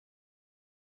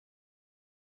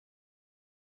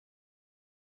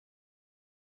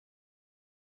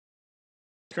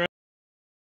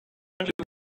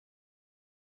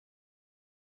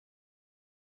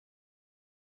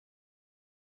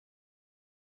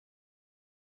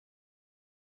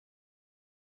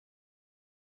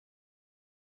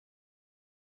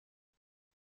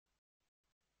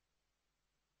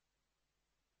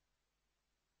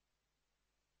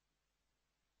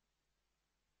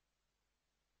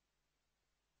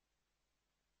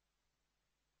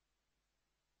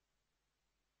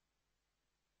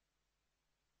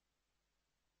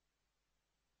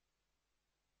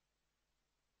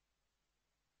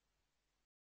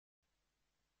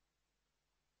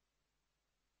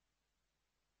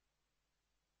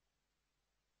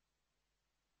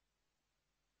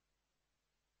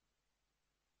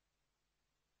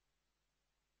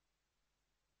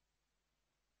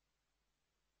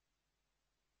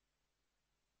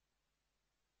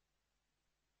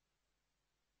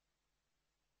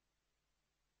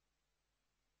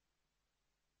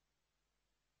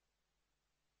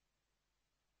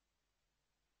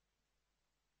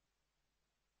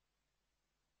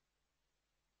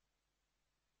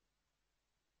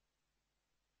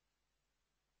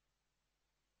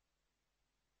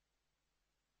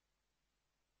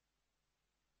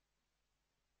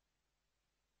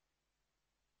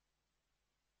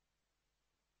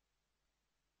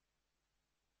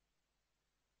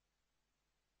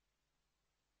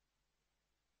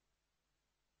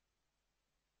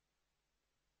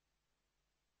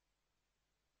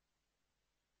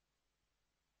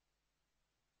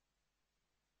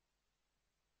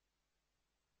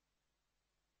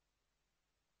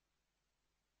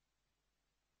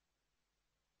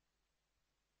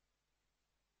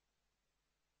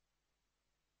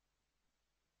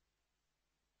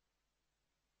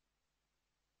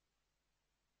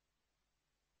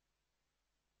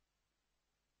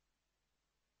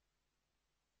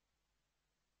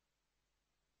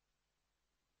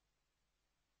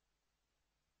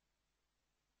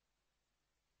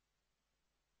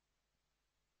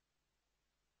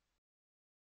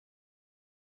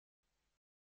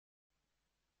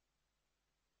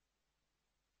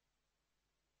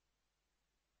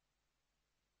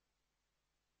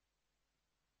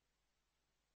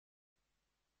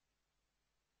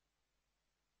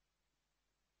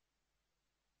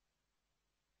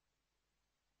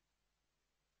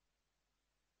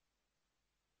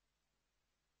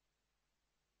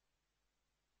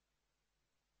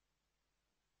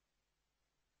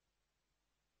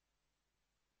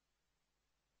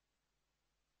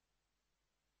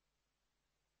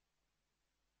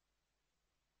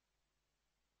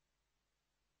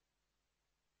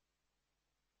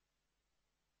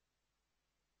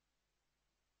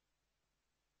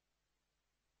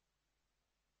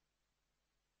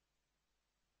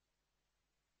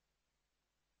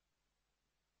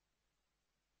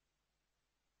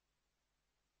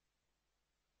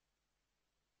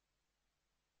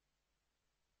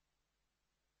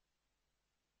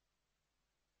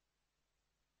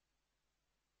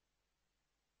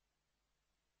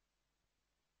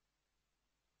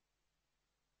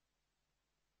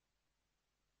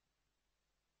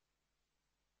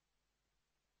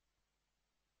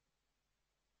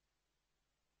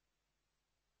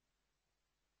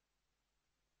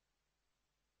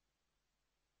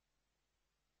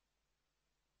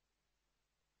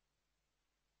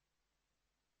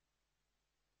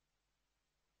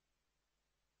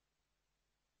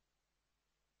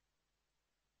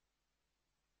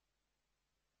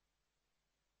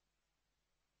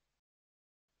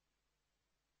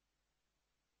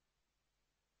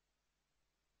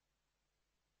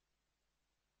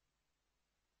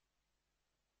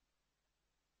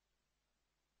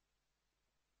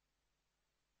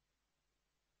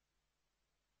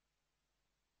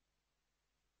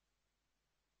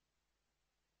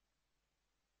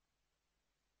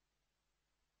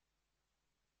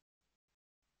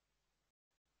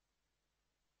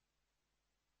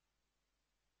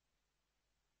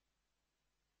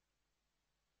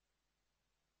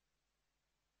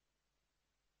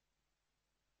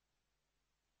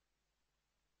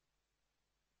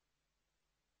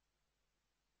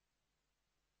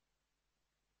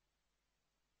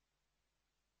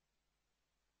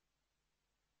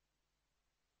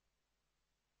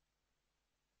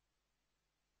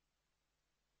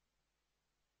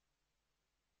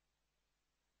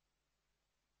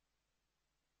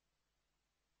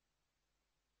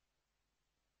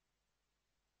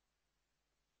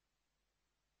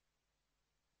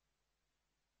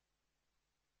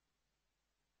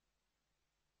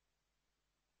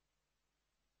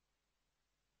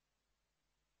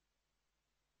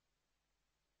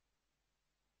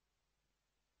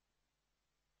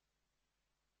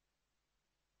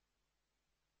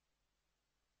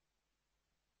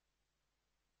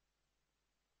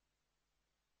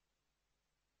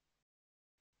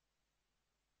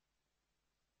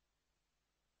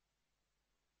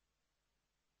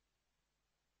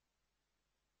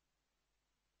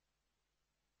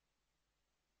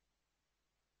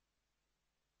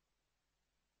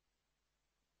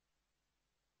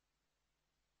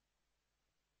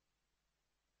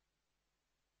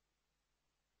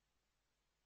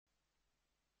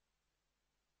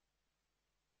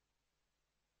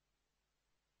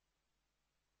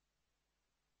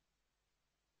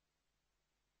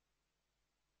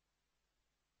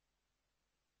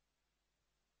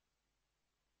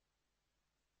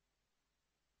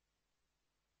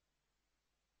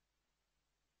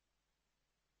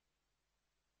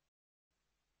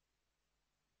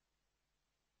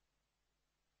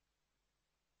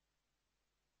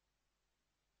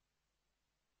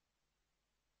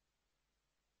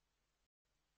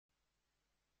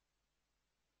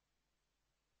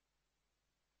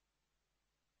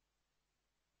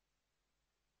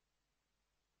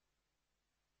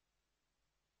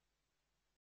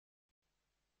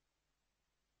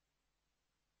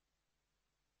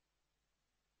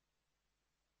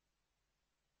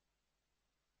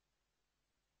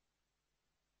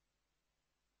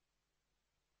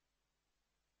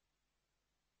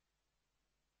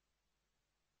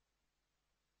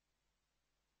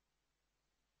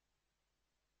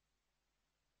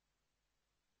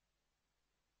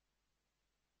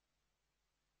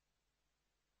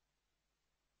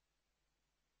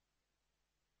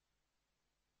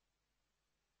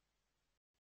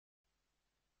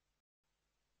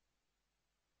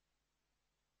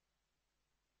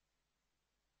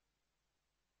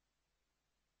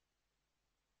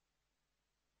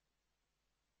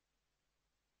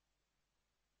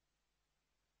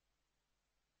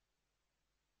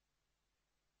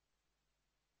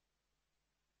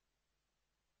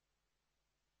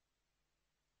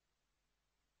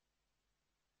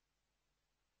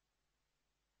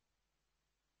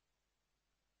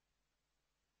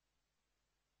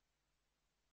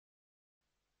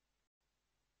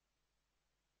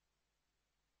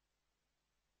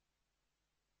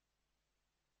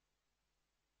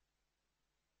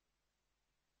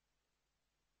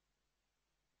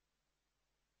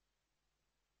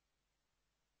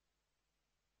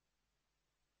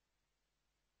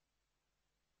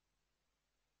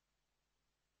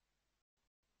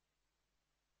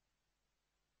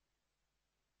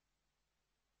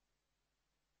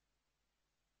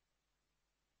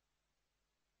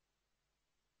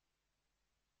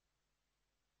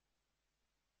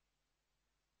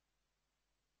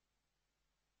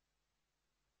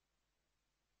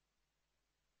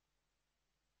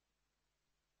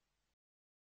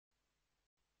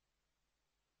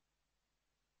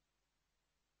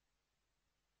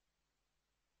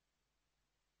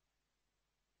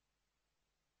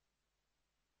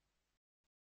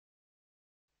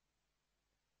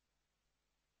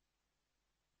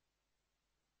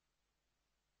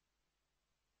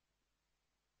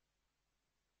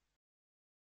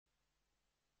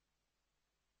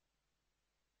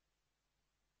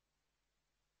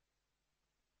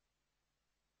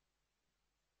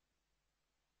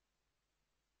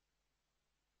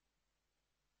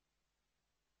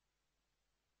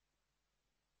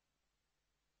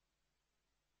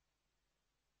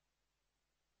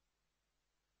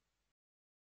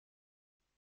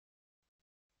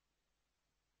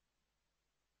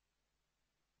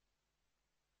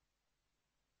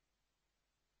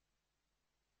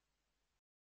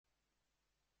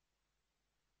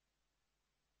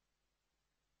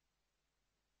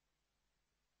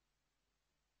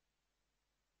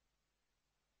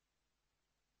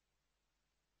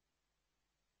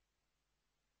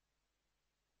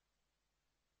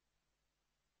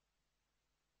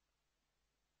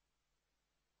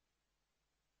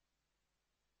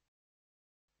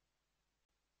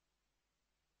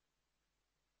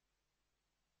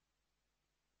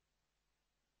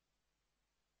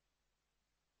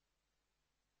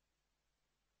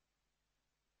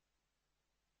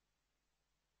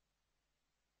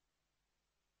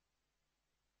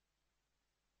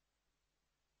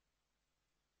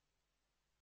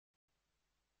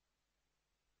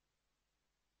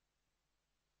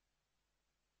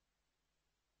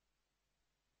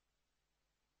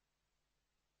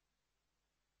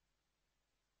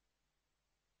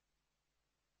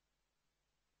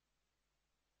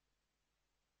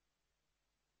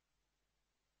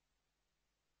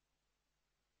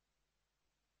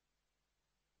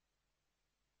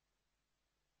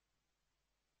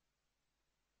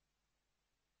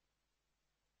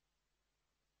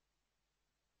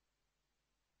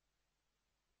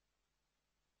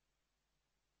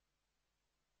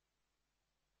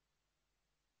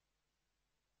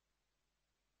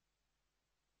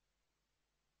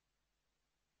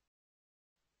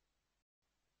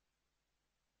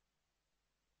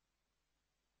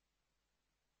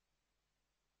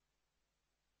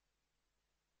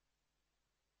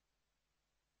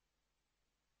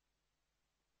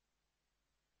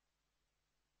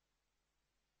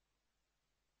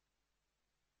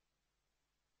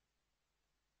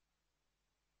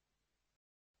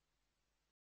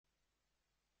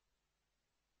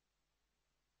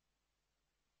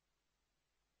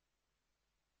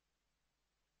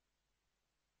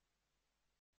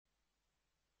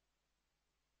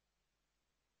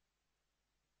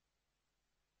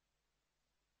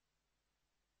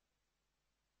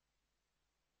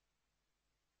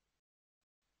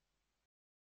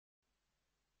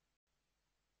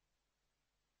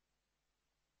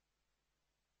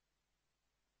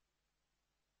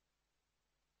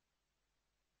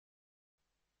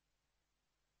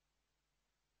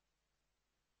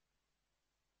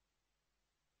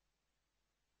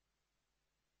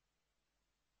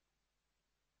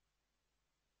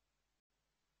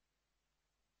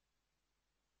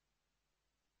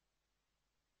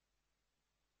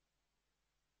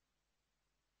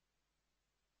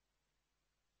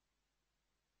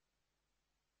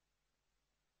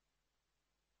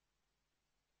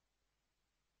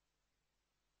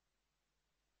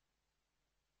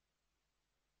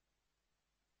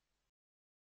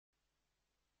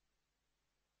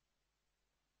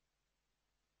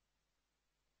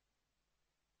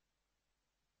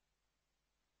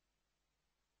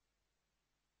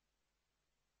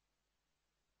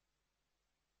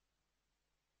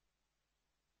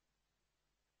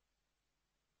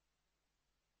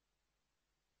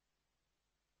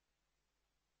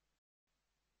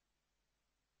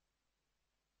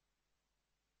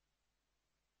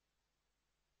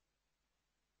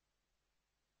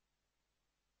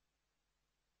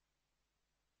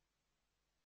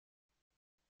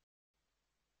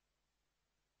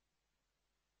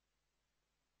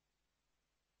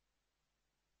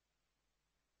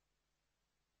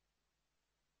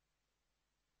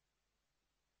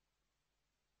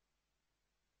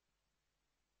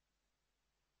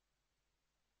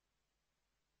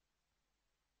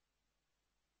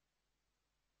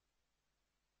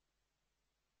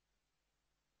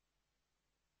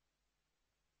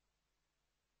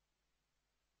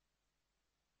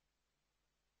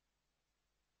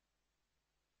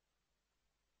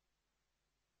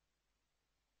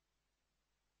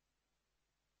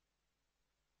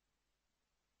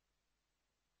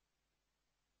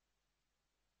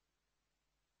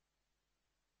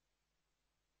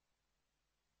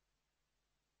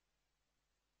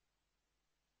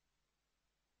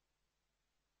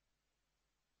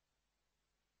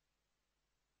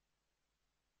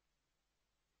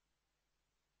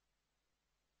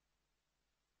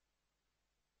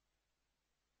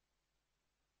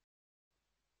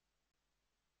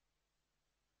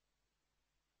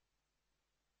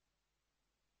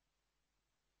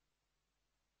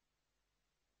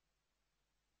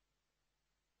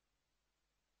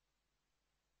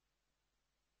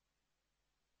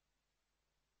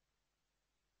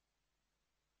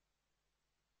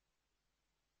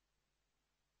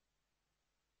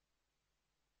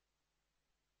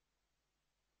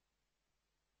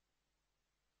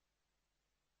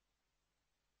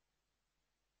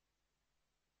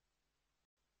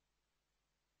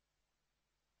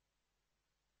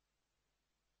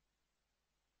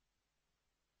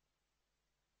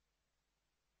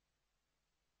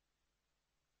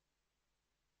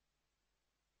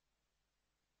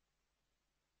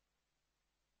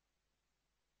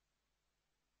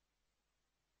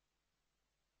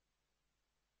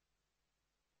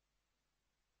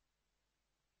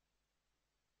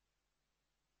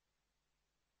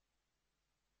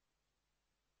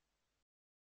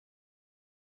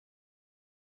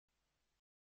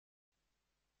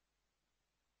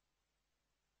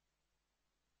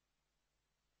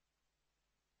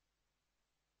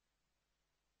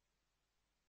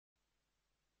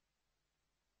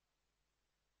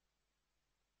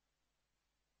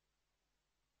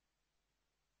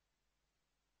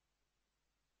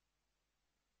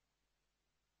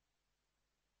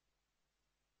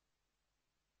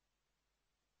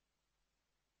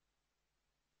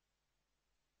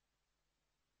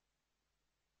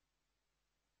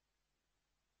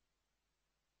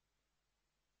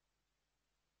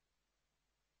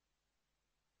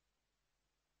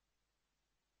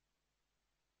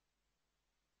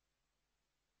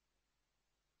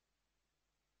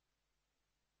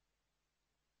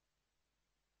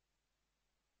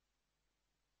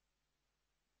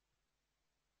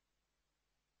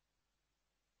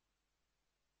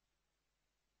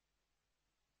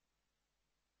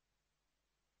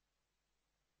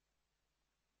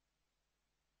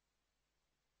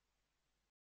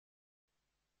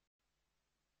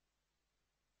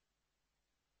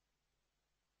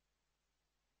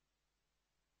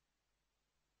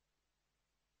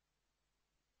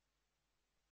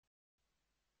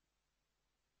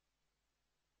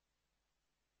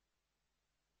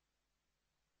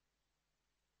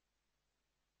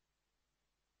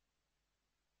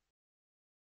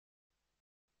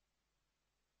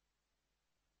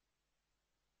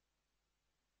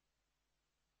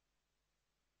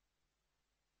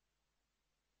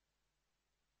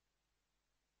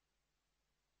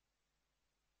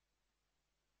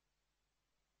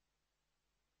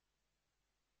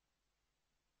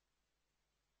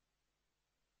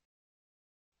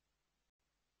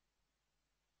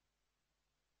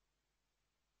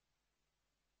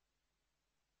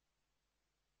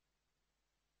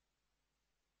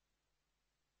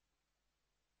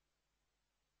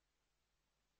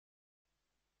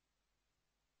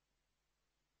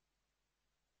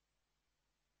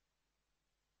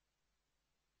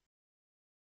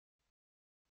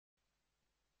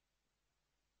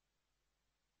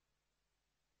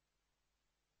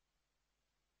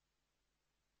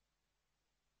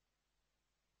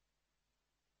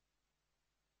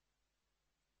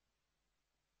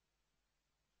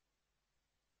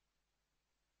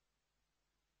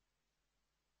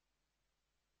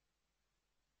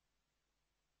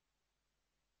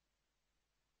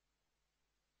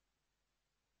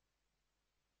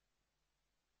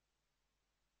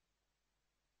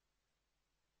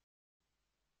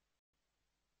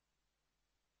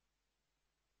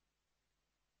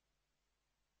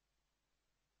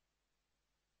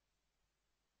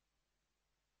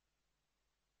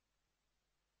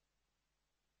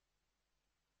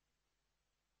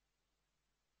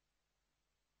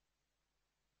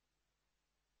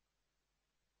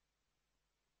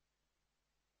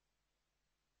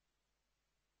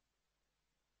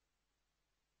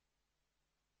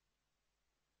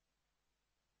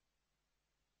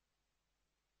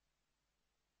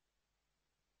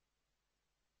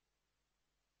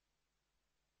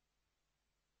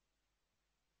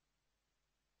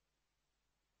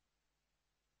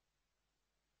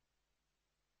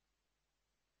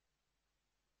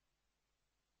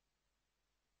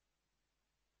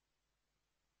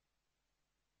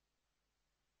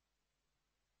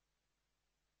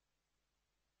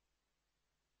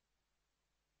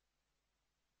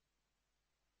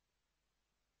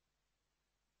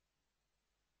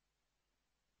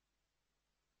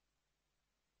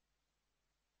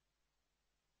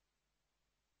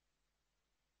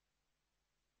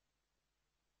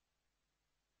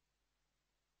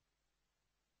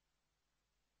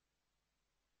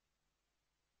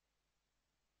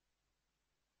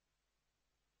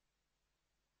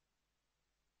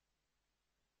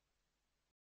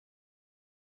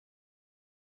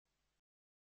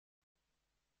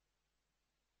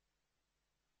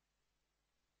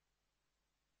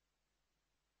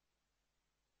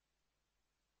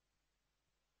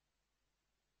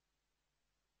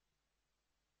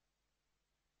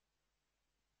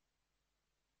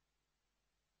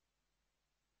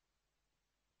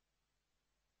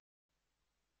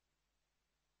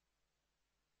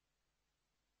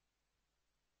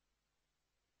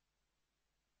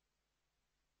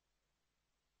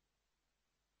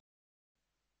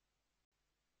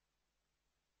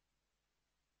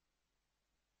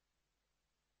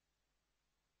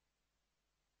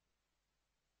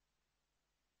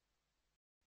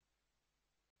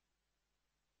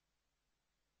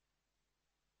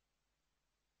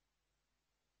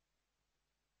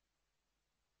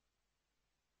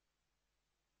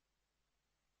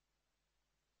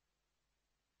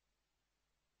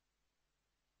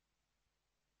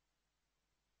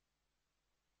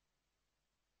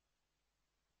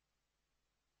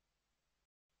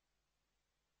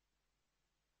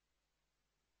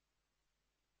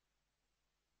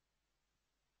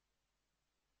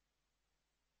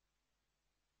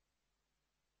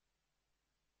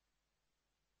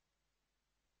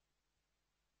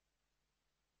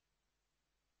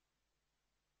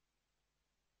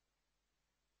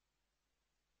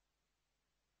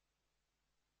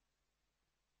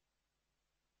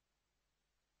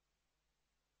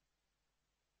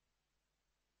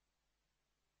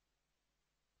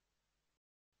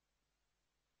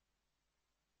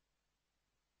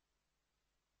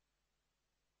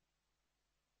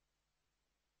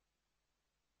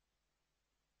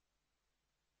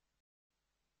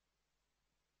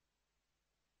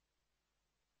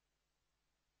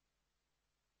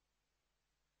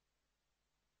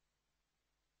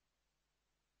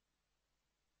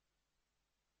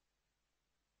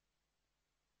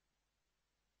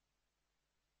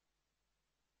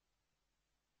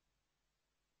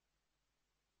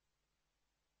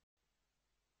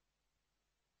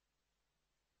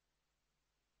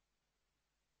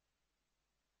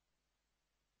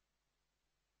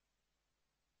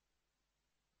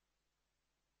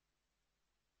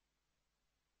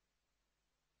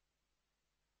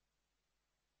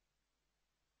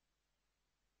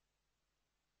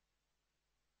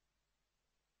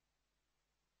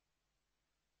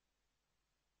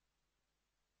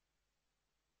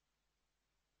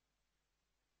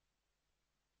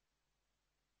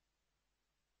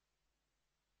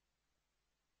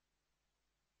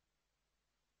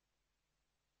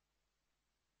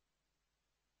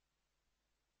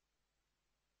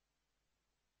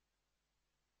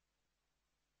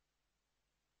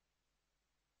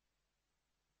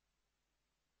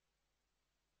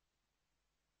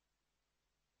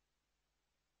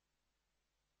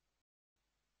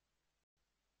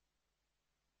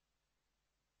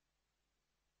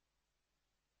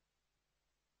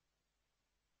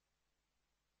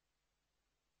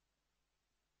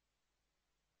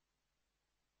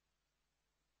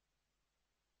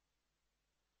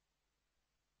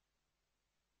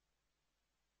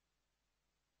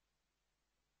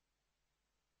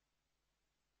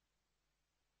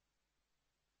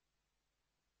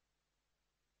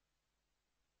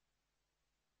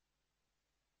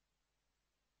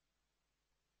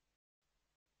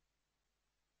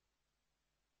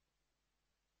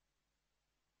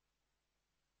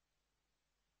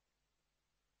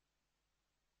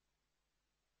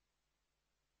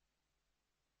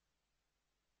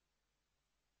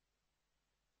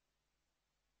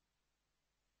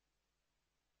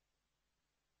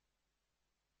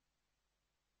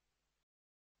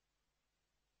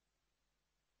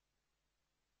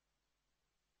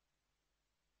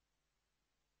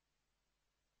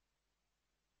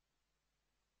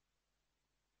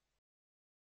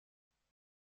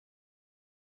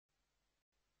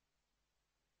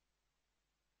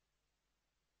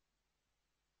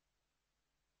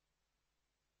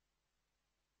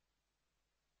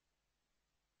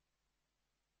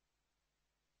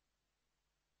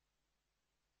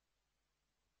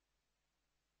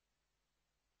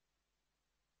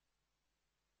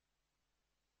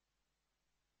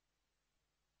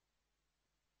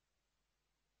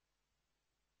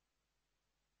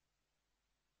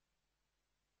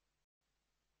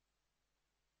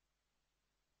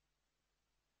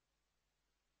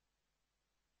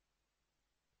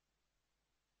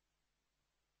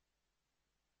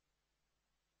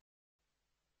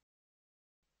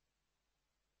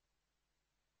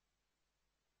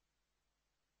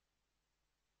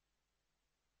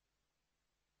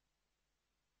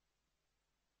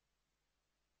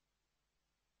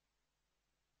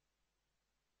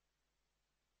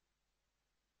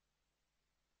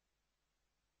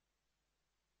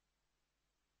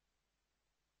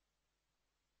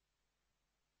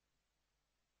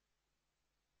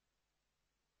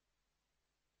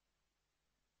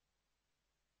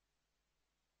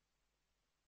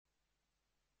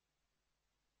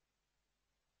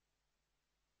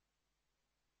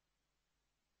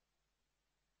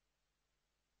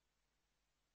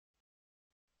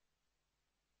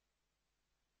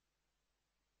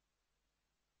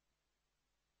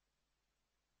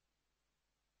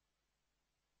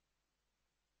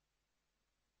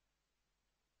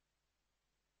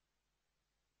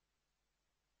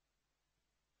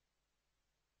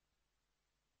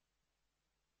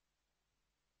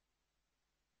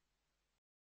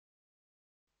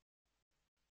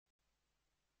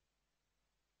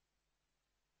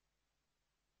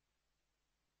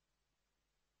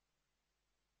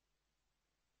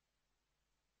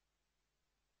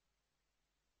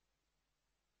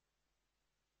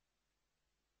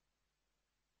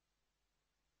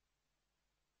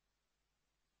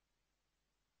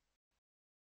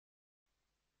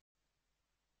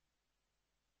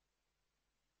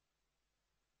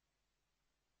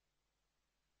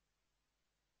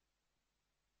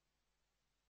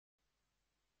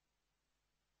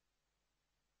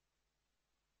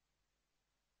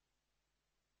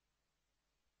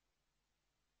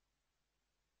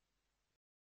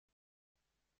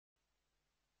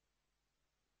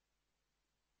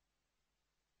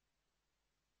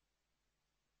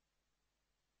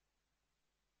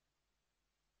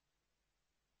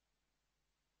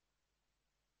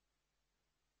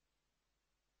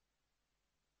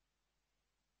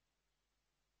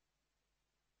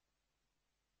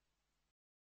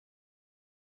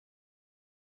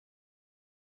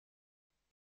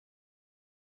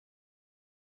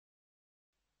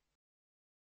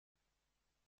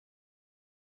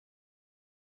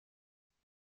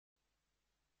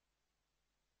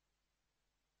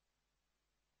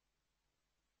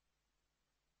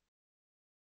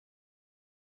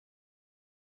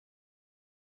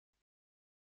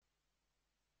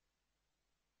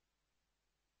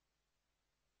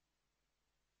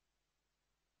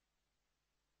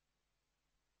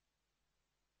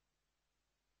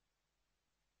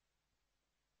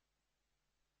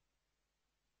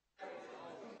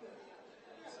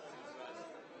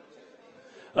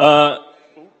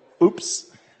 Oops.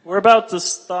 We're about to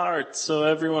start, so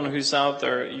everyone who's out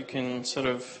there, you can sort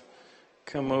of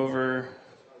come over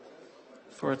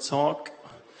for a talk.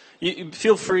 You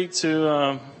feel free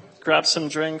to grab some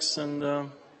drinks and...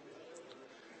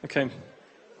 okay.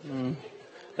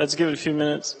 Let's give it a few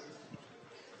minutes.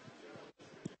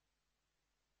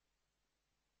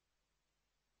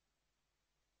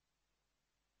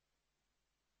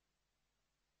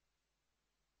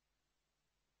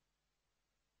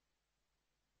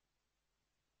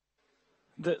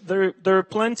 There are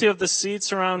plenty of the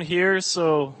seats around here,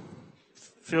 so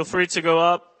feel free to go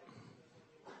up.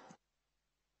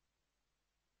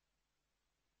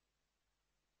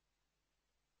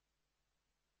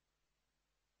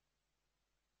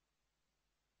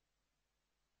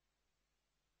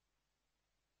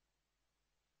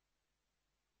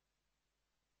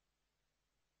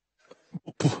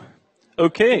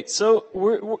 Okay,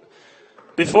 so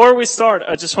before we start,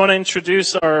 I just want to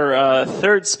introduce our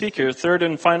third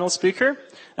and final speaker.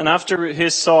 And after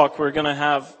his talk, we're going to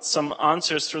have some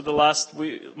answers for the last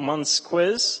month's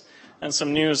quiz and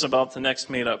some news about the next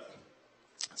meetup.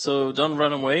 So don't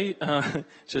run away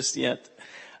just yet.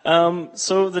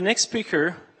 So the next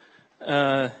speaker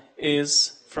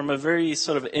is from a very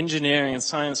sort of engineering and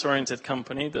science-oriented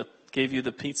company that gave you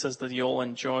the pizzas that you all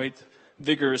enjoyed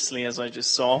vigorously, as I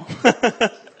just saw.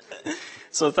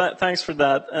 So thanks for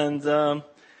that. And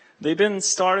they've been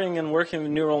starting and working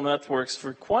with neural networks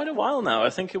for quite a while now.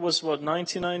 I think it was, what,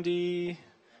 1990?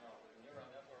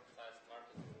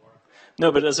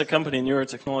 No, but as a company,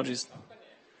 Neurotechnologies.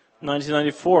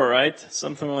 1994, right?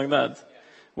 Something like that.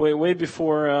 Way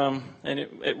before,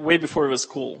 way before it was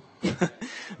cool.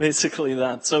 Basically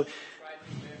that. So,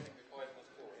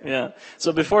 yeah.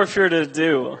 So before further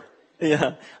ado,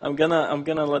 yeah, I'm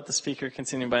gonna let the speaker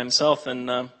continue by himself, and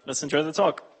let's enjoy the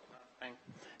talk.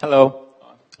 Hello.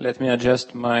 Let me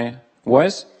adjust my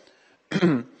voice.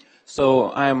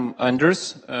 So I'm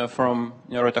Anders from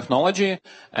Neurotechnology,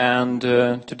 and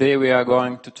today we are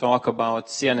going to talk about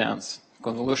CNNs,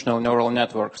 convolutional neural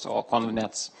networks, or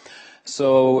convnets.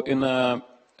 So in the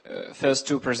first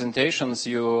two presentations,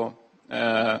 you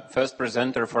first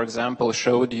presenter, for example,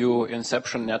 showed you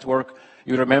inception network.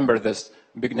 You remember this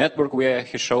big network where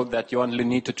he showed that you only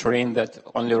need to train that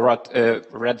only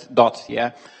red dot,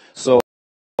 yeah? So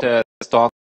this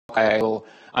talk, I will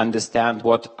understand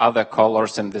what other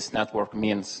colors in this network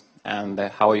means and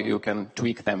how you can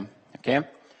tweak them, okay?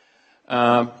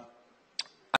 I'm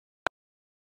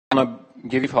going to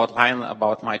give you an outline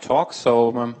about my talk.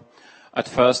 So at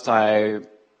first I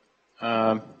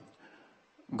going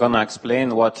to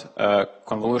explain what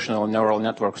convolutional neural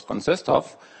networks consist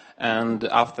of. And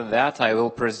after that, I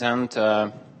will present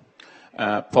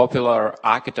popular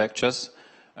architectures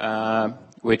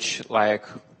which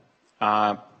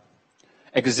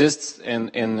exists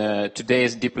in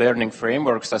today's deep learning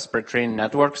frameworks as pre-trained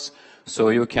networks. So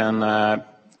you can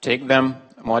take them,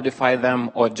 modify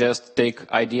them, or just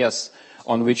take ideas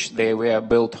on which they were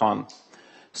built on.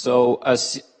 So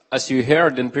as you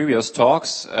heard in previous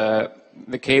talks,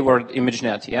 the keyword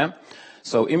ImageNet, yeah?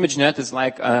 So ImageNet is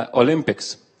like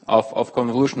Olympics of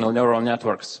convolutional neural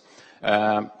networks.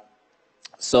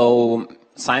 So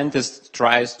scientists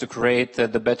tries to create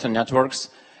the better networks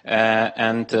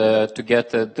and to get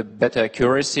the better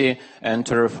accuracy and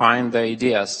to refine the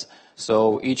ideas.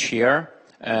 So each year,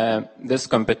 this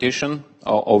competition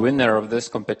or winner of this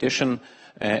competition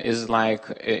is like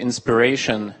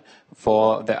inspiration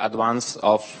for the advance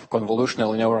of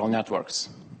convolutional neural networks.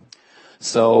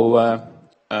 So,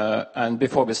 and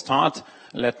before we start,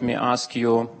 let me ask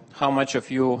you, how much of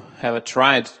you have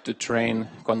tried to train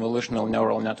convolutional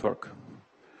neural network?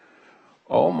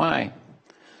 Oh my.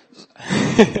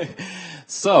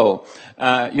 So,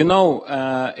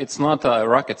 it's not a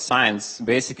rocket science.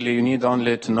 Basically, you need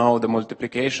only to know the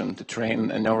multiplication to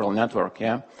train a neural network,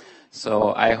 yeah?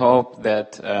 So I hope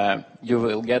that you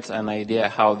will get an idea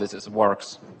how this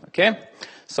works, okay?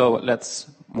 So let's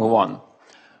move on.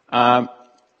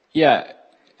 Yeah,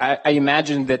 I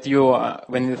imagine that you,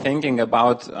 when you're thinking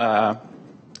about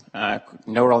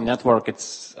neural network,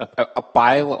 it's a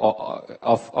pile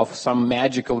of some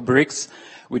magical bricks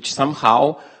which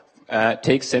somehow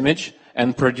takes image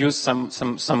and produce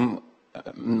some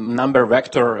number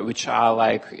vector which are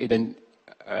like in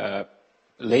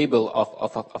label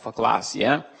of a class,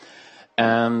 yeah?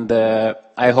 And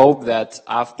I hope that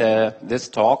after this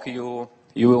talk you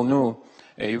will know,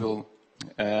 you will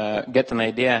get an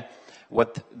idea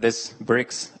what these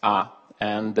bricks are,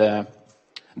 and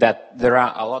that there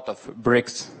are a lot of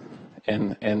bricks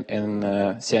in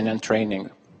CNN training.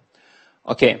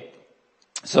 Okay,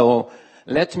 so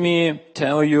let me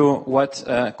tell you what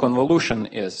convolution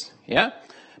is, yeah?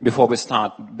 Before we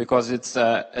start, because it's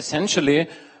essentially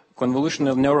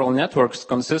convolutional neural networks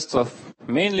consists of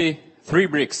mainly 3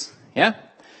 bricks, yeah?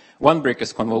 One brick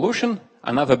is convolution,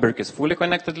 another brick is fully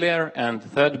connected layer, and the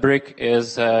third brick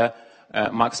is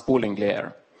max pooling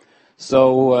layer.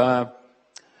 So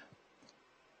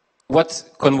what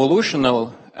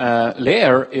convolutional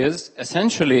layer is,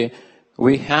 essentially,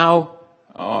 we have,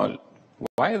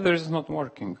 why this is not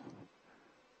working?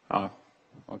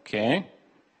 Okay.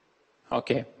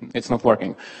 Okay, it's not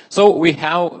working. So we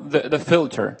have the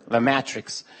filter, the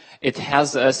matrix. It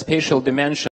has a spatial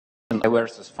dimension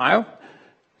versus 5.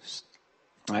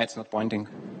 It's not pointing.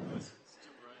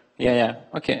 Yeah.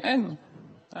 Okay.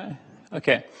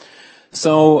 Okay.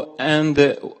 So,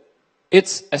 and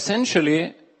it's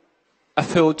essentially a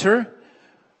filter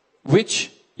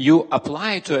which you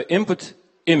apply to an input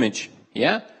image.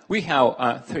 Yeah, we have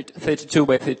a 32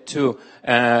 by 32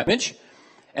 image,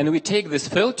 and we take this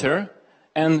filter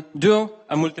and do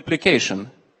a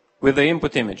multiplication with the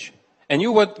input image. And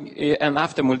and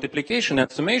after multiplication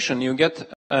and summation, you get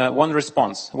one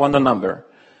response, one number.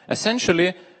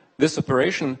 Essentially, this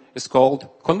operation is called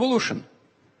convolution.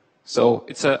 So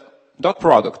it's a dot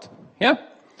product. Yeah,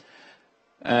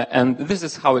 and this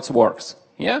is how it works.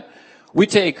 Yeah, we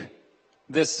take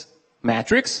this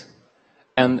matrix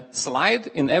and slide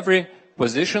in every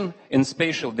position in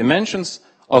spatial dimensions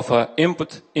of an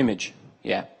input image.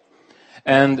 Yeah.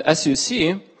 And as you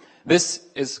see, this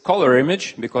is color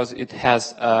image because it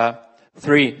has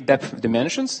 3 depth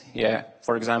dimensions. Yeah,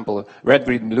 for example, red,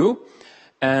 green, blue.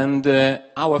 And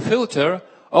our filter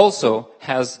also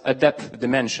has a depth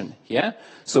dimension. Yeah,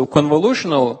 so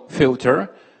convolutional filter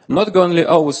not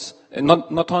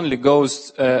only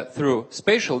goes through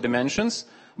spatial dimensions,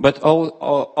 but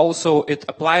also it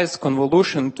applies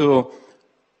convolution to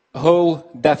whole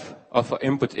depth of an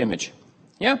input image.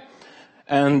 Yeah,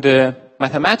 and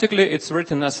mathematically it's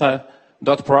written as a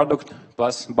dot product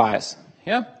plus bias.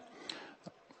 Yeah.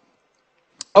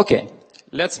 Okay,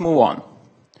 let's move on.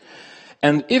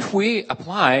 And if we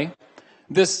apply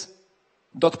this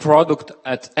dot product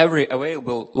at every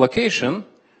available location,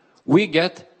 we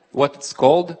get what's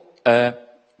called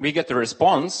we get a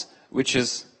response which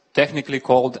is technically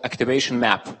called activation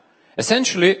map.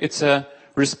 Essentially, it's a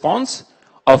response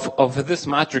of this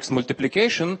matrix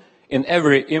multiplication in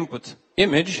every input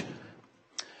image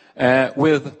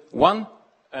with one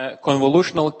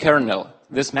convolutional kernel.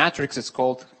 This matrix is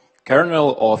called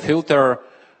kernel or filter,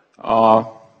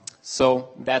 so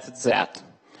that's that.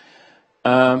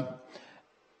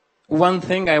 One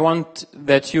thing I want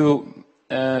that you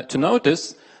to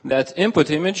notice that input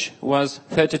image was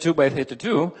 32 by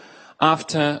 32.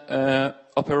 After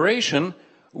operation,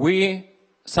 we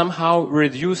somehow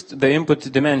reduced the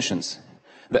input dimensions.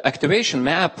 The activation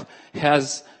map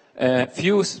has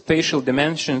few spatial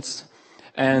dimensions,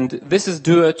 and this is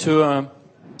due to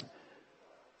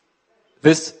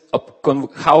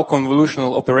how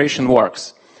convolutional operation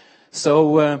works.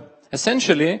 So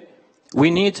essentially, we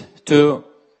need to,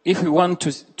 if we want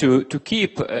to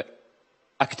keep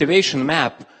activation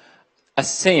map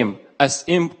as same as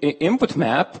input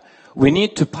map, we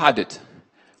need to pad it.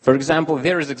 For example,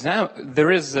 there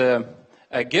is a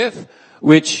GIF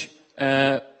which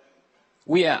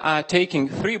we are taking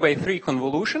 3 by 3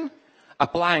 convolution,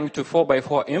 applying to 4 by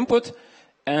 4 input,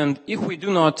 and if we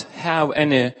do not have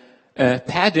any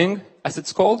padding, as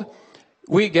it's called,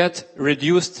 we get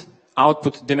reduced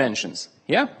output dimensions.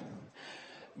 Yeah?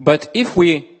 But if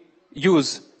we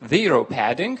use 0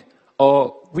 padding,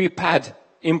 or we pad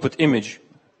input image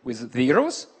with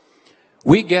zeros,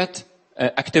 we get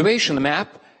activation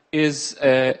map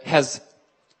has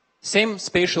same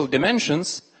spatial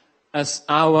dimensions as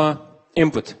our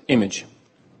input image.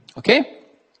 Okay?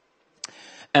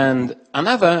 And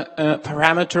another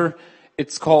parameter,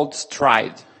 it's called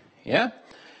stride. Yeah?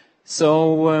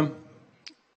 So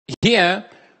here,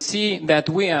 see that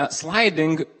we are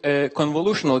sliding a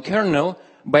convolutional kernel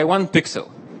by 1 pixel.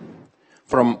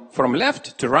 From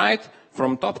left to right,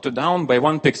 from top to down by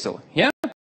 1 pixel. Yeah?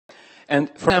 And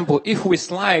for example, if we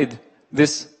slide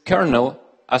this kernel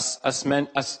as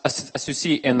you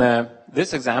see in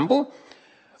this example,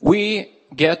 we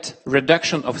get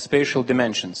reduction of spatial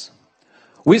dimensions.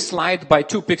 We slide by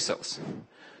 2 pixels.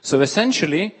 So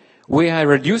essentially, we are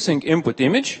reducing input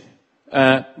image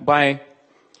by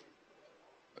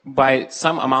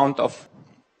some amount of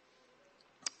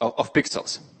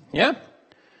pixels. Yeah?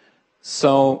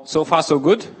 So far so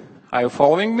good. Are you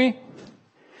following me?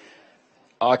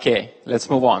 Okay, let's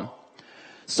move on.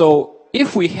 So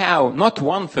if we have not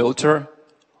one filter,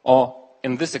 or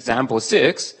in this example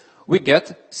 6, we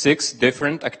get 6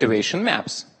 different activation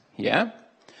maps. Yeah?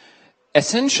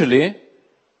 Essentially,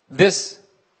 this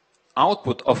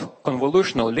output of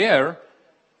convolutional layer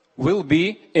will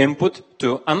be input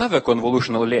to another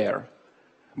convolutional layer.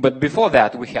 But before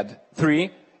that, we had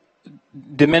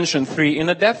dimension 3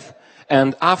 inner depth,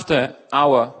 and after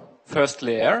our first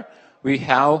layer, we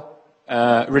have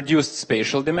reduced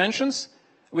spatial dimensions.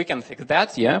 We can fix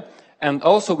that, yeah? And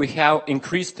also we have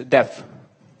increased depth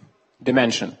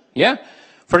dimension, yeah?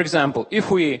 For example,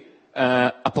 if we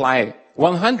apply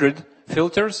 100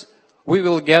 filters, we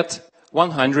will get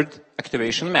 100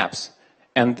 activation maps.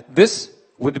 And this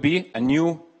would be a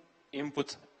new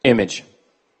input image.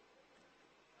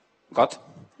 Got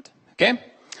it? Okay?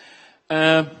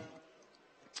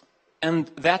 And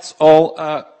that's all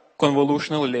a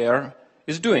convolutional layer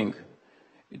is doing.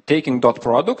 Taking dot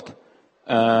product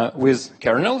with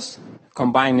kernels,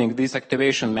 combining these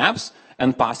activation maps,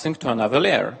 and passing to another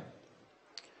layer.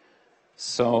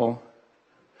 So,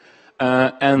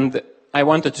 and I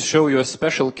wanted to show you a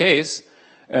special case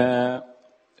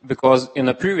because in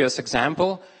a previous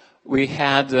example, we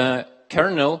had a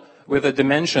kernel with a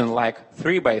dimension like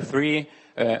 3 by 3,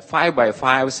 5 by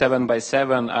 5, 7 by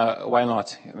 7, why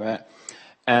not?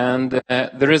 And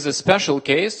there is a special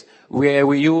case where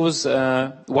we use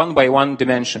 1 by 1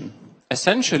 dimension.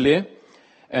 Essentially,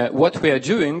 what we are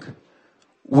doing,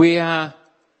 we are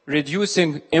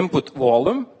reducing input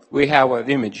volume. We have an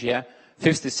image here,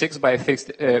 56 by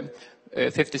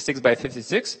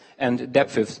 56, and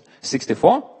depth is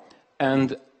 64.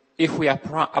 And if we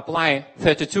apply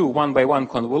 32 1-by-1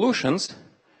 convolutions,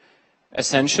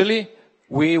 essentially,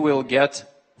 we will get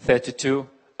 32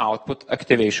 output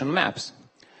activation maps.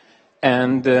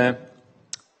 And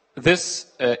this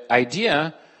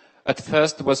idea at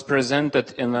first was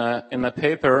presented in a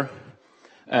paper,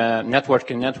 Network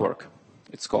in Network,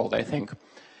 it's called, I think.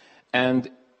 And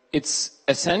it's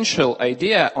essential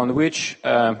idea on which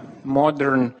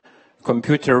modern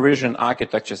computer vision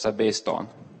architectures are based on.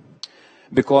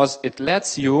 Because it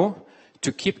lets you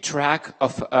to keep track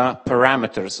of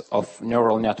parameters of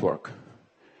neural network.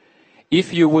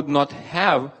 If you would not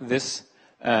have this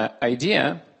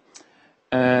idea,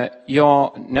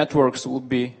 your networks would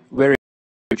be very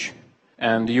huge.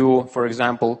 And you, for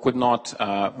example, could not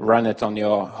run it on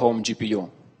your home GPU.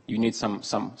 You need some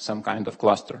kind of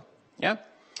cluster. Yeah?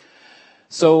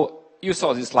 So you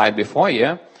saw this slide before,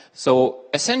 yeah? So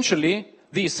essentially,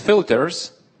 these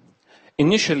filters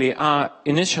initially are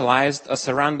initialized as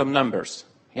a random numbers,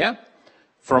 yeah?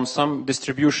 From some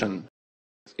distribution.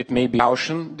 It may be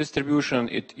Gaussian distribution,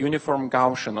 uniform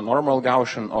Gaussian, or normal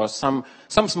Gaussian, or some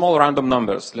small random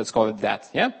numbers, let's call it that,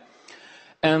 yeah?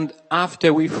 And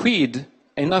after we feed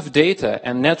enough data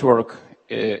and network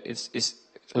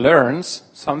learns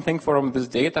something from this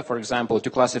data, for example, to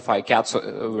classify cats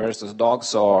versus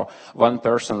dogs or one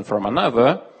person from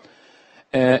another,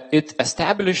 it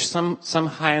establishes some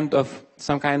kind of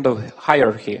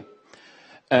hierarchy.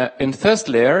 In first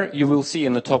layer, you will see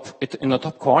in the top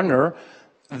corner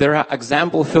there are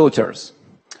example filters,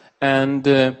 and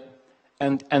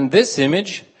this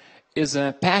image is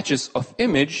patches of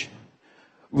image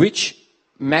which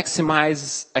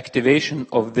maximize activation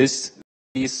of these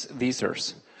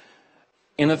filters.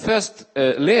 In the first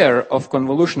layer of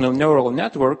convolutional neural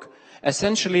network,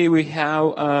 essentially we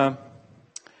have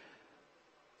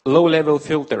low-level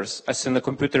filters, as in the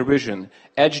computer vision,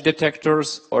 edge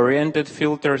detectors, oriented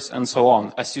filters, and so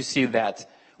on. As you see that,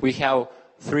 we have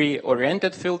 3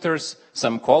 oriented filters,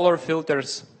 some color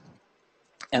filters,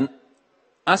 and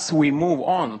as we move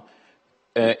on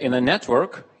in a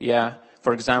network, yeah,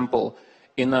 for example,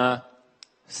 in a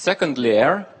second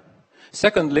layer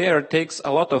takes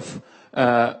a lot of,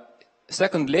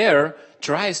 second layer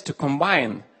tries to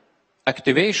combine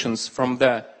activations from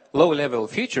the low-level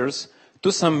features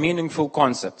to some meaningful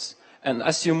concepts. And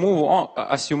as you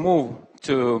move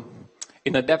to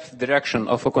in a depth direction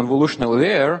of a convolutional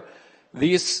layer,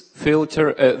 these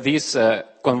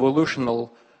convolutional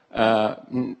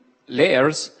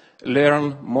layers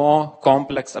learn more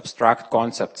complex abstract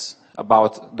concepts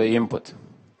about the input,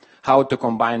 how to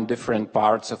combine different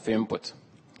parts of input.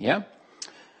 Yeah?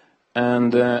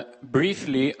 And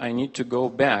briefly, I need to go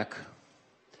back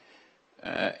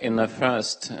in the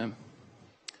first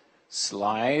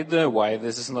slide, why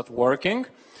this is not working.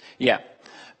 Yeah.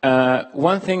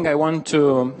 One thing I want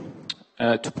to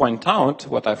point out,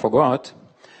 what I forgot,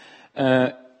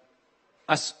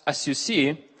 as you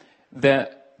see,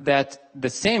 that the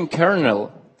same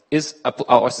kernel is,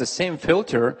 or the same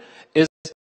filter is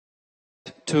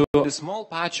to a small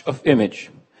patch of image.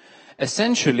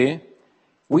 Essentially,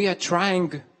 we are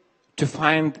trying to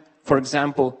find for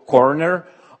example, corner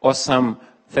or some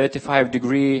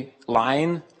 35-degree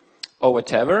line or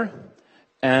whatever.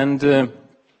 And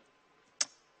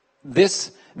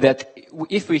that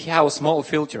if we have a small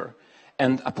filter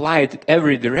and apply it in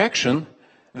every direction,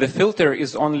 the filter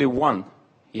is only one,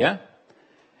 yeah?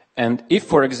 And if,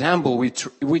 for example,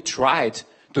 we tried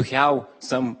to have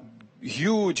some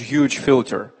huge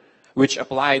filter which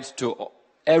applied to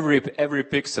every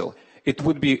pixel, it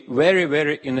would be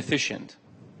very inefficient.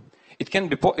 It can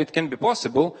be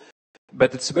possible,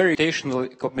 but it's very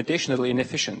computationally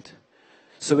inefficient.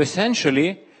 So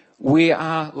essentially, we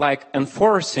are like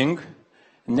enforcing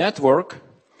network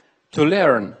to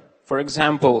learn. For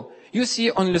example, you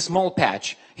see only a small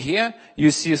patch here,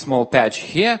 you see a small patch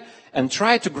here, and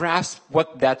try to grasp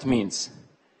what that means.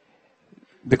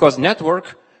 Because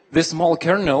network, this small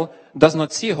kernel, does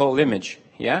not see whole image,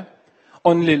 yeah?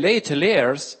 Only later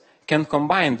layers can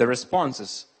combine the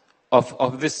responses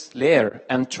of this layer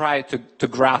and try to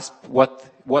grasp what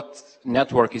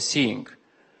network is seeing.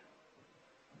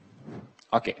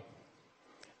 Okay.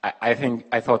 I think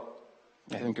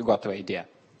you got the idea.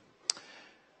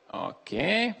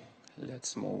 Okay,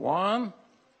 let's move on.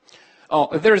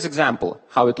 Oh, there's example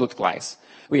how it looks like.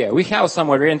 Yeah, we have some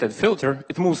oriented filter.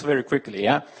 It moves very quickly,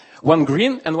 yeah? One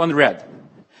green and one red.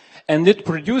 And it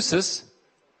produces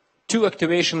two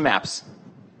activation maps.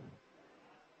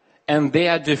 And they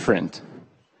are different.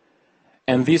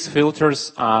 And these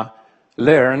filters are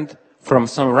learned from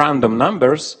some random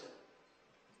numbers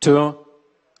to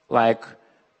like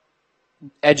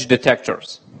edge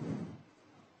detectors.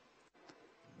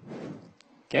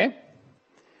 Okay?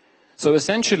 So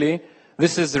essentially,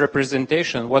 this is the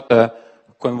representation what the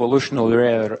convolutional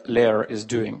layer is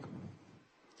doing.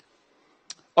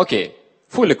 Okay,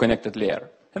 fully connected layer.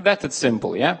 And that is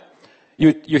simple, yeah?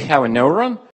 You have a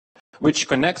neuron which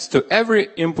connects to every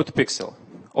input pixel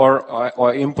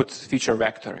or input feature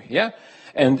vector, yeah?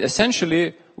 And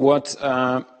essentially what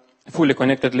fully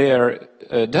connected layer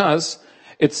does,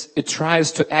 it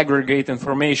tries to aggregate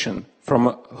information from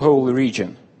a whole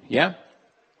region, yeah?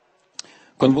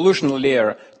 Convolutional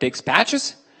layer takes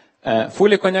patches,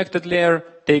 fully connected layer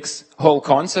takes whole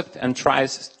concept and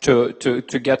tries to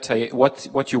get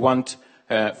what you want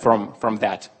from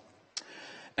that.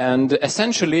 And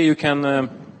essentially you can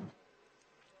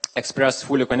express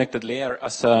fully connected layer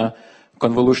as a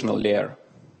convolutional layer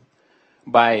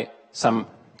by some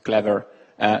clever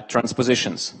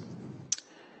transpositions.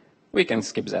 We can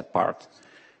skip that part.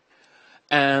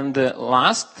 And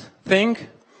last thing,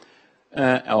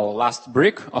 our last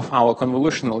brick of our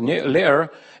convolutional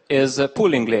layer is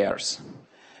pooling layers.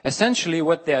 Essentially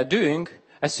what they are doing,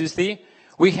 as you see,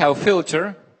 we have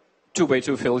filter,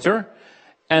 2x2 filter,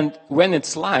 and when it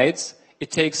slides,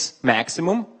 it takes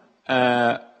maximum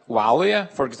value.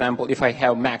 For example, if I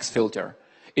have max filter,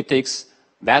 it takes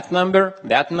that number,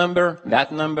 that number,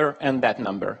 that number, and that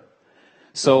number.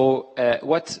 So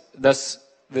what does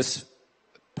this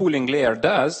pooling layer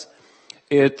does?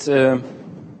 It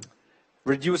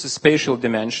reduces spatial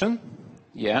dimension,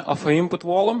 yeah, of an input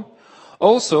volume.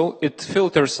 Also, it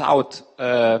filters out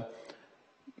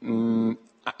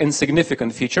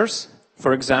insignificant features.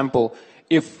 For example,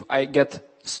 if I get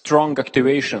strong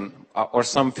activation or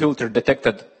some filter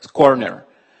detected corner,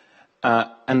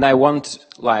 and I want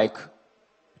like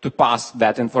to pass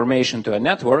that information to a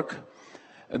network,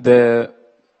 the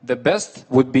best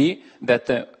would be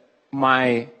that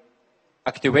my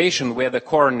activation where the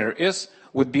corner is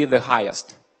would be the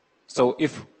highest. So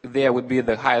if there would be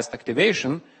the highest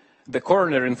activation, the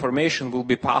corner information will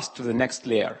be passed to the next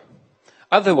layer.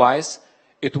 Otherwise,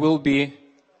 it will be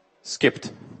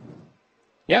skipped.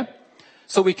 Yeah?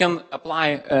 So we can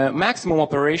apply maximum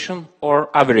operation or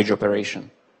average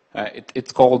operation.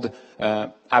 It's called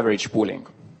average pooling.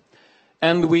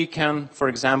 And we can, for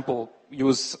example,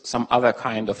 use some other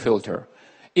kind of filter.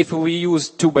 If we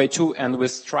use 2x2 and we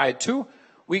try 2,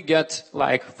 we get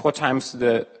like 4 times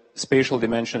the spatial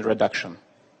dimension reduction.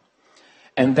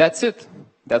 And that's it.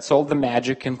 That's all the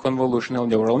magic in convolutional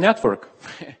neural network.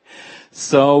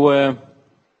 So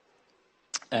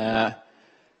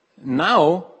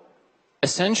now,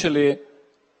 essentially,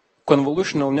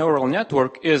 convolutional neural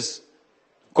network is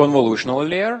convolutional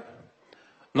layer,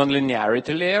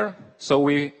 nonlinearity layer. So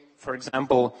we, for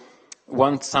example,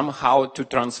 want somehow to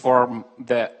transform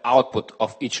the output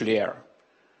of each layer.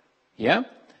 Yeah?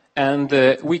 And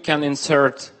we can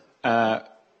insert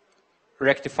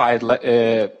rectified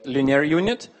linear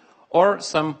unit or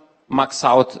some max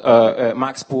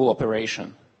pool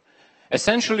operation.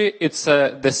 Essentially, it's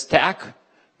the stack.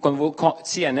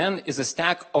 CNN is a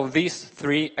stack of these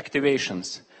 3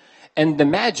 activations. And the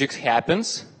magic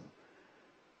happens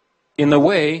in a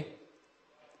way,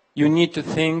 you need to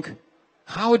think,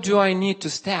 how do I need to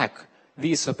stack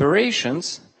these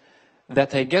operations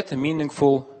that I get a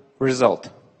meaningful result?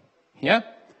 Yeah?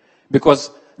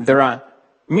 Because there are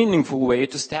meaningful way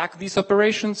to stack these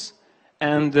operations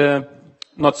and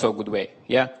not so good way.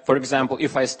 Yeah? For example,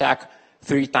 if I stack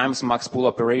 3 times max pool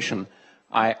operation,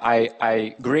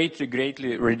 I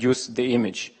greatly reduce the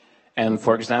image. And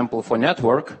for example, for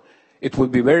network, it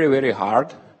would be very, very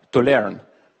hard to learn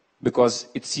because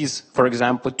it sees, for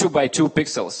example, 2 by 2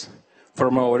 pixels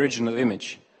from our original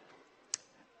image.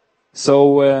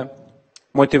 So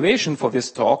motivation for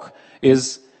this talk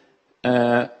is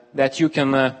that you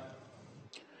can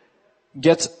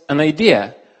get an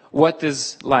idea what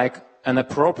is like an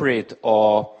appropriate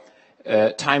or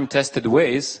time-tested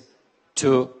ways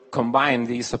to combine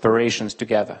these operations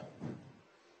together.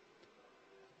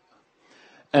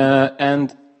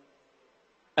 And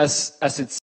as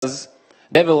it says,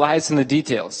 devil lies in the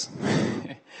details.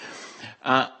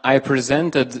 I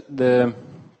presented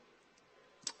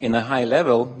in a high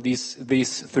level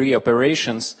these 3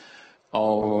 operations.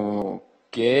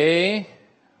 Okay,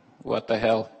 what the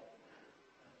hell?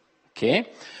 Okay,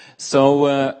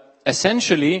 so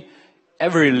essentially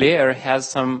every layer has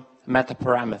some meta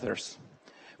parameters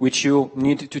which you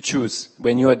need to choose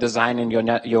when you are designing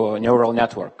your neural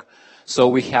network. So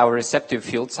we have receptive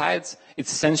field size.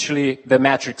 It's essentially the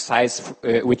matrix size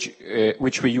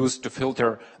which we use to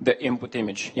filter the input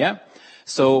image. Yeah.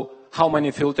 So how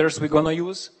many filters we're gonna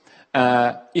use?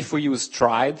 If we use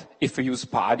stride, if we use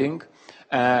padding,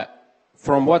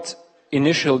 from what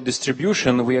initial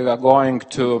distribution we are going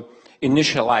to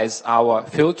initialize our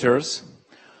filters.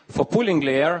 For pooling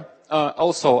layer,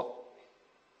 also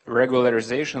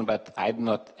regularization, but I did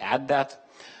not add that.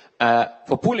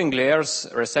 For pooling layers,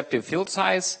 receptive field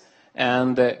size,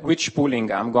 and which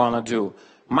pooling I'm gonna do,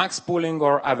 max pooling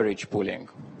or average pooling.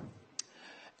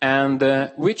 And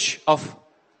which of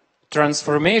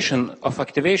transformation of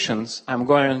activations I'm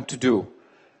going to do.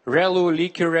 ReLU,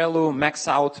 leaky ReLU, max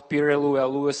out, PReLU,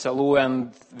 LU, SLU,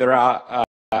 and there are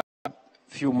a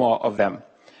few more of them.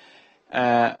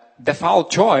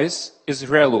 Default choice is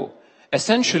ReLU.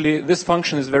 Essentially, this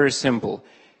function is very simple.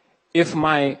 If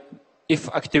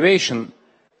activation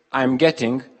I'm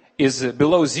getting is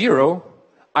below 0,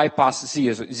 I pass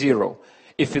 0.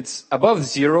 If it's above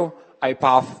 0, I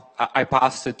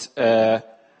pass it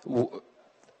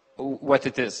what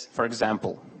it is. For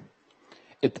example,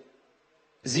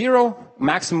 0,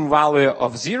 maximum value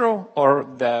of 0, or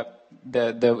the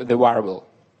variable.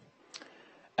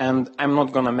 And I'm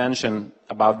not going to mention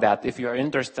about that. If you're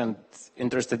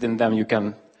interested in them, you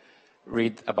can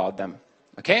read about them.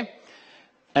 Okay?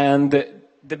 And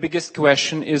the biggest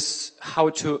question is how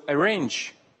to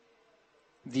arrange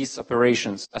these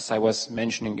operations, as I was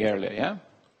mentioning earlier. Yeah.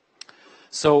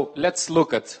 So let's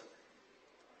look at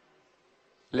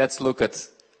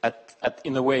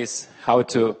in a ways how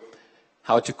to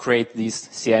create these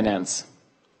CNNs.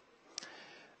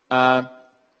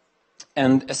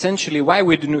 And essentially, why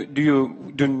do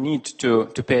you need to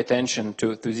pay attention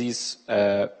to these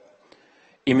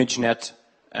ImageNet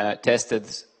tested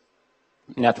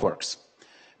networks?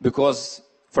 Because,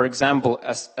 for example,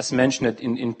 as mentioned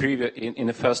in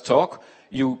the first talk,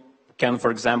 you can, for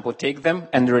example, take them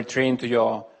and retrain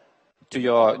to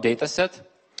your data set.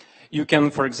 You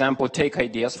can, for example, take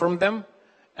ideas from them,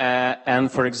 and,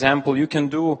 for example, you can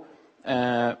do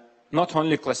not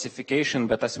only classification,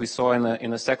 but as we saw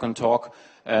in the second talk,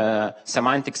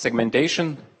 semantic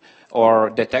segmentation or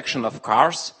detection of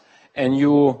cars, and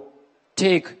you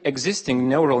take existing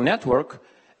neural network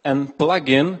and plug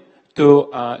in to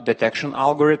a detection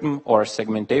algorithm or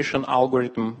segmentation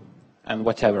algorithm and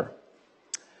whatever.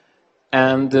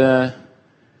 And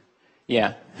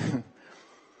yeah.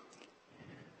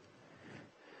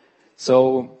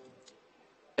 So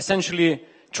essentially,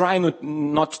 try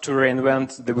not to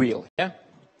reinvent the wheel. Yeah.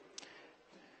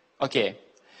 Okay.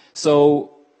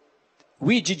 So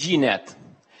VGGNet,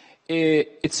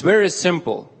 it's very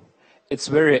simple. It's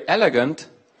very elegant,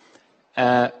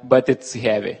 but it's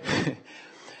heavy.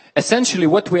 Essentially,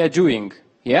 what we are doing,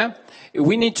 yeah,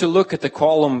 we need to look at the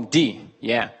column D.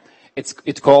 Yeah, it's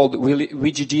called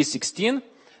VGG16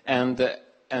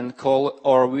 and call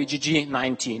or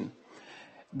VGG19.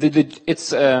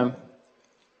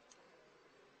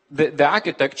 The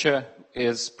architecture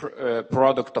is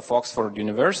product of Oxford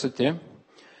University,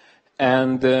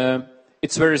 and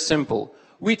it's very simple.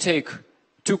 We take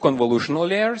 2 convolutional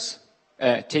layers,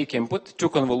 take input, 2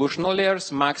 convolutional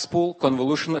layers, max pool, 2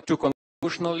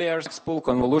 convolutional layers, max pool,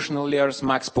 convolutional layers,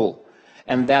 max pool,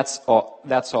 and that's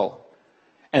all.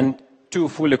 And 2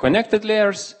 fully connected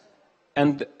layers,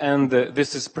 and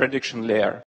this is prediction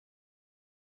layer.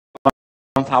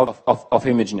 1,000 of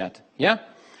ImageNet, yeah?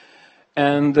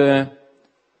 And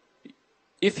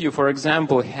if you, for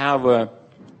example, have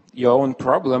your own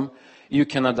problem, you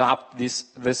can adapt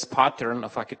this pattern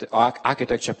of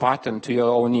architecture pattern to your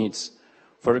own needs.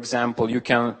 For example, you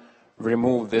can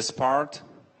remove this part,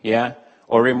 yeah,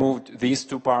 or remove these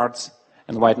two parts,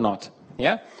 and why not,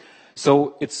 yeah?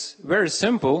 So it's very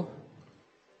simple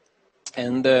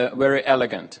and very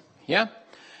elegant, yeah?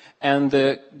 And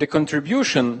the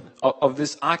contribution of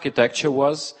this architecture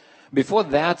was, before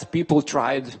that, people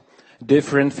tried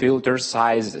different filter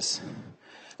sizes,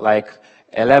 like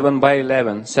 11 by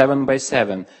 11, 7 by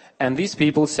 7. And these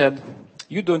people said,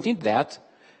 you don't need that,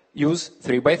 use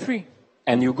 3 by 3,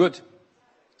 and you're good.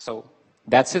 So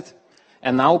that's it.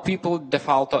 And now people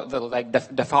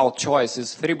default choice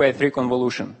is 3 by 3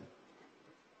 convolution.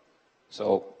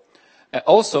 So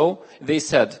also, they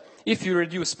said, if you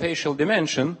reduce spatial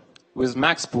dimension with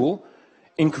max pool,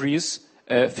 increase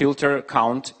filter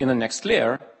count in the next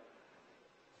layer.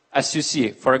 As you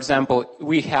see, for example,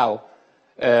 we have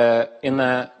in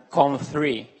a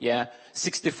Con3, yeah,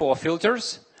 64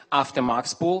 filters. After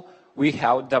max pool, we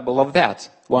have double of that,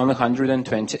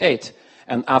 128.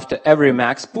 And after every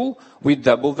max pool, we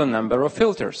double the number of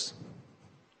filters.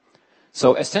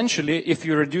 So essentially, if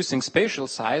you're reducing spatial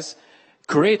size,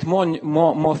 create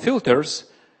more filters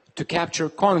to capture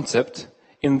concept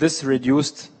in this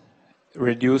reduced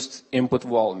input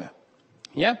volume.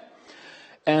 Yeah?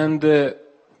 And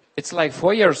it's like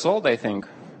 4 years old, I think,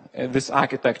 this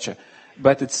architecture,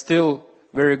 but it's still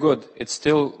very good. It's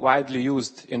still widely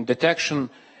used in detection,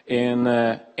 in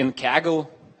Kaggle.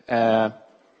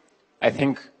 I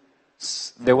think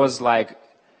there was like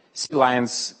sea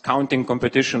lions counting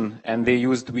competition, and they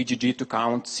used VGG to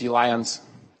count sea lions,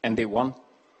 and they won.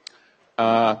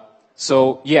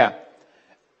 So yeah,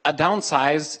 a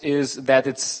downside is that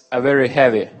it's very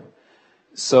heavy.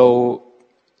 So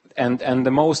and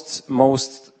the most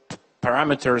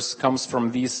parameters comes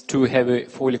from these two heavy,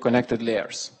 fully connected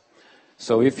layers.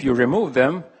 So if you remove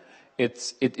them,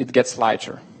 it gets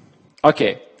lighter.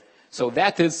 Okay, so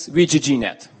that is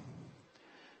VGGNet.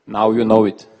 Now you know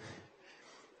it.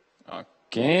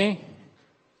 Okay.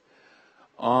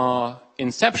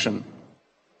 Inception.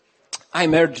 I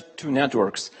merged two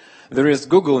networks. There is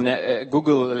Google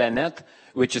Net,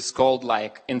 which is called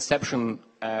like Inception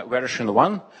version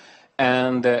 1,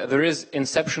 and there is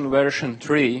Inception version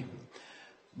 3.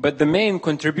 But the main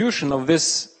contribution of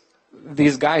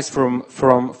these guys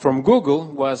from Google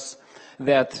was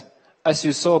that, as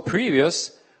you saw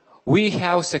previous, we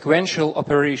have sequential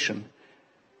operation.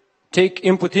 Take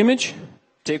input image,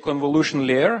 take convolution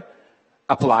layer,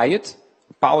 apply it,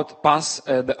 pass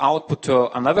the output to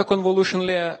another convolution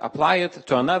layer, apply it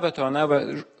to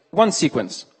another, one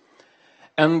sequence.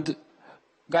 And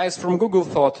guys from Google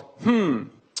thought,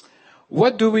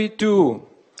 what do we do?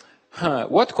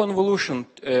 What convolution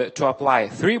to apply,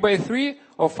 3 by 3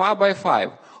 or 5 by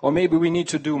 5? Or maybe we need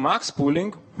to do max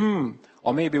pooling,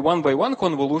 or maybe 1 by 1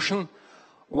 convolution.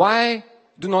 Why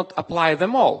do not apply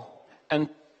them all and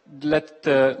let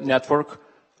the network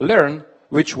learn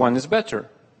which one is better?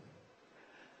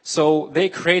 So they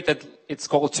created, it's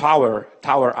called tower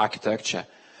architecture.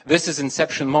 This is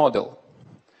Inception model.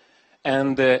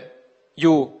 And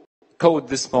you code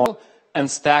this model and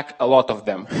stack a lot of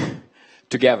them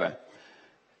together.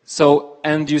 So,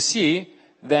 and you see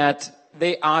that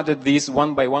they added these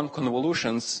 1 by 1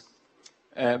 convolutions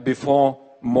before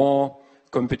more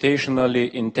computationally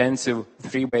intensive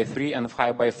 3 by 3 and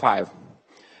 5 by 5.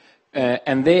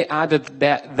 And they added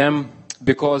them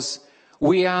because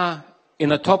we are in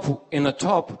the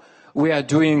top, we are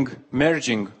doing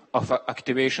merging of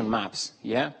activation maps,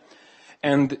 yeah?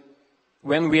 And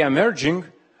when we are merging,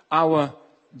 our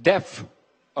depth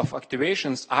of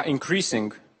activations are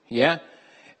increasing, yeah?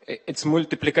 It's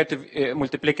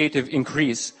multiplicative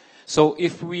increase. So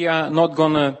if we are not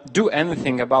gonna do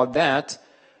anything about that,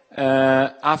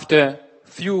 after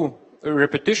few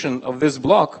repetition of this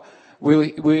block,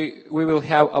 we will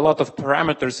have a lot of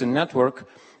parameters in network,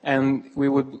 and we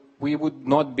would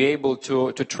not be able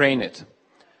to train it.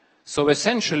 So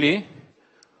essentially,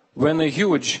 when a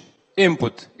huge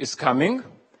input is coming,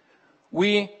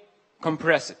 we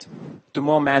compress it to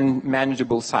more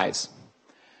manageable size.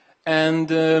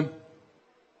 And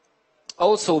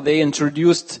also they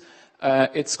introduced,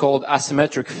 it's called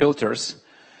asymmetric filters.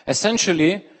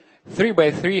 Essentially, 3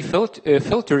 by 3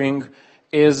 filtering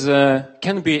is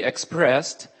can be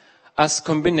expressed as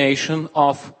combination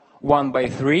of 1 by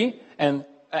 3 and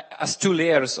as two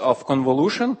layers of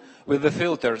convolution with the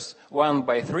filters 1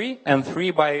 by 3 and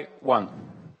 3 by 1.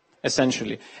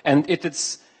 essentially. And it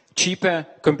is cheaper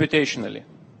computationally.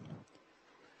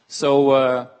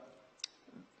 So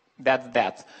that's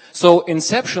that. So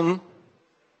inception,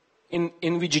 in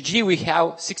VGG we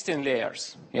have 16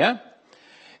 layers, yeah?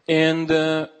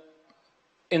 And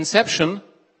inception,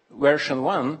 version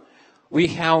 1, we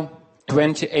have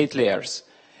 28 layers.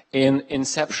 In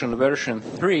inception version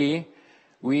 3,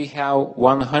 we have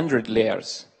 100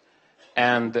 layers.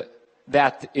 And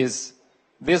that is,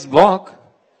 this block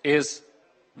is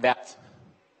that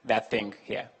thing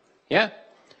here, yeah?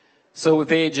 So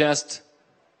they just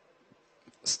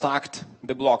stacked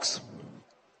the blocks.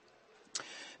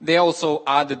 They also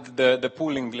added the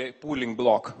pooling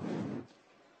block.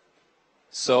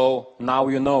 So now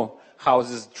you know how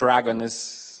this dragon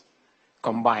is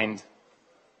combined.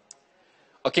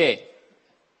 Okay,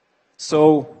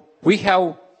 so we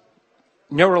have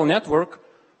neural network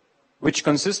which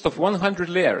consists of 100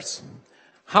 layers.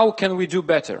 How can we do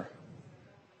better?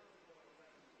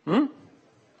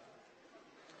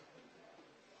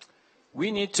 We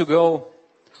need to go,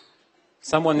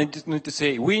 someone needs to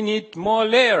say, we need more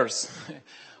layers.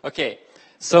 Okay,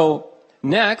 so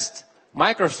next,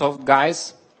 Microsoft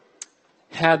guys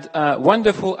had a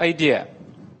wonderful idea.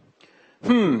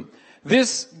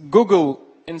 This Google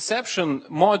Inception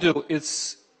module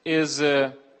is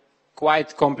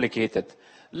quite complicated.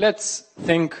 Let's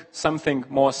think something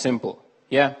more simple,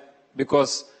 yeah?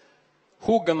 Because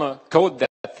who gonna code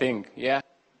that thing, yeah?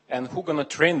 And who gonna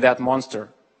train that monster?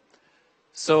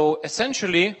 So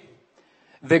essentially,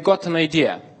 they got an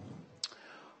idea.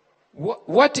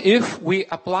 What if we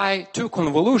apply 2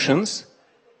 convolutions,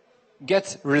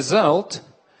 get result,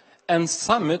 and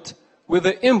sum it with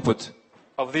the input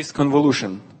of this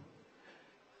convolution?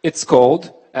 It's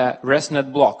called a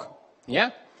ResNet block,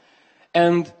 yeah?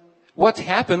 And what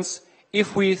happens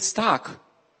if we stack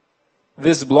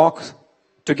this block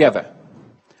together?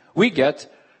 We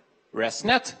get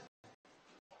ResNet,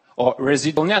 or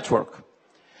residual network.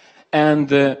 And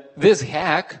this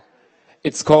hack,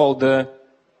 it's called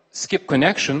skip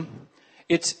connection.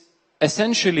 It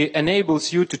essentially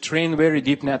enables you to train very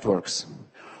deep networks.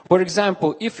 For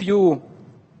example, if you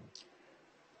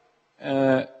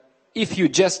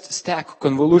just stack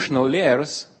convolutional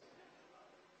layers,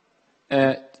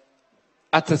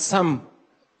 at some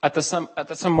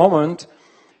moment,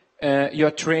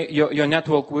 your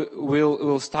network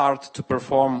will start to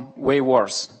perform way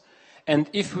worse. And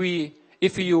if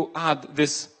you add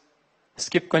this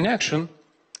skip connection,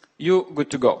 you're good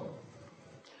to go.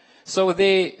 So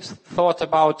they thought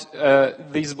about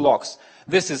these blocks.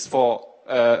 This is for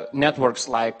networks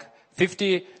like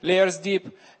 50 layers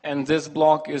deep, and this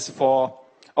block is for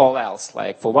all else,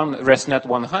 like for ResNet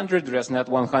 100, ResNet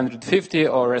 150,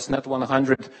 or ResNet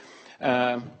 100,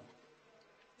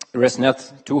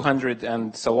 ResNet 200,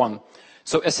 and so on.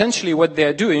 So essentially what they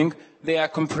are doing, they are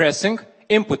compressing.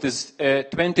 Input is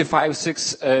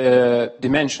 25.6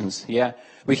 dimensions, yeah?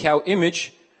 We have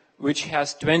image which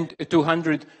has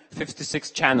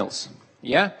 256 channels,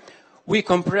 yeah? We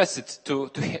compress it to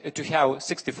have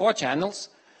 64 channels,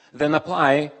 then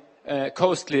apply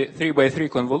costly 3x3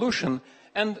 convolution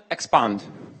and expand,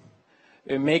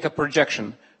 make a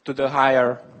projection to the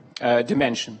higher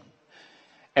dimension.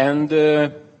 And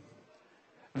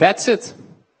that's it.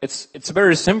 It's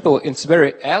very simple, it's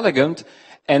very elegant,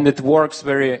 and it works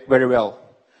very, very well.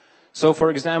 So for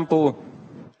example,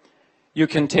 you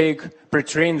can take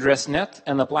pre-trained ResNet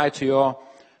and apply to your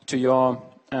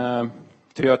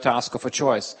task of a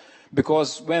choice.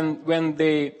 Because when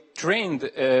they trained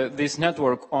this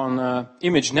network on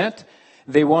ImageNet,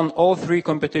 they won all 3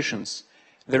 competitions.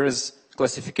 There is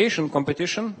classification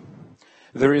competition,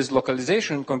 there is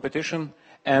localization competition,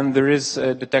 and there is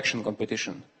detection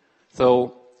competition.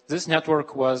 So this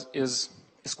network is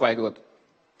quite good.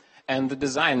 And the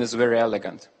design is very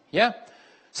elegant. Yeah?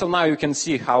 So now you can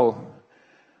see how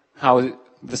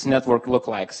this network looks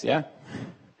like, yeah?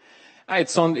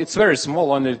 It's very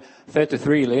small, only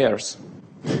 33 layers.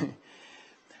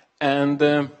 And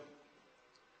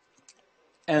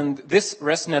this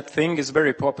ResNet thing is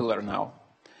very popular now.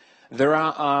 There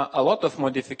are a lot of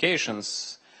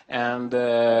modifications and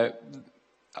a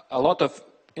lot of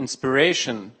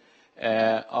inspiration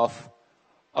of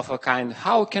a kind.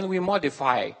 How can we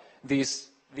modify these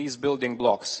building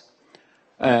blocks?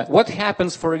 What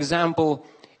happens, for example,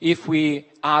 if we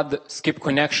add skip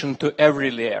connection to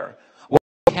every layer? What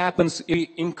happens if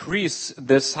we increase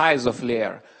the size of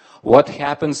layer? What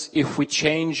happens if we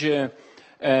change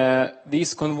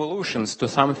these convolutions to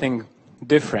something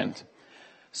different?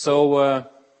 So,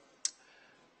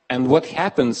 and what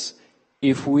happens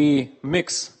if we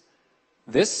mix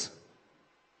this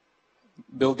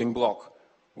building block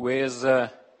with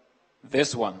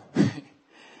this one.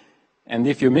 And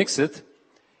if you mix it,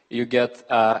 you get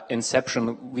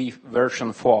Inception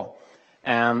version 4.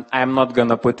 And I'm not going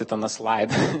to put it on a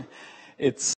slide.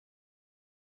 It's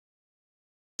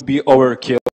be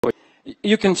overkill.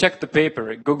 You can check the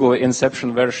paper, Google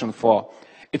Inception version 4.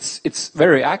 It's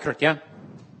very accurate, yeah?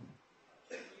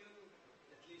 Can you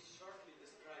at least shortly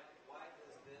describe why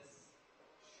does this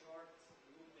short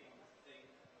looping thing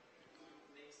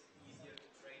makes it easier to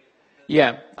train it?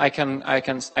 Yeah, I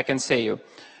can say you.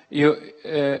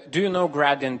 Do you know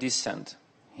gradient descent?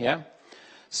 Yeah?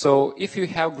 So if you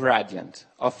have gradient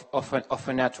of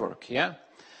a network, yeah?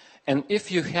 And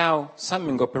if you have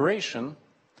summing operation,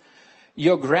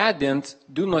 your gradient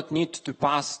do not need to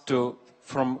pass to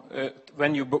from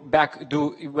when you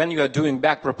are doing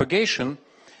back propagation,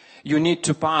 you need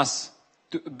to pass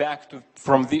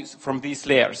from these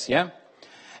layers, yeah?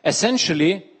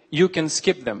 Essentially, you can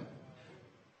skip them.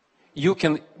 You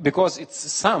can, because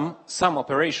it's some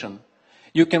operation,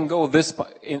 you can go in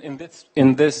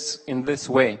this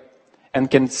way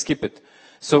and can skip it.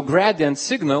 So gradient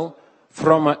signal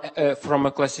from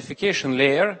a classification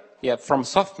layer, yeah, from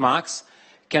softmax,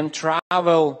 can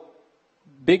travel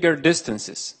bigger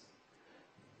distances.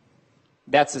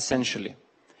 That's essentially.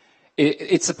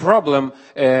 It's a problem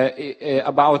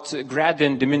about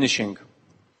gradient diminishing.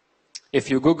 If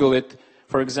you Google it,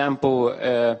 for example,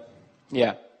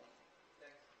 yeah.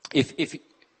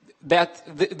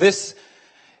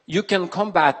 You can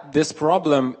combat this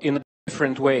problem in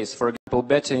different ways. For example,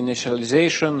 better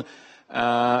initialization,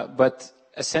 but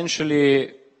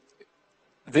essentially,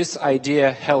 this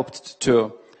idea helped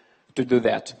to do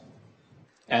that.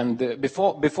 And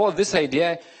before this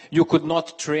idea, you could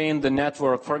not train the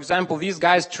network. For example, these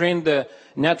guys trained the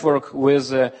network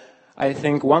with, I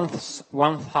think,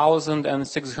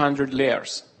 1,600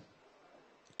 layers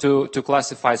to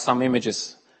classify some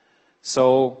images.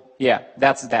 So, yeah,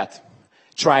 that's that.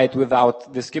 Try it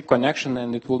without the skip connection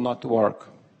and it will not work.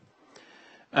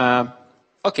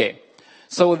 Okay,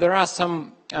 so there are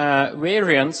some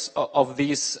variants of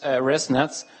these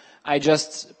ResNets. I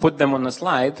just put them on a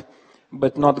slide,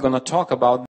 but not going to talk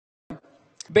about them.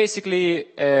 Basically,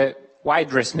 wide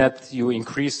ResNet, you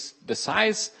increase the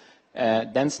size.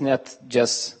 DenseNet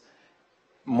just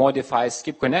modifies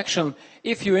skip connection.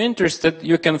 If you're interested,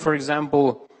 you can, for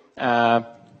example,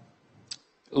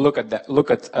 look at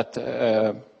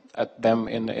them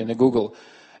in Google.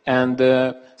 And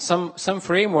some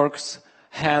frameworks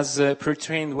has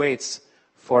pre-trained weights.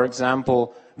 For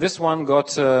example, this one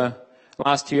got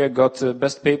last year got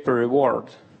best paper reward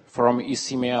from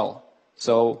ECML.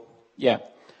 So yeah,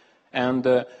 and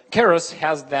Keras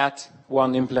has that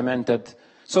one implemented.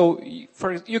 So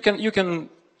you can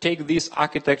take these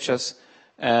architectures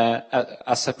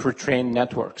as a pre-trained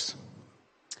networks.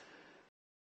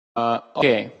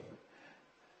 Okay,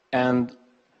 and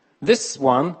this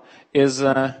one is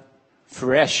a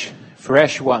fresh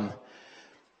one.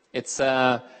 It's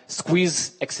a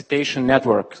squeeze excitation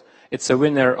network. It's a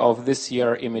winner of this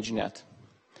year ImageNet.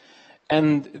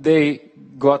 And they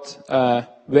got a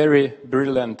very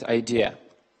brilliant idea.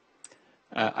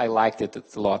 I liked it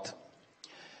a lot.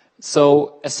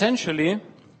 So essentially,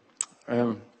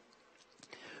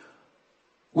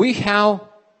 we have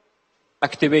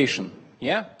activation,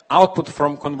 yeah? Output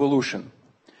from convolution.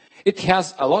 It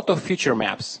has a lot of feature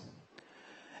maps.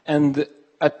 And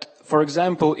for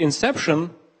example, Inception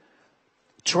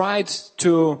tried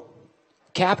to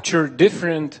capture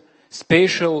different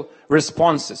spatial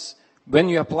responses. When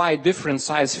you apply different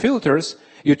size filters,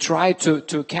 you try to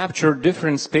capture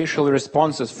different spatial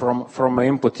responses from an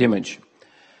input image.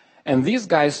 And these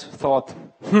guys thought,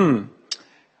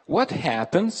 what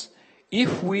happens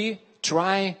if we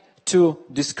try to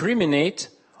discriminate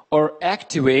or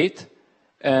activate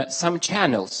some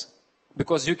channels?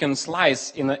 Because you can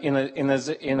slice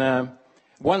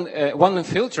one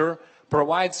filter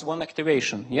provides one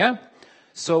activation, yeah?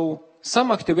 So some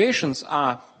activations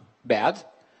are bad,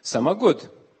 some are good.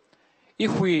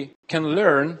 If we can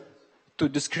learn to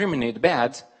discriminate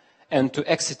bad and to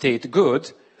excitate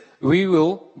good, we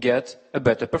will get a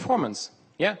better performance,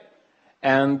 yeah?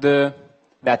 And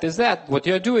that is what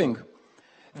you're doing.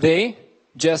 They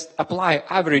just apply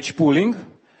average pooling,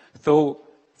 so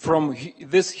from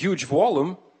this huge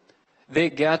volume, they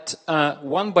get a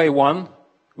 1-by-1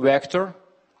 vector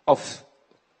of,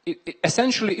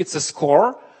 essentially it's a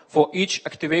score for each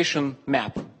activation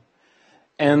map.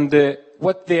 And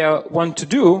what they want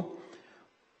to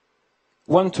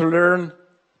learn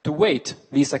to weight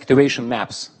these activation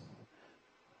maps.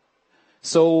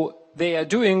 So they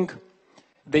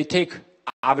take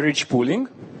average pooling,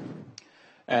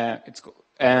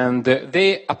 and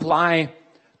they apply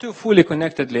two fully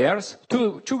connected layers,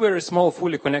 two very small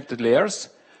fully connected layers,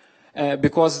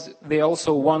 because they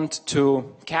also want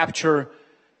to capture,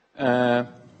 how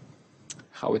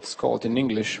it's called in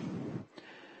English,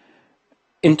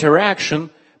 interaction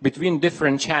between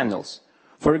different channels.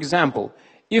 For example,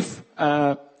 if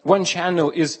one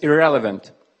channel is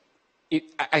irrelevant,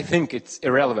 I think it's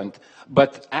irrelevant,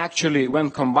 but actually when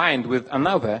combined with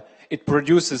another, it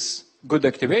produces good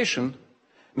activation,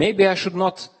 maybe I should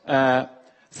not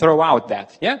throw out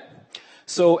that, yeah?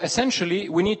 So essentially,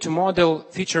 we need to model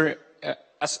feature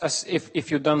as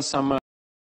if you've done some, I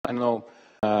don't know,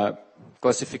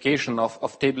 classification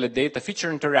of tablet data,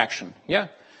 feature interaction, yeah?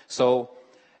 So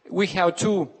we have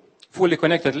two fully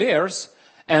connected layers,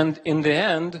 and in the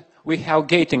end, we have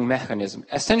gating mechanism.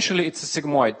 Essentially, it's a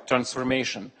sigmoid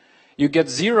transformation. You get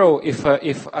 0 if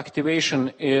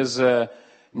activation is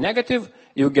negative,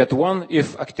 you get 1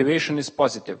 if activation is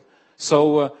positive.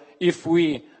 So if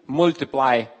we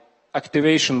multiply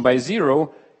activation by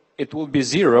 0, it will be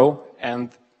 0, and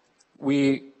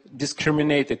we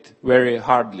discriminate it very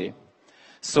hardly.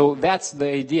 So that's the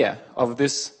idea of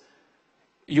this.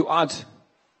 You add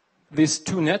these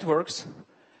two networks,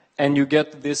 and you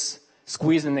get this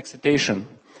squeeze and excitation.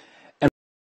 And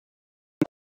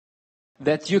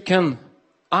that you can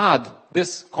add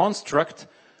this construct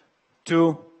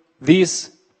to these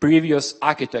previous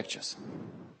architectures.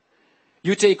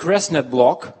 You take ResNet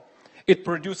block, it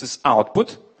produces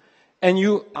output, and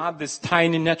you add this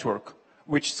tiny network,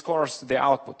 which scores the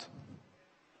output.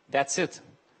 That's it.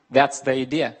 That's the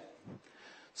idea.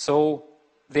 So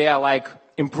they are like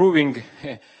improving.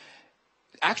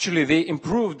 Actually, they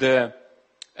improved the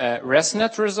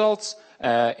ResNet results,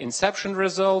 Inception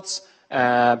results,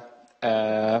 ResNet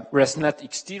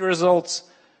XT results.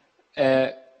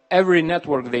 Every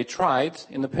network they tried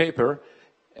in the paper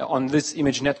on this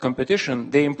ImageNet competition,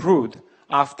 they improved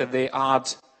after they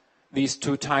add these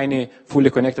two tiny fully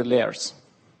connected layers.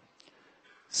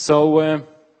 So,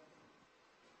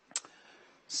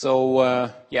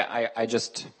 yeah, I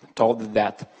just told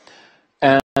that.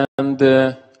 And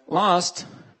last,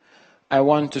 I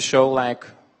want to show like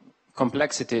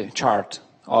complexity chart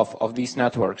of these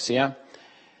networks. Yeah,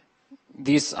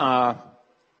 these are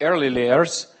early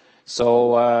layers.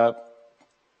 So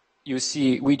you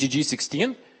see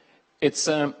VGG16. It's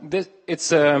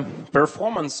a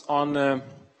performance on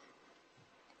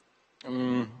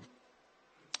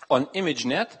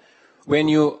ImageNet when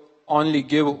you only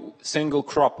give single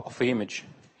crop of an image.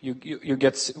 You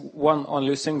get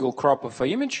only single crop of an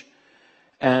image,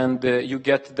 and you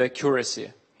get the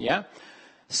accuracy. Yeah.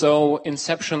 So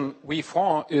Inception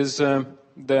V4 is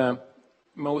the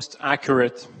most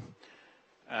accurate.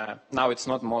 Now it's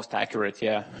not most accurate.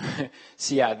 Yeah.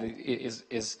 CIAD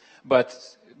is,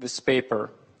 but this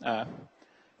paper.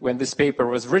 When this paper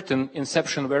was written,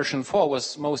 Inception version 4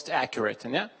 was most accurate.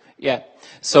 Yeah. Yeah.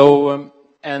 So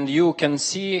and you can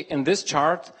see in this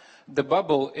chart, the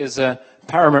bubble is a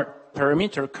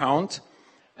parameter count,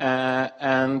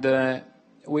 and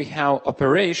we have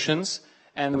operations,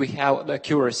 and we have the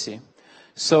accuracy.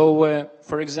 So,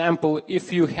 for example,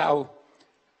 if you have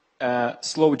a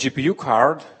slow GPU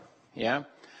card, yeah,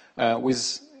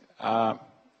 with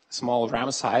small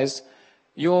RAM size,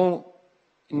 you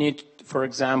need, for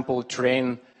example,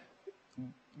 train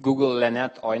Google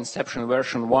LeNet or Inception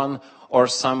version 1 or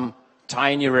some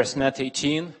tiny ResNet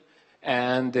 18.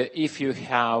 And if you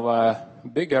have a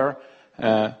bigger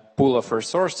pool of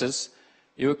resources,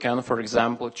 you can, for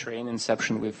example, train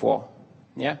Inception V4,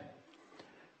 yeah,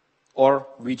 or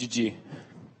VGG.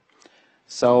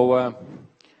 So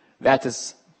that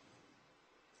is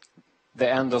the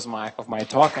end of my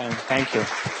talk, and thank you.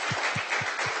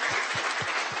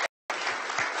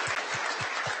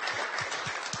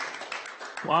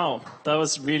 Wow, that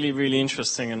was really, really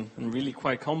interesting and really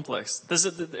quite complex.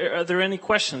 Are there any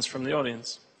questions from the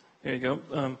audience? Here you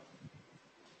go.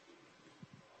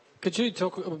 Could you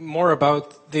talk more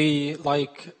about the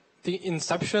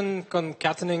inception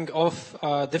concatening of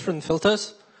different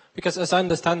filters? Because as I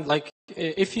understand,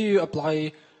 if you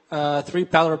apply 3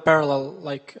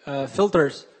 parallel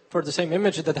filters for the same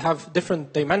image that have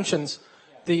different dimensions,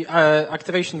 the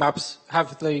activation maps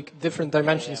have different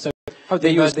dimensions. So how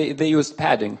they use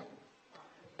padding.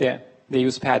 Yeah, they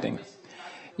use padding.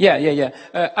 Yeah.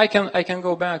 I can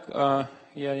go back.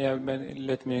 Yeah. But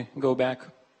let me go back.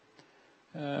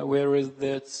 Where is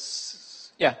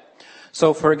this? Yeah.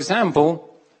 So, for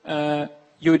example,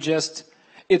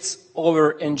 it's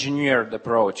over-engineered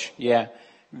approach. Yeah.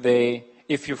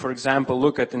 If you, for example,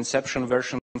 look at Inception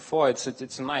version 4,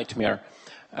 it's a nightmare.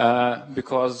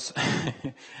 because,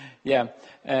 yeah,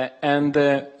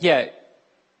 yeah,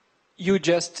 you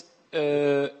just,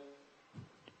 if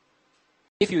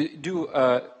you do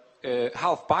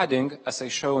half padding, as I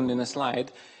shown in a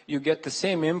slide, you get the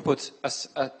same input as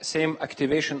same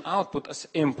activation output as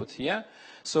input, yeah?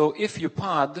 So if you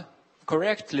pad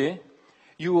correctly,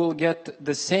 you will get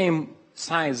the same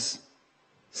size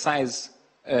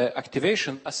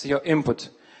activation as your input.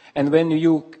 And when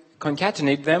you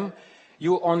concatenate them,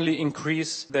 you only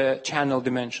increase the channel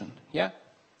dimension, yeah?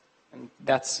 And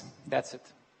that's it.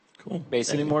 Cool.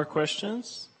 Basically. Any more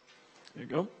questions? There you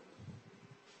go.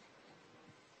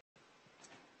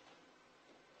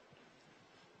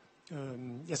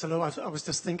 Yes, hello. I was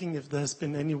just thinking if there's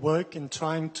been any work in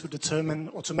trying to determine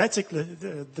automatically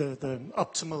the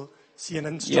optimal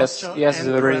CNN structure yes, and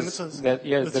there parameters is that,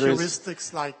 yes, with there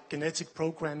heuristics like genetic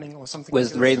programming or something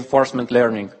with like reinforcement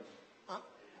learning.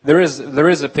 There is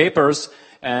a papers,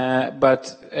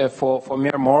 but for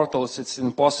mere mortals, it's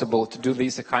impossible to do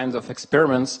these kinds of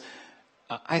experiments.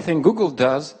 I think Google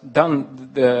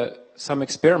done some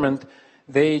experiment.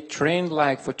 They trained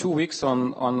like for 2 weeks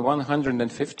on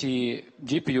 150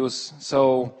 GPUs,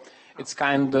 so it's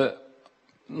kind of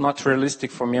not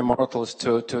realistic for mere mortals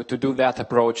to do that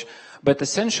approach. But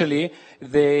essentially,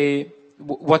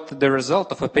 what the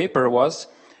result of a paper was,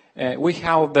 we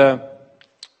have the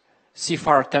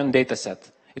CFAR10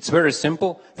 dataset. It's very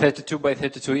simple, 32 by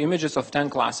 32 images of 10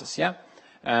 classes, yeah?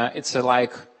 It's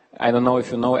like, I don't know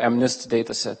if you know MNIST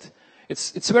dataset.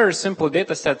 It's a very simple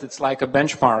dataset. It's like a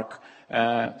benchmark,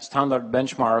 standard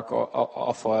benchmark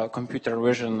of computer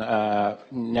vision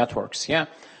networks, yeah?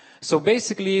 So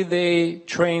basically, they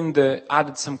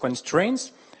added some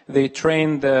constraints. They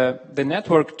trained the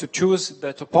network to choose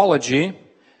the topology.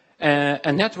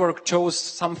 A network chose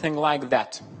something like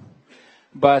that,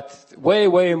 but way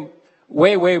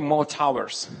more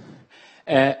towers.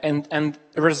 And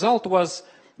the result was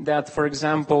that, for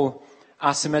example,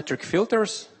 asymmetric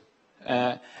filters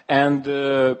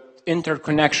and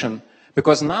interconnection,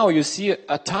 because now you see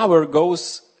a tower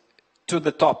goes to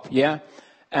the top, yeah?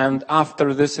 And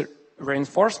after this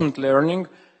reinforcement learning,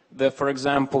 for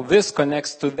example, this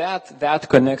connects to that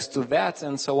connects to that,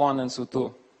 and so on and so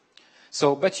on.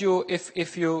 So, but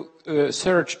if you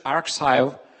search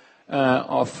archive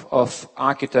of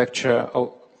architecture,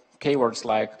 keywords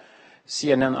like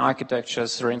CNN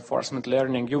architectures, reinforcement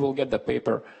learning, you will get the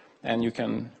paper and you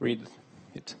can read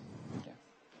it. Yeah.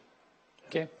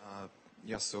 Okay.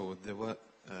 Yeah, so there were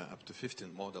up to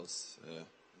 15 models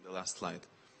in the last slide.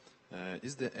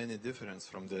 Is there any difference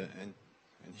from the end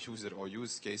user or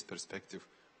use case perspective,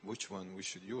 which one we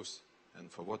should use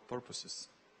and for what purposes?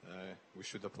 We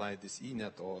should apply this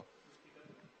ENet or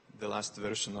the last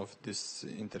version of this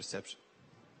interception?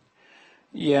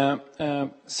 Yeah,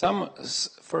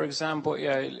 for example,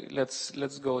 yeah,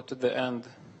 let's go to the end.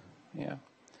 Yeah.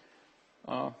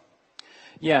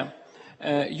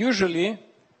 Usually,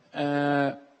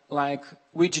 like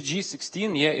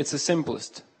WGG16, yeah, it's the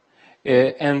simplest.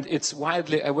 And it's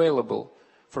widely available.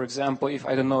 For example, if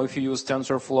I don't know if you use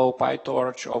TensorFlow,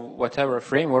 PyTorch, or whatever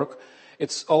framework,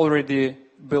 it's already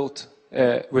built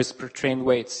with pre-trained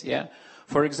weights. Yeah.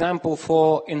 For example,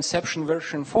 for Inception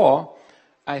version 4,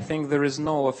 I think there is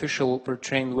no official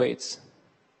pre-trained weights.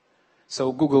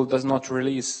 So Google does not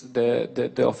release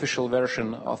the official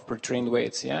version of pre-trained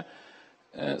weights. Yeah.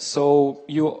 So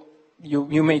you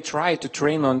may try to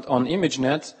train on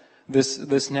ImageNet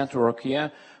this network. Yeah.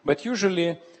 But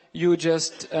usually you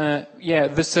just,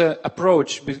 this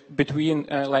approach between,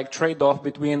 like trade-off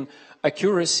between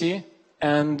accuracy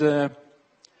and the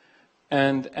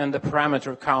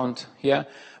parameter count, yeah?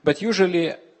 But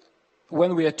usually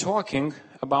when we are talking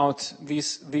about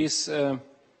these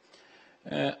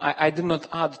I did not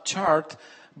add chart,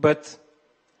 but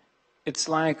it's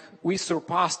like we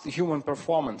surpassed human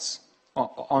performance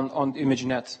on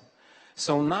ImageNet.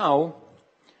 So now,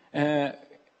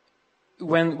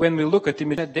 when we look at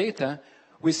ImageNet data,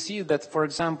 we see that, for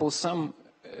example, some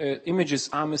images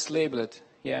are mislabeled.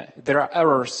 Yeah, there are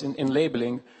errors in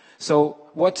labeling. So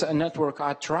what a network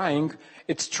are trying,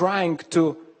 it's trying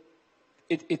to,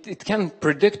 it can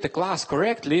predict the class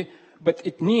correctly, but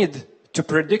it need to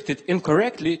predict it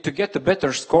incorrectly to get a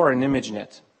better score in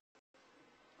ImageNet.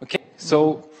 Okay,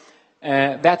 so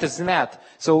that is that.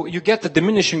 So you get the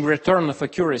diminishing return of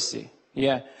accuracy.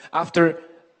 Yeah, after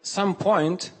some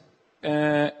point,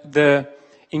 the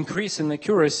increase in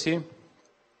accuracy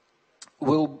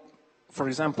will, for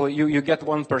example, you get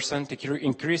 1%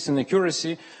 increase in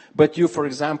accuracy, but you, for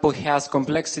example, has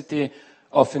complexity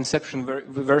of Inception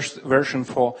version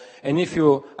 4. And if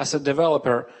you, as a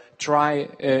developer,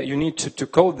 you need to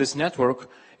code this network,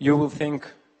 you will think,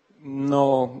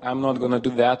 no, I'm not going to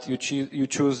do that. You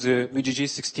choose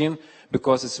VGG16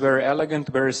 because it's very elegant,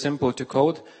 very simple to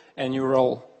code, and you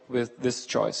roll with this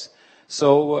choice.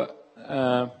 So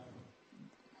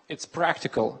it's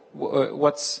practical.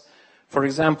 For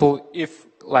example, if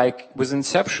like with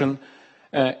Inception,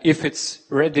 if it's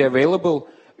ready available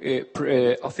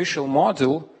official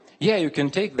model, yeah, you can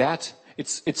take that.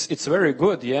 It's very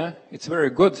good, yeah, it's very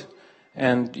good,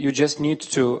 and you just need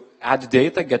to add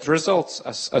data, get results,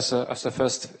 as the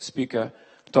first speaker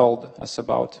told us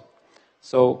about.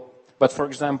 So, but for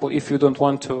example, if you don't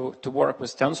want to work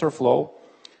with TensorFlow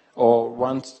or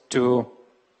want to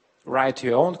write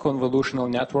your own convolutional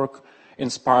network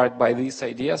inspired by these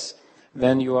ideas,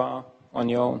 then you are on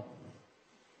your own.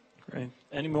 Great.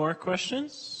 Any more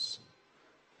questions?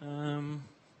 No?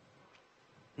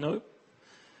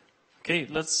 Okay,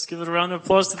 let's give it a round of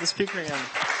applause to the speaker again.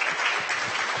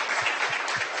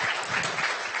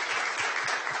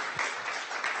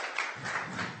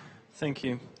 Thank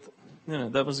you. Yeah,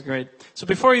 that was great. So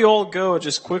before you all go, I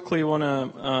just quickly want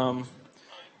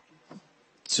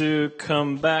to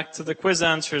come back to the quiz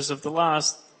answers of the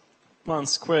last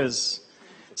month's quiz.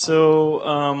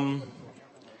 So,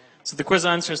 so the quiz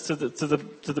answers to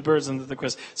the birds and the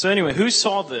quiz. So anyway, who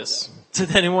saw this?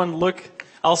 Did anyone look?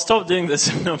 I'll stop doing this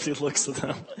if nobody looks at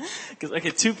them. Because okay,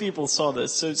 2 people saw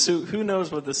this. So who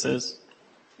knows what this is?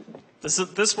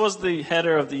 This was the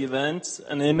header of the event,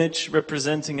 an image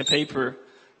representing a paper,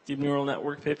 deep neural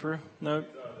network paper. No.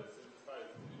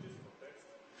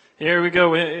 Here we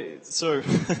go. So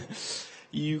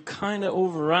you kind of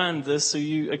overran this. So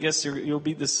I guess you'll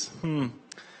be this.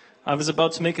 I was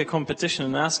about to make a competition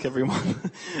and ask everyone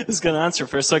who's going to answer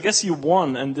first. So I guess you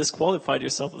won and disqualified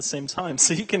yourself at the same time.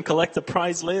 So you can collect a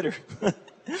prize later.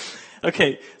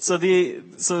 Okay, so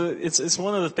it's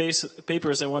one of the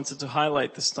papers I wanted to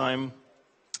highlight this time.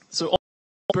 So all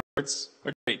birds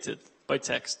are rated by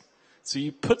text. So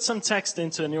you put some text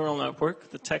into a neural network,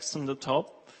 the text on the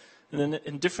top, and then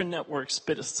in different networks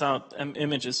spits out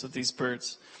images of these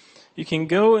birds. You can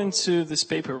go into this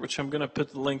paper, which I'm going to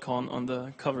put the link on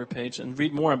the cover page, and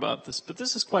read more about this. But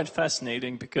this is quite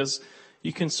fascinating because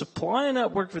you can supply a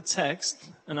network with text,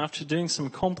 and after doing some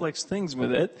complex things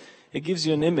with it, it gives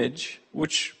you an image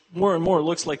which more and more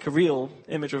looks like a real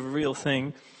image of a real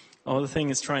thing, or the thing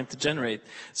is trying to generate.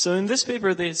 So in this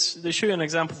paper, they show you an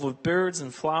example of birds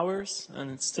and flowers,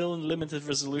 and it's still in limited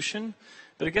resolution.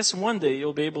 But I guess one day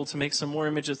you'll be able to make some more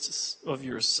images of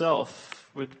yourself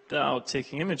without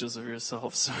taking images of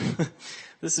yourself. So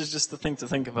this is just the thing to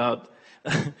think about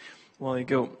while you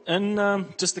go. And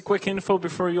just a quick info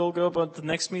before you all go about the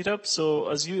next meetup. So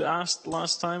as you asked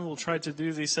last time, we'll try to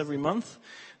do these every month.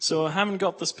 So I haven't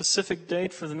got the specific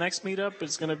date for the next meetup.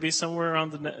 It's going to be somewhere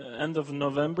around the end of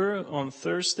November on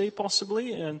Thursday,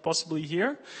 possibly, and possibly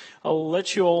here. I'll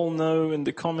let you all know in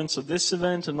the comments of this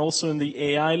event and also in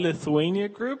the AI Lithuania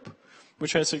group,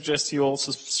 which I suggest you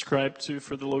also subscribe to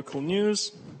for the local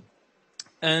news.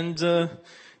 And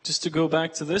just to go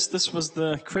back to this was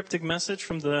the cryptic message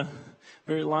from the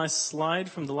very last slide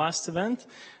from the last event,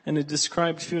 and it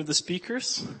described a few of the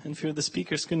speakers, and a few of the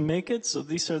speakers couldn't make it, so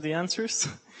these are the answers.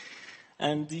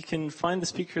 And you can find the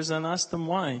speakers and ask them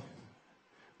why.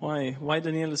 Why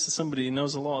Danielius is somebody who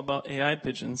knows a lot about AI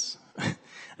pigeons,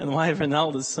 and why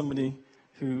Renaldas is somebody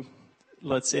who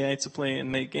lets AI to play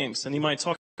and make games. And he might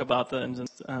talk about that.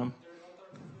 And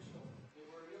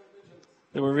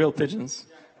they were real pigeons.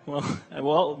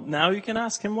 Well, now you can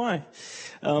ask him why.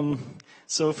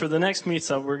 So for the next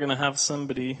meetup, we're going to have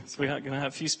somebody. So we're going to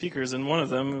have a few speakers, and one of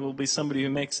them will be somebody who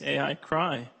makes AI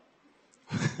cry.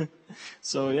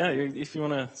 So yeah, if you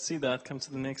want to see that, come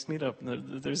to the next meetup.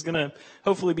 There's going to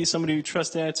hopefully be somebody who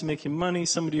trusts AI to make you money,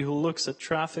 somebody who looks at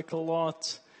traffic a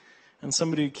lot, and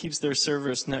somebody who keeps their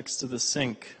servers next to the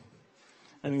sink.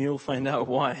 And you'll find out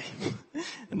why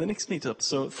in the next meetup.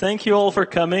 So thank you all for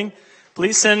coming.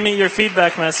 Please send me your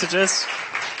feedback messages.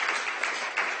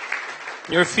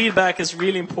 Your feedback is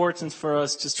really important for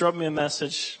us. Just drop me a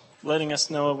message letting us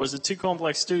know, was it too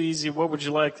complex, too easy? What would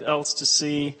you like else to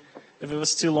see? If it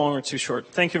was too long or too short.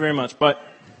 Thank you very much. Bye.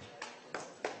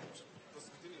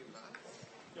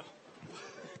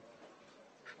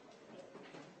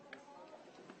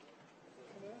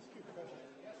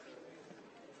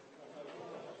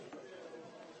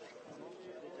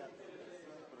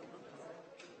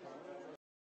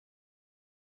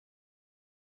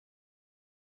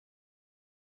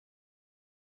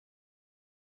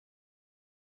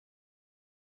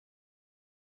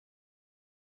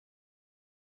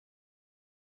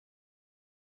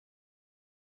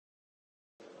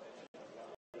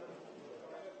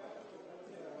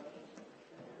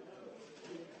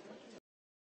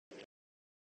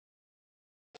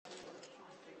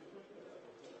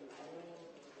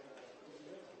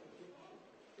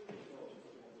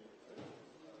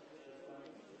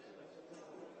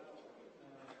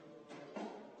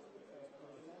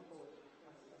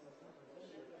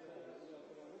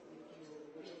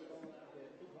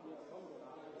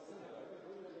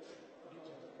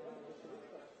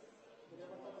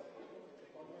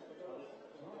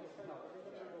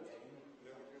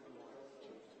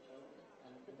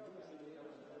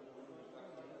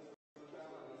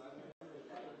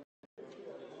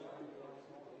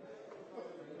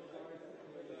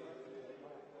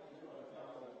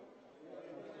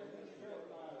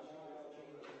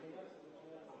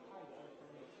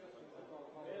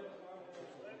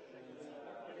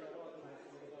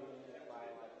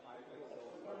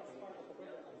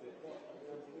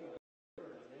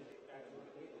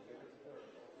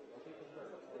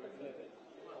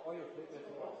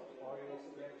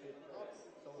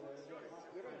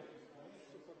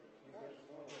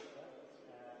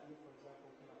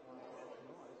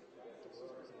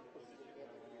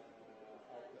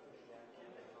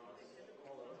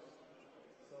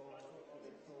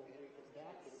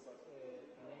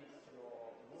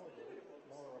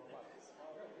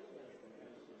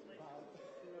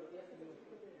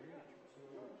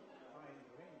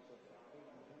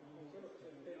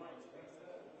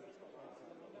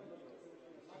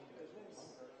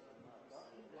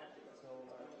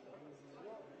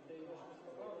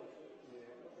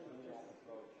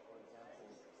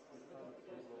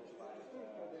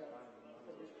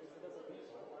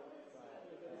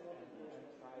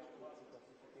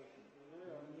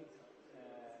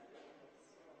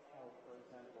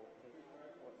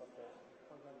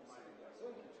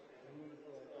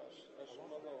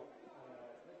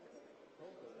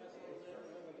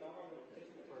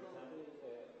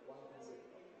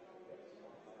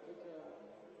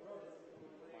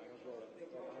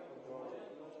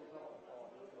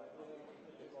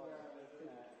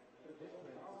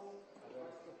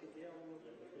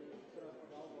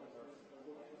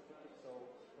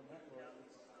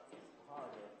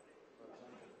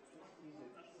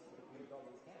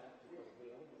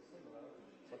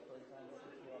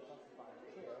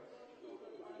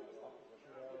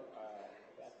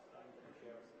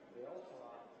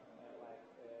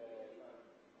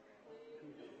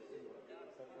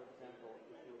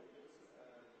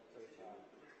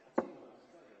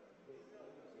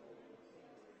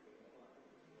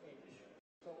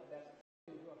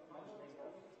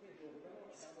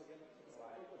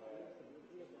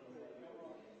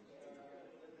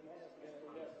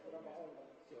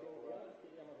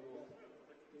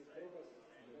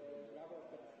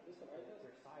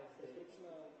 precise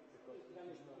data, because if you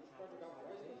don't have precise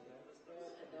data,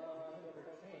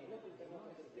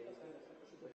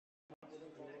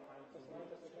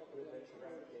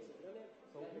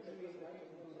 so usually the way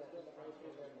to do that is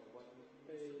transfer learning, what you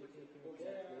taking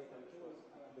exact data which was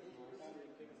a bit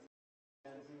noisy,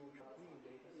 and you clean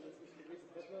data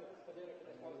sets,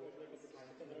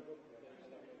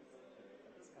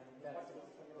 and that's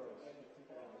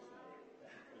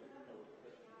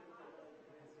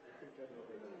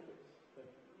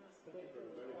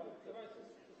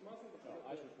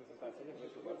Ačiū už prezentaciją,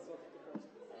 norėčiau pats.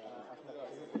 Aš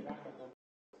nepasakysiu, galima ten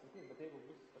pasakyti, bet jeigu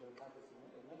bus prezentacijos į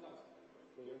metus,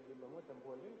 tai įdomu, ten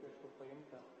buvo linkų, iš kur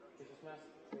paimta. Iš esmės,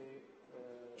 tai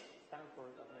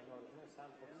Stanford, aš nežinau, žinai,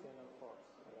 Stanford CNN Force.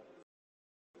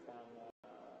 Ten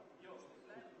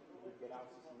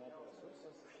geriausias net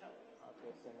resursas apie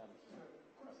CNN.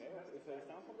 Jisai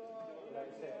Stanfordo, ar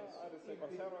jisai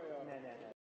Korseroje? Ne.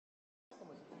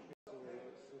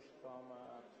 Su šitom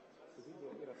su video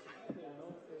yra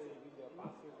susitikti, video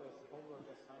paskaitos, homework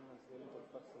assignments, gali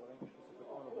pats savarankiškai su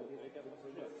Pythonu bandyti, reikėtų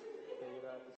pasižiūrėti. Tai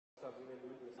yra tiesiog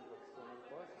įvairių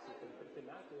komentuos, jisai ten 3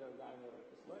 metai galima ir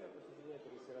istoriją pasižiūrėti,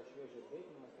 ir jis yra šviežias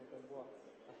veikinimas, ten buvo,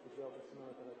 aš pažiūrėjau,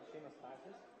 prisimenu, kad išeina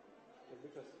straipsnis, ir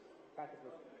bičias ką tik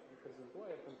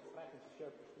prezentuoja, ir ten straipsnis išėjo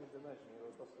prieš 3 dienas, žinai,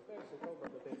 ir paskaitai jisai kalba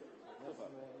apie tai, nes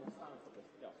Stanfordas.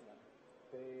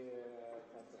 Tai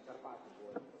ten per patį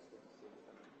buvo diskusija.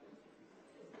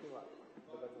 Tai va,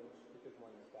 dabar kiti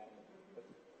žmonės perėmė. Bet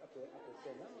apie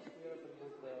CNN tai yra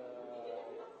turbūt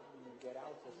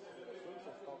geriausias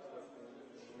resursas toks,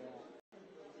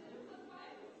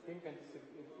 tinkantis ir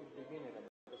begineriam,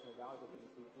 tas negauti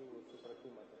intuityvų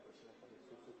supratimą, ta prasme,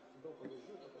 su daug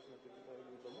pavyzdžių, ta prasme, tai yra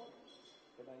įdomu,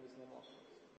 kadangi jis nemokamas.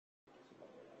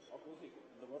 O klausyk,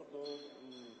 dabar tu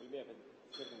kalbėjai apie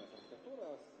skirtingas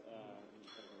architektūras,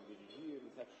 VGG,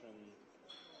 Reception,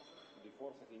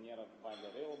 D4, sakai, nėra widely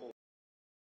available.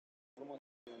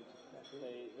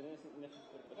 Tai vadinasi,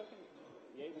 tarkim,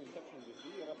 jeigu Reception D3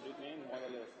 yra pre-trained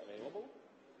modelis available,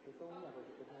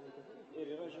 ir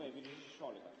yra, žinai,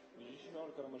 VGG16.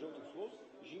 VGG16 yra mažiau tikslus,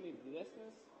 žymiai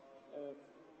didesnis,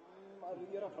 ar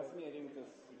yra prasmė rinktis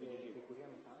VGG? Kai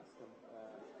kuriem taskam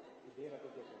idėja yra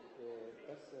tokia, kad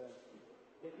tas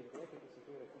tiek ir tiek, kaip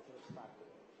sakai, yra feature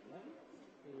extractoriai.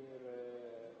 Ir,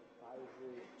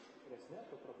 pavyzdžiui,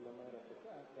 Resneto problema yra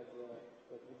tokia, kad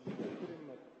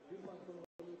turime pirmą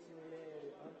konvolucinį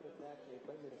layerį, antrą, trečią, ir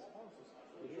paimi responsus,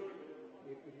 ir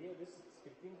jie vis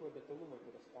skirtingo detalumo tų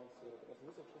responsų yra, tokias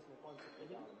vis aukštesnį konceptą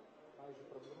gauname.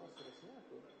 Pavyzdžiui, problema su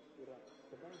Resnetu yra,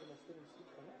 kadangi mes turim skip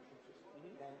connectionsus,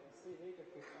 ten jisai veikia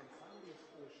kaip ansamblis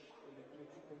iš lygių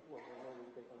tinklų, galvoju,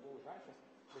 tai ten buvo užrašęs,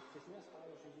 bet iš esmės,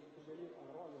 pavyzdžiui, tu gali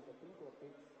unrollintą tinklą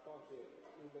kaip tokį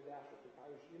ilgą dešą, tai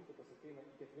pavyzdžiui, inputas ateina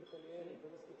į 4 layerį,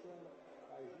 tada skaičiuojame,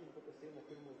 pavyzdžiui, inputas eina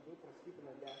pirmus 2,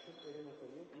 praskipina 10 ir eina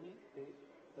tolyn, tai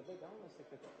tada gaunasi,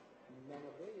 kad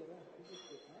nelabai yra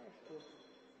fiziškai aišku,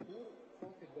 kur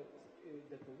kokio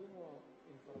detalumo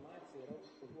informacija yra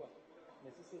užkoduota.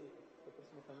 Nes jisai, ta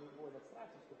prasme, tam buvo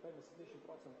abstrakcijos, kur paėmė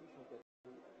 70% išmetė.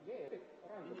 Jie, taip,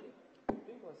 randa,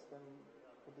 tinklas ten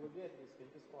pablogėjo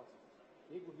 35%.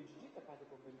 Jeigu VGG tą patį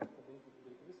padaryti, tai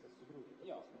viskas sugriūtų.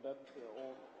 Jo, bet,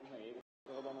 žinai, jeigu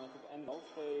kalbame kaip end result,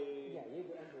 tai... Ne,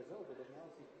 jeigu end result, tai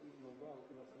dažniausiai naudojam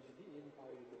nors VGG, jeigu,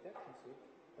 pavyzdžiui, detectionsui,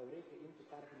 tau reikia imti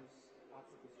tarpinius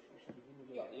atsakus iš vidinių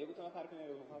lėrų. Jo, jeigu tame tarpinė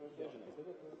rezultatas, tai žinai.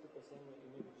 Tada tu pasiemi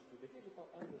į VGG. Bet jeigu tau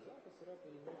end resultas yra, tai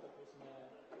jinai, ta prasme,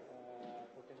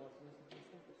 kokia nors, nes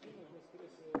tikslumai, žinai,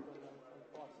 skiriasi ant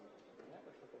procentų, ne,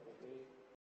 kažkokia tai.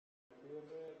 Ir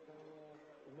ten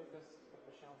mitas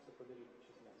paprasčiausiai padaryti iš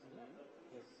esmės.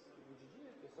 Nes VGG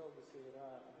tiesiog jisai yra,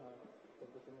 kad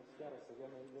būtų skerasi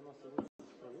vienos eilutės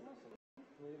skrovimas,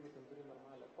 jeigu ten turi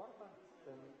normalią kortą,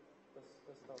 ten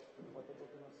tas tau, o tai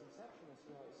būtų nors inceptionas,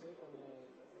 jisai ten,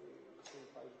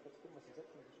 pavyzdžiui, pats pirmas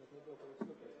inceptionas, aš net nebėjau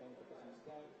paveiksliukai, ten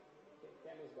tokios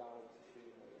kelios galvos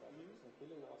išėjimai yra,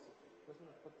 keli losai.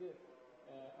 Pati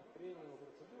aptreinimo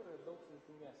procedūra yra daug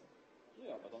sudėtingesnė.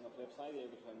 Jo, bet on the flip side,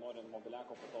 jeigu tu nori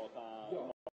mobiliako po to tą...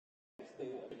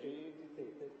 Tai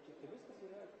viskas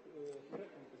yra,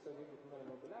 tiesiog jeigu tu nori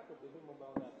mobiliako, tai ir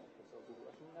mobile network tiesiog.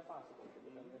 Aš nepasakosiu,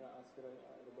 bet ten yra atskira,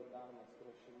 dabar daroma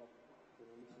atskira šeima, kur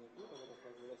lisinė kūra, dabar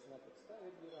pažiūrėsime tekstą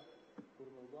irgi yra, kur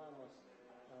naudojamos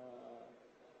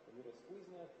yra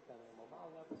squeeze.net, ten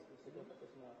mobile network, visokia ta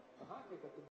prasme, tai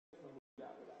kad tu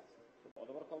mobiliako darsi. O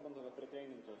dabar kalbant apie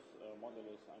pretreinintus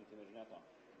modelius ant ImageNeto,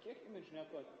 kiek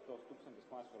ImageNeto tos 1000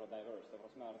 klasių yra diverse? Ta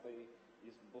prasme, ar tai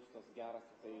jis bus tas geras,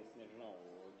 tai jis, nežinau,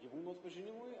 gyvūnų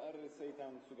atpažinimui, ar jisai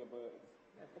ten sugeba...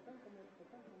 Ne, pakankamai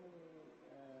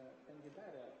ten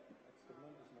darė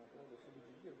eksperimentus, man atrodo, su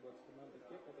VGG ir buvo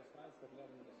master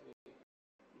learningas veikia.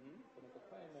 Tuomet, kad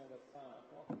paėmė tą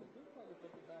apmokytą tinklą ir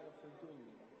tokį darė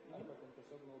fine-tuningą. Arba ten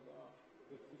tiesiog naudojo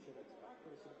kaip feature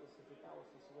extractorius ir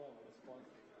klasifikavosi Zioma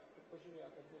responsus. Ir pažiūrėjo,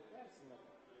 kad daug persimeta.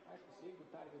 Aišku, jeigu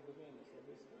target domainas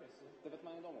labai skiriasi. Tai bet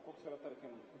man įdomu, koks yra,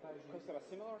 tarkim, kas yra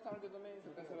similar target domainas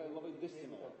ir kas yra labai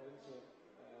dissimilar.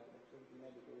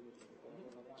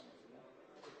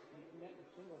 Medikai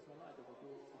Kingos nematė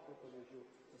tokių pavyzdžių.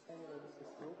 Nes ten yra viskas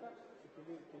pilka, su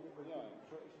keli baltymai.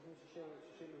 Iš esmės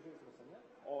šešėlių žaislas, ne?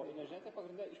 O nežinote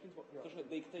pagrindę, iš principo, kažkokie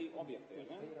daiktai, objektai,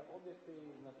 ne? Tai yra objektai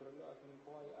natūralioje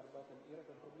aplinkoje, arba yra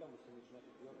ten problemų su nežinoti,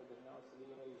 jo, kad dažniausiai jie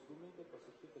yra įzūminti,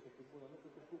 pasakyti, kad tai būna,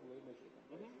 kaip iš Google įmežiai.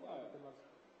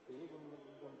 Tai jeigu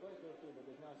gamtoje tai ok, bet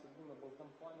dažniausiai būna baltam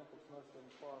fone, koks nors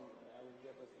form,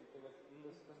 įdėtas, tai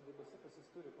tas debesikas jis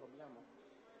turi problemų,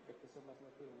 bet tiesiog mes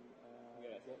neturim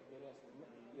geresnį.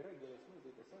 Yra geresnių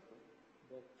datasetų,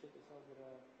 bet čia tiesiog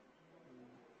yra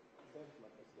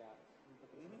benchmarkas geras.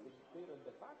 Tai yra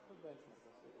de facto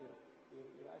benchmarkas.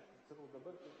 Ir aišku, sakau,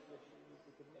 dabar aš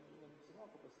ir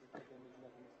nesimoko pasitikėti,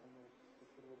 nežinėtumas ten,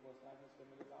 kažkur buvo straipsnis, kad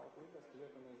analizavo klaidas, tai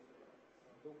tenai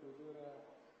daug klaidų yra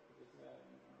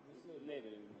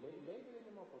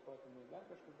leibelinimo, po to tenai dar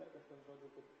kažkas, žodžiu,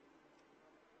 kad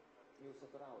jau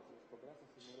saturavosi, jūs progresas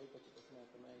ir nereikia,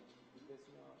 tenai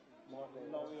didesnio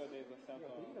naujo dataseto.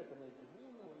 Tai yra tenai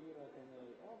gyvūnų, yra tenai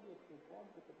objektų,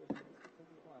 kompų, kad aš viskas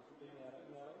centrų klasų, tai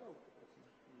nėra daug,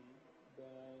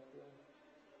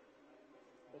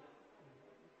 bet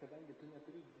kadangi tu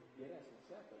neturi geresnį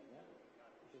setą, ne?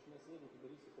 Iš esmės, jeigu tu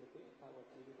darysi kritai, tavo,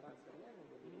 jeigu transfer learning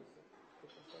darysi, tai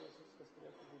pas tavęs viskas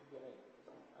turėtų būti gerai.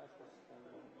 Aišku,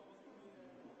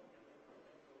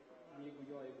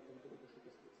 jeigu ten turi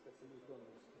kažkokius specialius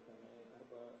duomenys,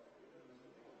 arba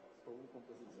spalvų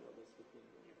kompozicija labai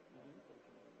skirtinga.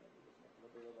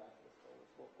 Labai aštras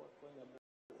spalvos. Ko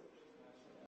nebuvo,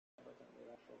 arba ten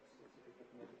yra šoks,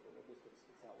 kaip mediko, labai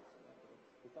specialus.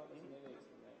 Tai tau tas neveiks,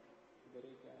 tada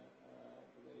reikia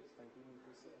stengti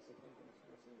sekventinus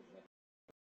prasinius, žinai,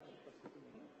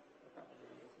 paskutinį etapą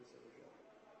daryti visą važiuoti.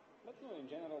 Bet, in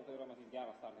general, tai yra, matyt,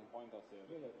 geras starting pointas ir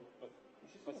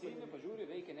pasiimi, pažiūri,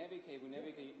 veikia, neveikia, jeigu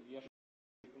neveikia,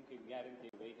 ieškai, kaip gerinti,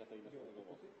 jeigu veikia, tai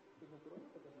nesugalvoti. Tai natūralu,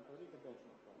 kad aš reikia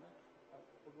benchmarko, ne? Ar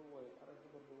pagalvoju, ar aš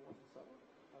dabar galvosiu savo,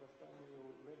 ar aš paėmiau jau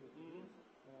Reddit,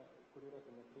 kur yra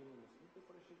ten treninis slypai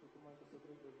parašyti, kur man tiesiog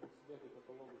reikia sudėti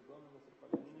katalogus duomenis ir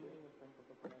paleisti ir ten po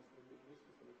to paleisti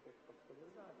viskus, tai tiek pats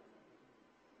pavizdavimas.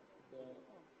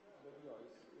 Bet jo,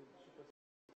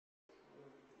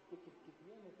 šitas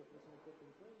kiekvieni, ta prasme, tie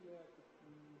tinklai, jie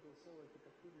dėl savo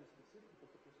architektūrinės specifikos,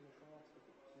 ta prasme, išmoksta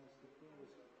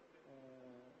skirtingus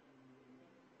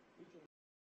features.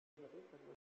 Yra taip, kad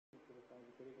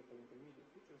pavyzdžiui, reikia to intermediate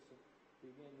featuresų, tai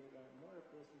vieni yra more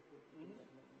replacement,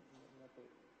 ne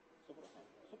taip.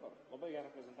 Super. Labai gera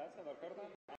prezentacija, dar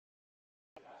kartą.